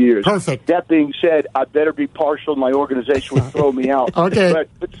last few years. Perfect. That being said, I better be partial. My organization would throw me out. Okay.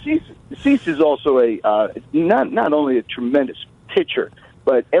 But Cease is also not only a tremendous pitcher,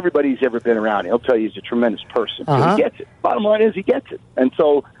 but everybody's ever been around him, he'll tell you he's a tremendous person. So he gets it. Bottom line is he gets it. And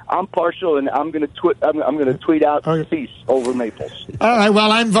so I'm partial, and I'm going to tweet out Cease over Maples. All right.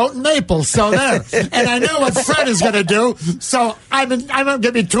 Well, I'm voting Maples. So there. And I know what Fred is going to do. So I'm going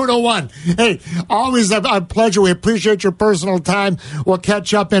to be 2-1. Hey, always a pleasure. We appreciate your personal time. We'll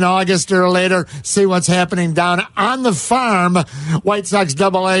catch up in August or later. See what's happening down on the farm. White Sox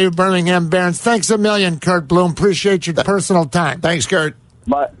AA, Birmingham Barons. Thanks a million, Curt Bloom. Appreciate your personal time. Thanks, Curt.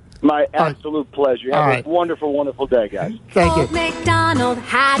 My absolute pleasure. Have a wonderful, wonderful day, guys. Thank you. Old MacDonald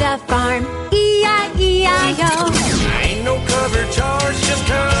had a farm, E-I-E-I-O. ain't no cover charge, just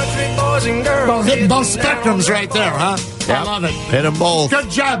country boys and girls. Well, hitting both getting down spectrums on right the there, huh? Yep. I love it. Hit them both. Good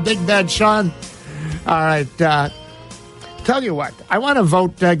job, Big Bad Sean. All right. Tell you what, I want to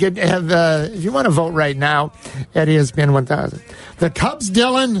vote. If you want to vote right now at ESPN 1000, the Cubs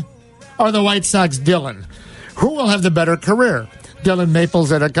Dylan or the White Sox Dylan? Who will have the better career? Dylan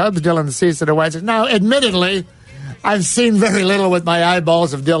Maples at the Cubs, Dylan Cease at the White Sox. Now, admittedly, I've seen very little with my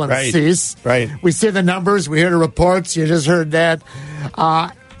eyeballs of Dylan Cease. Right. We see the numbers. We hear the reports. You just heard that.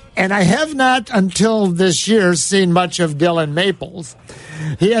 And I have not, until this year, seen much of Dylan Maples.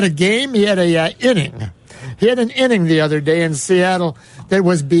 He had a game. He had a inning. He had an inning the other day in Seattle that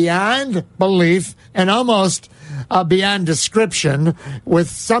was beyond belief and almost beyond description, with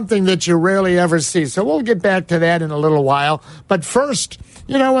something that you rarely ever see. So we'll get back to that in a little while. But first,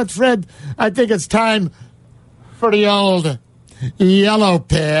 you know what, Fred? I think it's time for the old yellow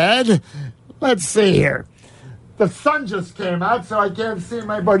pad. Let's see here. The sun just came out, so I can't see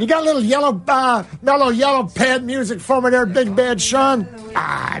my board. You got a little yellow, mellow yellow pad music for me there, Big Bad Sean?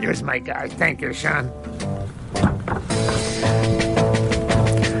 There's my guy. Thank you, Sean.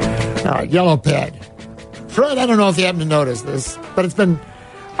 All right, yellow pad. Fred, I don't know if you happen to notice this, but it's been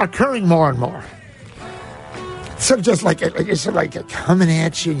occurring more and more. So just like it's like coming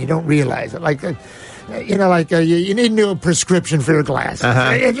at you and you don't realize it. You need a new prescription for your glasses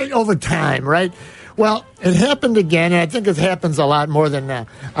over time, right? Well, it happened again, and I think it happens a lot more than I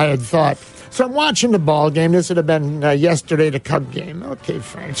had thought. So I'm watching the ball game. This would have been yesterday, the Cub game. Okay,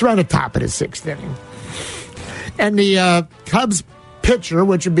 fine. It's around the top of the sixth inning. And the Cubs pitcher,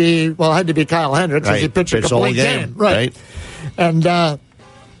 which would be, had to be Kyle Hendricks, because he pitched a complete game. Right. And top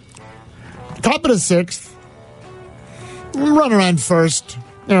of the sixth, runner on first,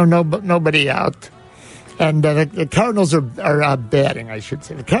 nobody out. And the Cardinals are batting, I should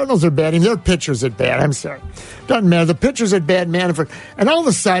say. The Cardinals are batting. Their pitchers at bat. I'm sorry. Doesn't matter. The pitchers at bat, Manfred. And all of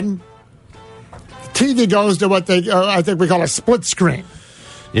a sudden, TV goes to what I think we call a split screen.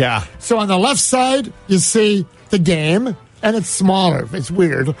 Yeah. So on the left side, you see the game, and it's smaller. It's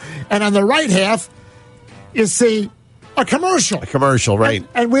weird. And on the right half, you see a commercial. A commercial, right.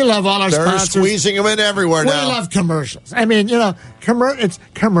 And we love all our sponsors. They're squeezing them in everywhere now. We love commercials. I mean, it's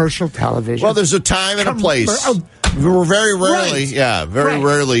commercial television. Well, there's a time and a place. Very rarely,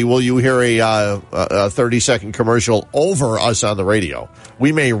 rarely will you hear a 30-second commercial over us on the radio.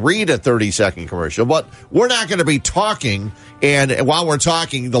 We may read a 30-second commercial, but we're not going to be talking. And while we're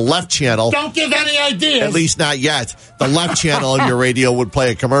talking, the left channel... Don't give any ideas. At least not yet. The left channel of your radio would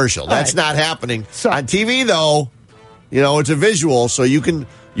play a commercial. That's not happening. So, on TV, though, it's a visual, so you can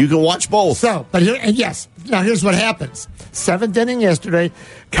watch both. So, but now here's what happens. Seventh inning yesterday,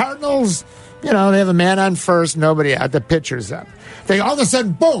 Cardinals... they have a man on first, nobody out. The pitcher's up. They all of a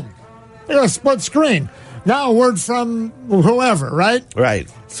sudden, boom, they got a split screen. Now a word from whoever, right? Right.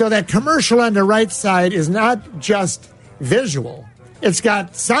 So that commercial on the right side is not just visual. It's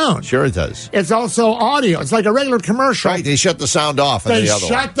got sound. Sure it does. It's also audio. It's like a regular commercial. Right, they shut the sound off on the other one. They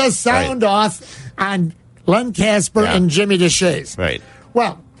shut the sound off on Len Casper and Jimmy DeShays. Right.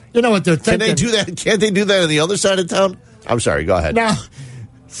 Well, you know what they're thinking. Can they do that? Can't they do that on the other side of town? I'm sorry, go ahead. Now...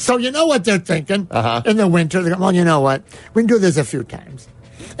 So you know what they're thinking in the winter? They go, well, you know what? We can do this a few times.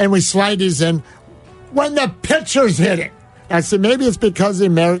 And we slide these in when the pitcher's hitting. I said, maybe it's because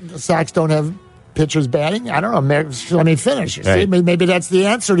the Sox don't have pitchers batting. I don't know. Let me finish. You see? Maybe that's the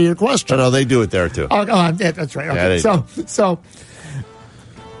answer to your question. No, they do it there, too. Oh, that's right. Okay. So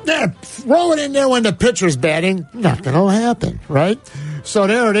they're throwing in there when the pitcher's batting. Not going to happen, right? So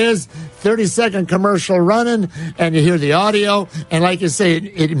there it is, 30-second commercial running, and you hear the audio, and like you say,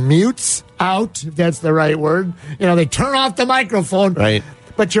 it mutes out, if that's the right word. They turn off the microphone, right?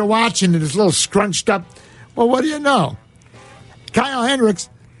 But you're watching it, it's a little scrunched up. Well, what do you know? Kyle Hendricks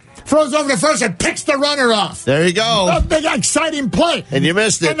throws over to first and picks the runner off. There you go. A big, exciting play. And you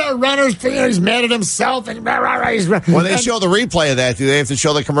missed it. And the runner's, he's mad at himself. And when they show the replay of that, do they have to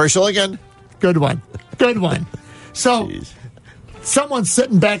show the commercial again? Good one. So... Jeez. Someone's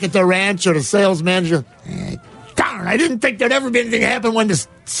sitting back at the ranch or the sales manager. Darn, I didn't think there'd ever be anything happen when this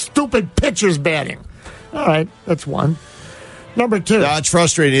stupid pitcher's batting. All right, that's one. Number two. No, it's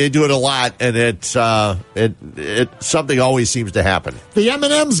frustrating. They do it a lot, and it something always seems to happen. The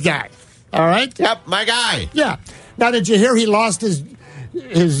M&M's guy. All right? Yep, my guy. Yeah. Now, did you hear he lost his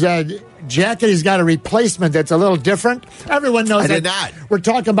jacket? He's got a replacement that's a little different. Everyone knows that. I did not. We're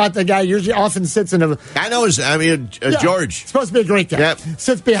talking about the guy often sits in a... I know George. Supposed to be a great guy. Yep.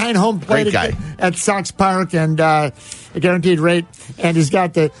 Sits behind home plate at Sox Park and a guaranteed rate. And he's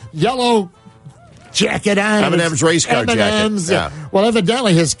got the yellow jacket on. M&M's race car M&M's, jacket. Yeah. Well,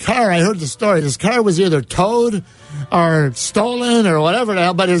 evidently his car, I heard the story, his car was either towed or stolen or whatever the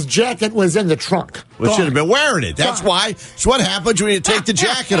hell, but his jacket was in the trunk. We should have been wearing it. That's why. It's what happens when you take the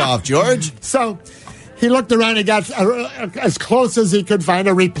jacket off, George. So he looked around and got as close as he could find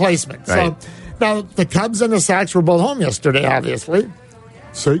a replacement. Right. So now the Cubs and the Sox were both home yesterday, obviously.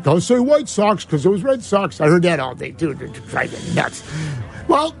 So don't say White Sox because it was Red Sox. I heard that all day, too. They're driving nuts.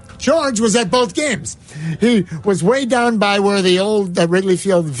 Well, George was at both games. He was way down by where the old Wrigley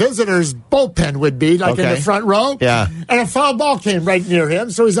Field visitors' bullpen would be, like in the front row. Yeah. And a foul ball came right near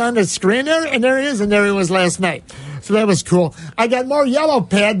him, so he's on the screen there, and there he is, and there he was last night. So that was cool. I got more yellow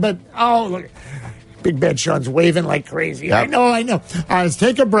pad, but, look. Big Bad Sean's waving like crazy. Yep. I know. Let's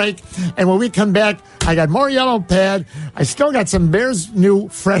take a break, and when we come back, I got more yellow pad. I still got some Bears new,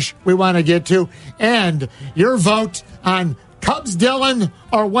 fresh we want to get to, and your vote on Cubs Dylan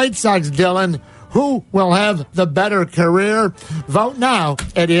or White Sox Dylan. Who will have the better career? Vote now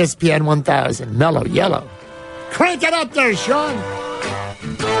at ESPN 1000. Mellow Yellow. Crank it up there, Sean.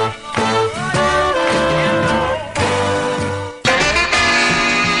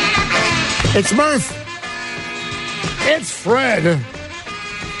 It's Murph. It's Fred.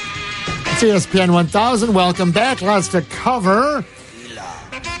 It's ESPN 1000. Welcome back. Lots to cover.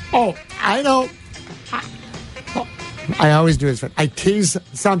 Oh, I know. I always do this. I tease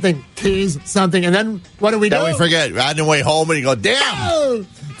something, and then what do we do? Then we forget. On the way home, and you go, damn.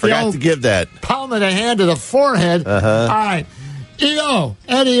 Forgot to give that. Palm of the hand to the forehead. All right.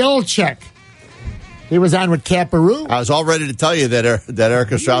 Eddie Olczyk. He was on with Caparoo. I was all ready to tell you that Eric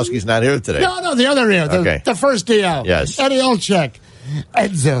Ostrowski's not here today. No, the other EO. The first EO. Yes. Eddie Olczyk.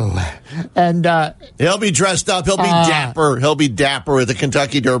 Edzo. And he'll be dressed up. He'll be dapper. He'll be dapper at the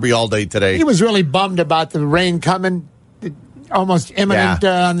Kentucky Derby all day today. He was really bummed about the rain coming. Almost imminent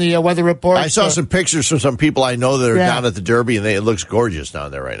on the weather report. I saw some pictures from some people I know that are down at the Derby, and it looks gorgeous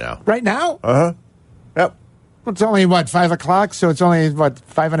down there right now. Right now? Uh-huh. Yep. It's only, 5 o'clock? So it's only,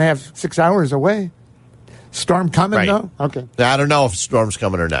 5.5, 6 hours away. Storm coming, though? Okay. I don't know if storm's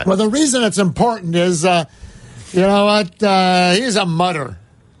coming or not. Well, the reason it's important is, you know what? He's a mudder.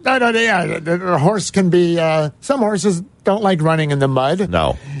 The horse can be, some horses don't like running in the mud.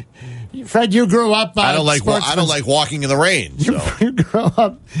 No. Fred, you grew up. I don't like walking in the rain.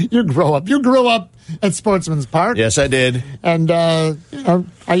 So. You grew up at Sportsman's Park. Yes, I did. And I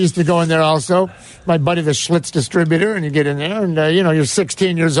used to go in there also. My buddy, the Schlitz distributor, and you get in there, and you're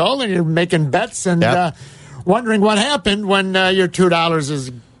 16 years old, and you're making bets and wondering what happened when your $2 is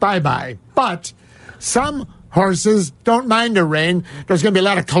bye. But some horses don't mind the rain. There's going to be a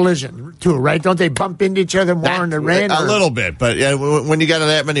lot of collision, too, right? Don't they bump into each other more in the rain? A little bit, but when you got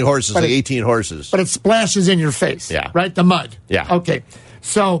that many horses, like 18 horses. But it splashes in your face, right? The mud. Yeah. Okay.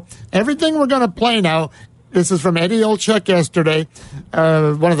 So everything we're going to play now, this is from Eddie Olczyk yesterday,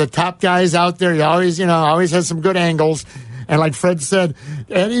 one of the top guys out there. He always has some good angles. And like Fred said,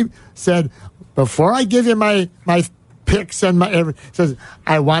 Eddie said, before I give you my picks and says,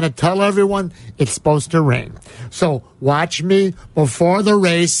 I want to tell everyone it's supposed to rain. So watch me before the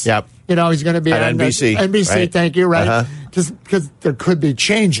race. Yep. He's going to be on NBC. NBC, right? Thank you, right? Just because there could be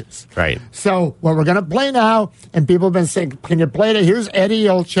changes. Right. So what we're going to play now, and people have been saying, can you play it? Here's Eddie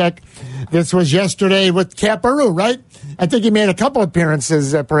Olczyk. This was yesterday with Caparoo, right? I think he made a couple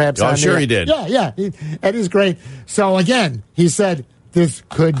appearances, perhaps. Oh, sure he did. Yeah. Eddie's great. So again, he said, this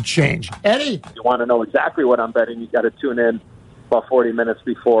could change. Eddie? You want to know exactly what I'm betting, you got to tune in about 40 minutes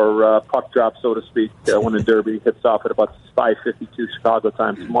before puck drop, so to speak, when the Derby hits off at about 5:52 Chicago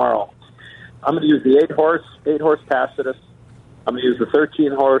time tomorrow. I'm going to use the 8-horse Tacitus. I'm going to use the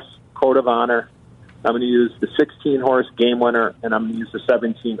 13-horse Code of Honor. I'm going to use the 16-horse Game Winner, and I'm going to use the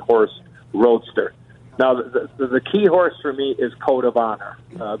 17-horse Roadster. Now, the key horse for me is Code of Honor.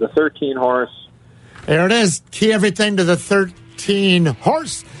 The 13-horse. There it is. Key everything to the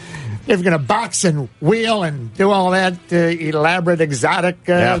 13-horse. If you're going to box and wheel and do all that elaborate, exotic,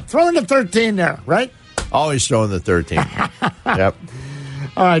 throw in the 13 there, right? Always throwing the 13. Yep.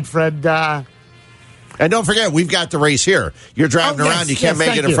 All right, Fred. And don't forget, we've got the race here. You're driving around. You can't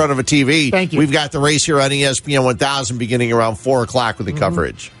make it in front of a TV. Thank you. We've got the race here on ESPN 1000 beginning around 4 o'clock with the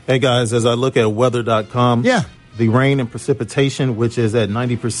coverage. Hey, guys, as I look at weather.com, the rain and precipitation, which is at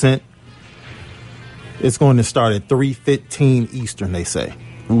 90%, it's going to start at 3:15 Eastern, they say.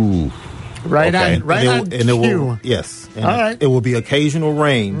 Ooh. Right on cue. Yes. And all right. It will be occasional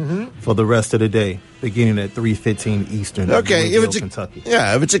rain for the rest of the day, beginning at 3:15 Eastern. Okay, if Kentucky.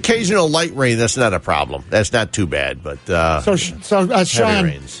 If it's occasional light rain, that's not a problem. That's not too bad. But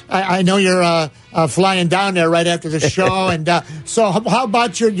Sean, I know you're flying down there right after the show, and so how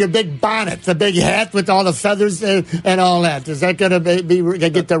about your big bonnet, the big hat with all the feathers and all that? Is that going to be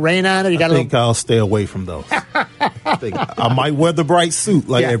get the rain on it? I think I'll stay away from those. I might wear the bright suit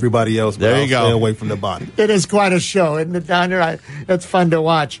like everybody else, but I'll stay away from the body. It is quite a show, isn't it, down there? It's fun to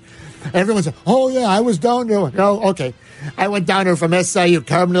watch. Everyone's like, oh, yeah, I was down there. Oh, okay. I went down there from SIU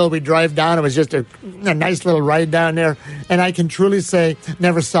Carbondale. We drive down. It was just a nice little ride down there. And I can truly say,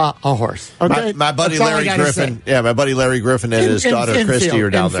 never saw a horse. Okay? My buddy Larry Griffin. Yeah, my buddy Larry Griffin and his daughter Christy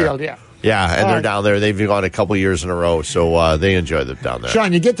are down there. Yeah. Yeah, and they're down there. They've gone a couple years in a row, so they enjoy them down there.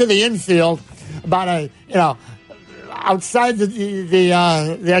 Sean, you get to the infield about outside the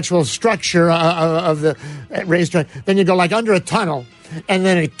actual structure of the racetrack. Then you go like under a tunnel, and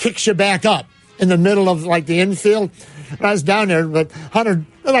then it kicks you back up in the middle of like the infield. When I was down there, but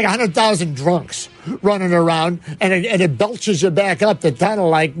 100,000 drunks running around, and it belches you back up the tunnel,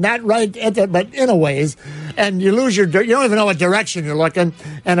 like not right at the, but in a ways, and you lose you don't even know what direction you're looking,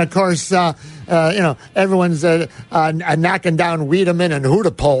 and of course, everyone's knocking down Wiedemann and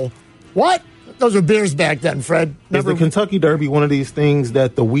Hootapole. What? Those were beers back then, Fred. Is the Kentucky Derby one of these things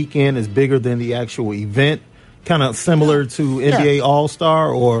that the weekend is bigger than the actual event? Kind of similar to NBA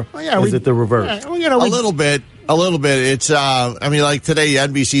All-Star, or is it the reverse? A little bit. It's, like today,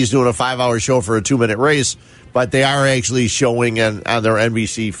 NBC's doing a 5-hour show for a 2-minute race, but they are actually showing on their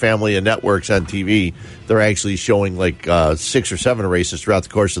NBC family of networks on TV, they're actually showing like 6 or 7 races throughout the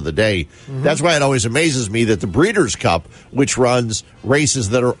course of the day. Mm-hmm. That's why it always amazes me that the Breeders' Cup, which runs races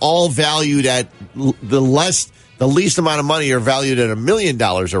that are all valued at the least amount of money, are valued at $1 million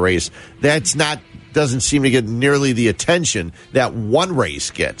a race. Doesn't seem to get nearly the attention that one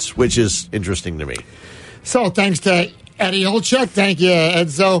race gets, which is interesting to me. So thanks to Eddie Olchuk. Thank you,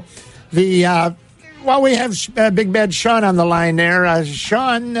 Edzo. We have Big Bad Sean on the line there.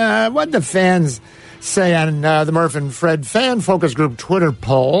 Sean, what did the fans say on the Murph and Fred fan focus group Twitter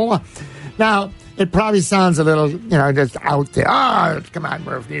poll? Now, it probably sounds a little, just out there. Oh, come on,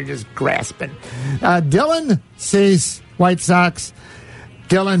 Murph, you're just grasping. Dylan Cease, White Sox.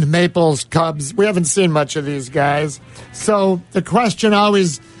 Dylan Maples, Cubs. We haven't seen much of these guys. So the question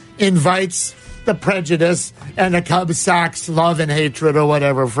always invites the prejudice and the Cubs, Sox, love and hatred or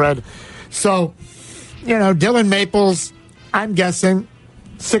whatever, Fred. So, Dylan Maples, I'm guessing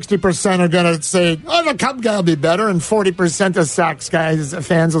 60% are going to say, oh, the Cub guy will be better, and 40% of Sox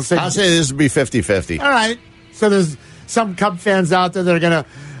fans will say... I'll say this will be 50-50. All right. So there's some Cub fans out there that are going to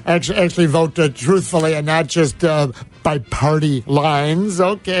actually vote truthfully and not just by party lines.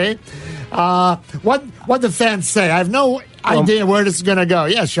 Okay. What the fans say? I have no idea where this is going to go.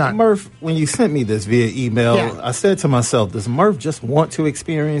 Yeah, Sean. Murph, when you sent me this via email, I said to myself, does Murph just want to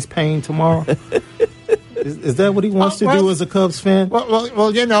experience pain tomorrow? Is that what he wants to do as a Cubs fan? Well,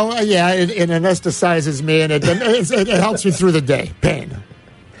 it anesthetizes me, and it helps me through the day. Pain.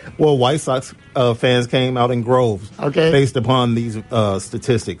 Well, White Sox fans came out in groves based upon these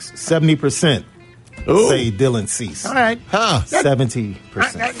statistics. 70% say Dylan Cease. All right.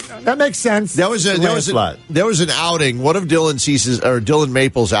 70%. That makes sense. There was an outing, one of Dylan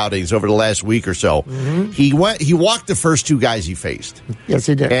Maples' outings over the last week or so. Mm-hmm. He walked the first 2 guys he faced. Yes,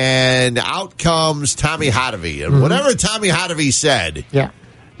 he did. And out comes Tommy Hotovy. And whatever Tommy Hotovy said,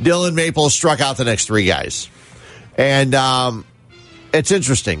 Dylan Maples struck out the next 3 guys. And it's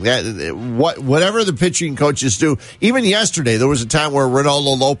interesting that whatever the pitching coaches do. Even yesterday, there was a time where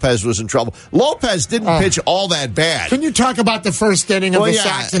Ronaldo Lopez was in trouble. Lopez didn't pitch all that bad. Can you talk about the first inning of the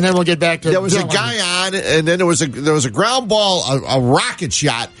Sox, and then we'll get back to there was Dylan. A guy on, and then there was a ground ball, a rocket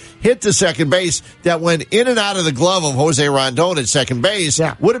shot hit to second base that went in and out of the glove of Jose Rondon at second base.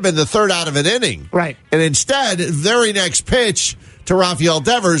 Would have been the third out of an inning, right? And instead, very next pitch to Rafael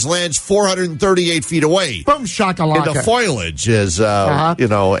Devers lands 438 feet away. Boom shakalaka. Into foliage, as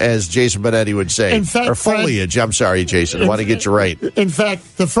Jason Benetti would say. In fact, or foliage. I'm sorry, Jason. I want to get you right. In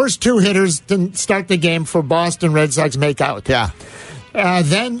fact, the first 2 hitters didn't start the game for Boston Red Sox make out. Yeah.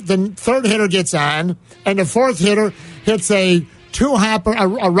 Then the third hitter gets on, and the fourth hitter hits a 2-hopper,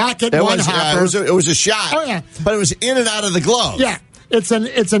 a rocket, 1-hopper. It was a shot. Oh, yeah. But it was in and out of the glove. Yeah. It's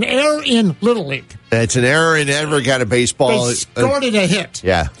an error in Little League. It's an error in every kind of baseball. They scored a hit.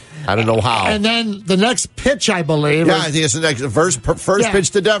 Yeah. I don't know how. And then the next pitch, I believe. Yeah, I think it's the next first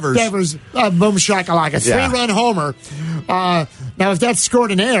pitch to Devers. Devers, boom shakalaka, 3-run homer. Now, if that's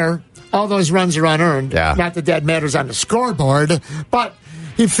scored an error, all those runs are unearned. Yeah. Not that matters on the scoreboard, but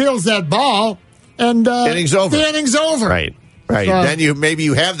he feels that ball, and inning's over. The inning's over. Right. Then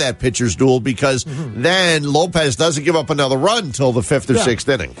you have that pitcher's duel because then Lopez doesn't give up another run until the 5th or 6th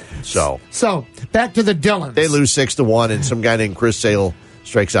inning. So back to the Dylans. They lose 6-1, and some guy named Chris Sale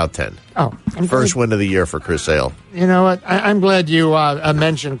strikes out 10. Oh, first win of the year for Chris Sale. You know what? I'm glad you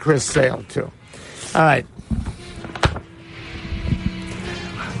mentioned Chris Sale too. All right.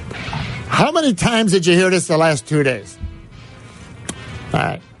 How many times did you hear this the last 2 days? All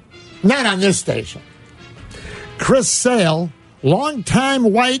right. Not on this station. Chris Sale, longtime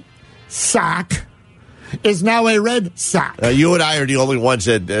White Sox, is now a Red Sox. You and I are the only ones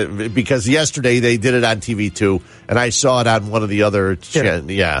that, because yesterday they did it on TV too, and I saw it on one of the other.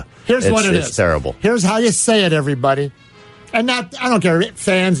 Yeah. Here's what it is. It's terrible. Here's how you say it, everybody. And I don't care,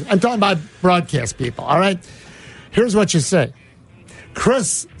 fans. I'm talking about broadcast people, all right? Here's what you say.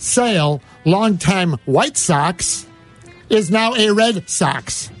 Chris Sale, longtime White Sox, is now a Red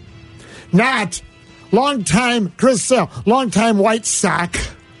Sox. Not longtime Chris Sale, longtime White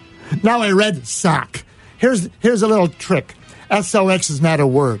Sox, now a Red Sox. Here's a little trick. SOX is not a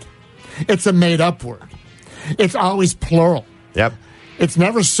word. It's a made-up word. It's always plural. Yep. It's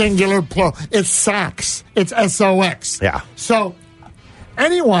never singular, plural. It's Sox. It's SOX. Yeah. So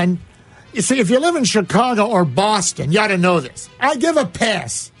anyone, you see, if you live in Chicago or Boston, you ought to know this. I give a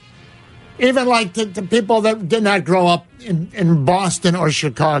pass. Even like to people that did not grow up in Boston or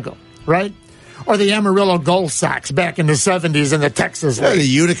Chicago, right? Or the Amarillo Gold Sox back in the 70s in the Texas League. The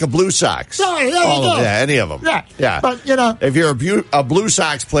Utica Blue Sox. Oh, there you go. Yeah, any of them. Yeah. But, you know. If you're a Blue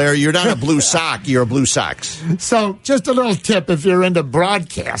Sox player, you're not a Blue Sox, you're a Blue Sox. So just a little tip if you're into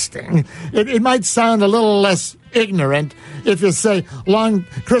broadcasting. It might sound a little less ignorant if you say,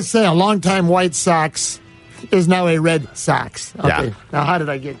 Chris Sale, longtime White Sox, is now a Red Sox. Okay. Yeah. Now, how did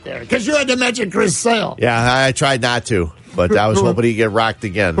I get there? Because you had to mention Chris Sale. Yeah, I tried not to, but I was hoping he'd get rocked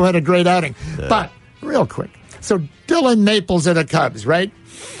again. Who had a great outing. But, real quick. So, Dylan Maples of the Cubs, right?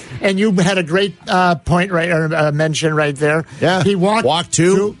 And you had a great point right or mention right there. Yeah. He walked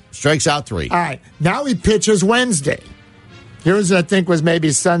two, strikes out 3. All right. Now he pitches Wednesday. Yours, I think, was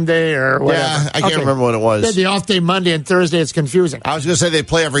maybe Sunday or whatever. Yeah, I can't remember what it was. They had the off day Monday and Thursday. It's confusing. I was going to say they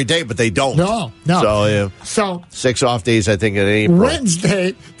play every day, but they don't. No. So, yeah. So 6 off days, I think, in April.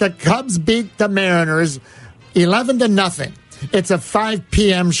 Wednesday, the Cubs beat the Mariners 11-0. It's a 5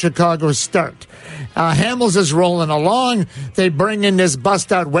 p.m. Chicago start. Hamels is rolling along. They bring in this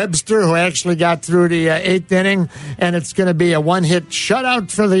bust-out Webster, who actually got through the 8th inning, and it's going to be a one-hit shutout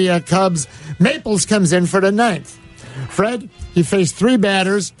for the Cubs. Maples comes in for the 9th. Fred, he faced 3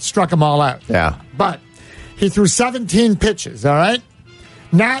 batters, struck them all out. Yeah. But he threw 17 pitches, all right?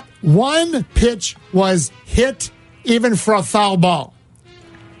 Not one pitch was hit, even for a foul ball.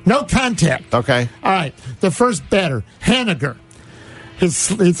 No contact. Okay. All right. The first batter, Haniger. He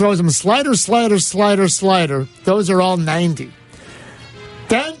throws him slider, slider, slider, slider. Those are all 90.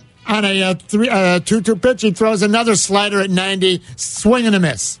 Then on a 2-2 pitch, he throws another slider at 90, swing and a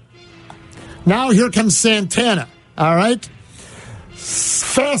miss. Now here comes Santana. All right?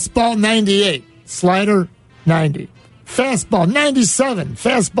 Fastball 98, slider 90. Fastball 97,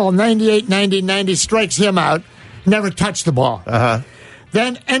 fastball 98, 90, 90, strikes him out. Never touched the ball.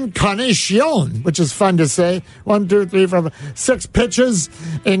 Then Encarnacion, which is fun to say. 1, 2, 3, 4, 5, 6 pitches,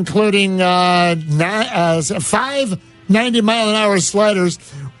 including 5 90-mile-an-hour sliders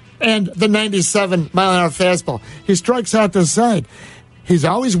and the 97-mile-an-hour fastball. He strikes out the side. He's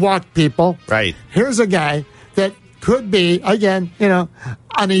always walked people. Right. Here's a guy that could be, again,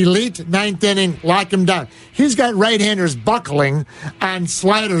 an elite 9th inning, lock him down. He's got right-handers buckling on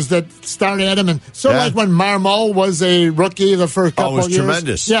sliders that start at him. And like when Marmol was a rookie the first couple of years. Oh, it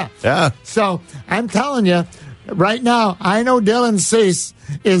was tremendous. Yeah. So I'm telling you, right now, I know Dylan Cease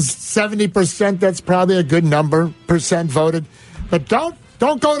is 70%. That's probably a good number, percent voted. But don't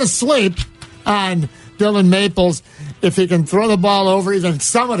go to sleep on Dylan Maples. If he can throw the ball over even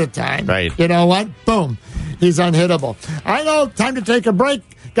some of the time, right. You know what? Boom. He's unhittable. I know. Time to take a break.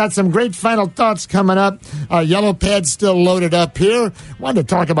 Got some great final thoughts coming up. Yellow Pad's still loaded up here. Wanted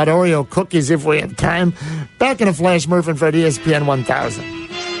to talk about Oreo cookies if we have time. Back in a flash, Murph and Fred, ESPN 1000.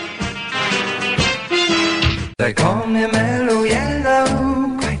 They call me Mellow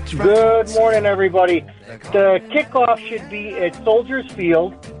Yellow. Good morning, everybody. The kickoff should be at Soldiers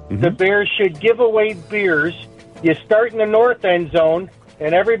Field. The Bears should give away beers. You start in the north end zone,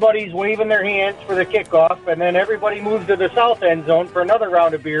 and everybody's waving their hands for the kickoff, and then everybody moves to the south end zone for another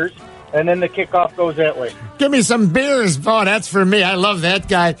round of beers, and then the kickoff goes that way. Give me some beers. Oh, that's for me. I love that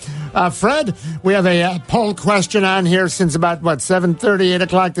guy. Fred, we have a poll question on here since about, 7:30, 8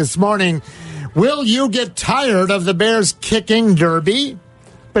 o'clock this morning. Will you get tired of the Bears kicking derby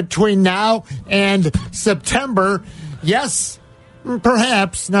between now and September? Yes,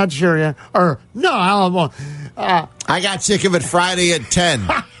 perhaps. Not sure yet. Or no, I won't. I got sick of it Friday at 10.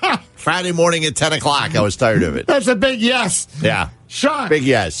 Friday morning at 10 o'clock. I was tired of it. That's a big yes. Yeah. Sean. Big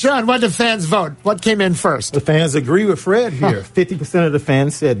yes. Sean, what did fans vote? What came in first? The fans agree with Fred here. 50% of the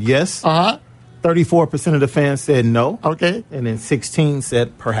fans said yes. 34% of the fans said no. Okay. And then 16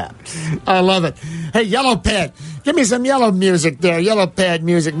 said perhaps. I love it. Hey, Yellow Pad, give me some yellow music there. Yellow Pad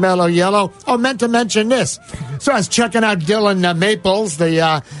music, mellow yellow. Oh, meant to mention this. So I was checking out Dylan Maples,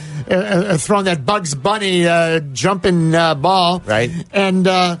 the throwing that Bugs Bunny jumping ball. Right. And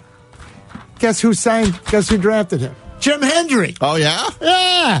guess who drafted him? Jim Hendry. Oh, yeah?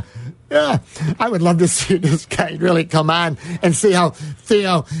 Yeah. Yeah, I would love to see this guy really come on and see how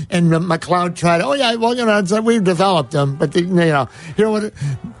Theo and McLeod tried. Oh, yeah, well, we've developed him. But, here,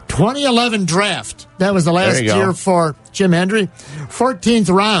 2011 draft. That was the last year for Jim Hendry. 14th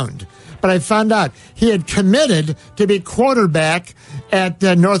round. But I found out he had committed to be quarterback at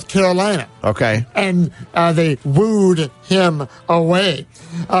North Carolina. Okay. And they wooed him away.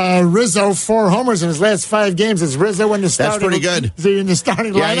 Rizzo, 4 homers in his last 5 games. Is Rizzo in the starting? That's pretty good. Is he in the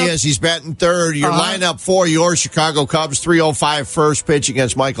starting lineup? Yeah, he is. He's batting third. Your lineup for your Chicago Cubs, 3:05 first pitch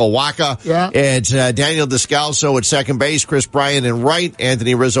against Michael Wacha. Yeah. It's Daniel Descalso at second base, Chris Bryant in right,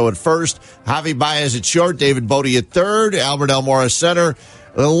 Anthony Rizzo at first, Javi Baez at short, David Bodie at third, Albert Elmore at center.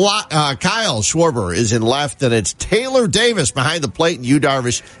 Kyle Schwarber is in left, and it's Taylor Davis behind the plate, and Yu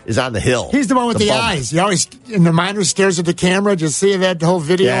Darvish is on the hill. He's the one with the eyes. He always, in the minors, stares at the camera. Did you see that whole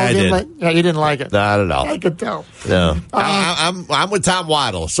video? Yeah, I did. Yeah, you didn't like it. Not at all. I could tell. No. I'm with Tom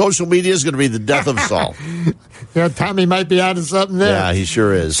Waddle. Social media is going to be the death of us all. Yeah, Tommy might be onto something there. Yeah, he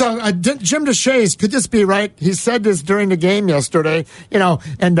sure is. So, Jim DeShays, could this be right? He said this during the game yesterday,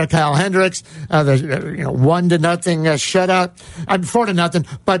 and Kyle Hendricks, 1-0 shutout, 4-0,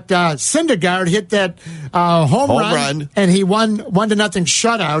 but Syndergaard hit that home run, and he won 1-0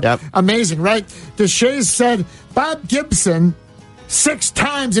 shutout. Yep. Amazing, right? DeShays said Bob Gibson 6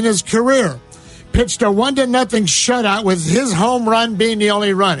 times in his career pitched a 1-0 shutout with his home run being the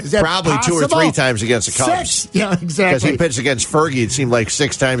only run. Is that probably possible? 2 or 3 times against the Cubs? 6. Yeah, exactly. Because he pitched against Fergie, it seemed like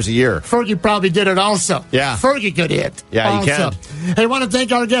 6 times a year. Fergie probably did it also. Yeah. Fergie could hit. Yeah, he also. can. Hey, I want to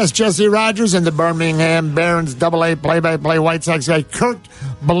thank our guest, Jesse Rogers, and the Birmingham Barons AA play-by-play White Sox guy, Curt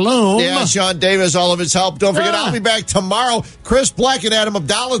Bloom. Yeah, Sean Davis, all of his help. Don't forget, I'll be back tomorrow. Chris Black and Adam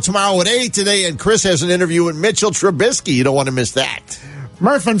Abdallah tomorrow at 8 today, and Chris has an interview with Mitchell Trubisky. You don't want to miss that.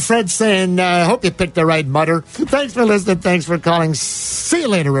 Murph and Fred saying, I hope you picked the right mutter. Thanks for listening. Thanks for calling. See you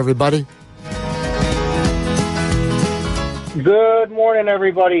later, everybody. Good morning,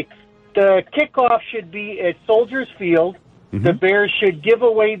 everybody. The kickoff should be at Soldiers Field. Mm-hmm. The Bears should give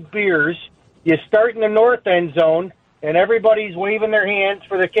away beers. You start in the north end zone, and everybody's waving their hands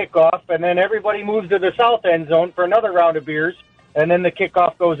for the kickoff, and then everybody moves to the south end zone for another round of beers, and then the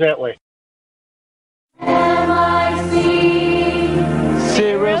kickoff goes that way.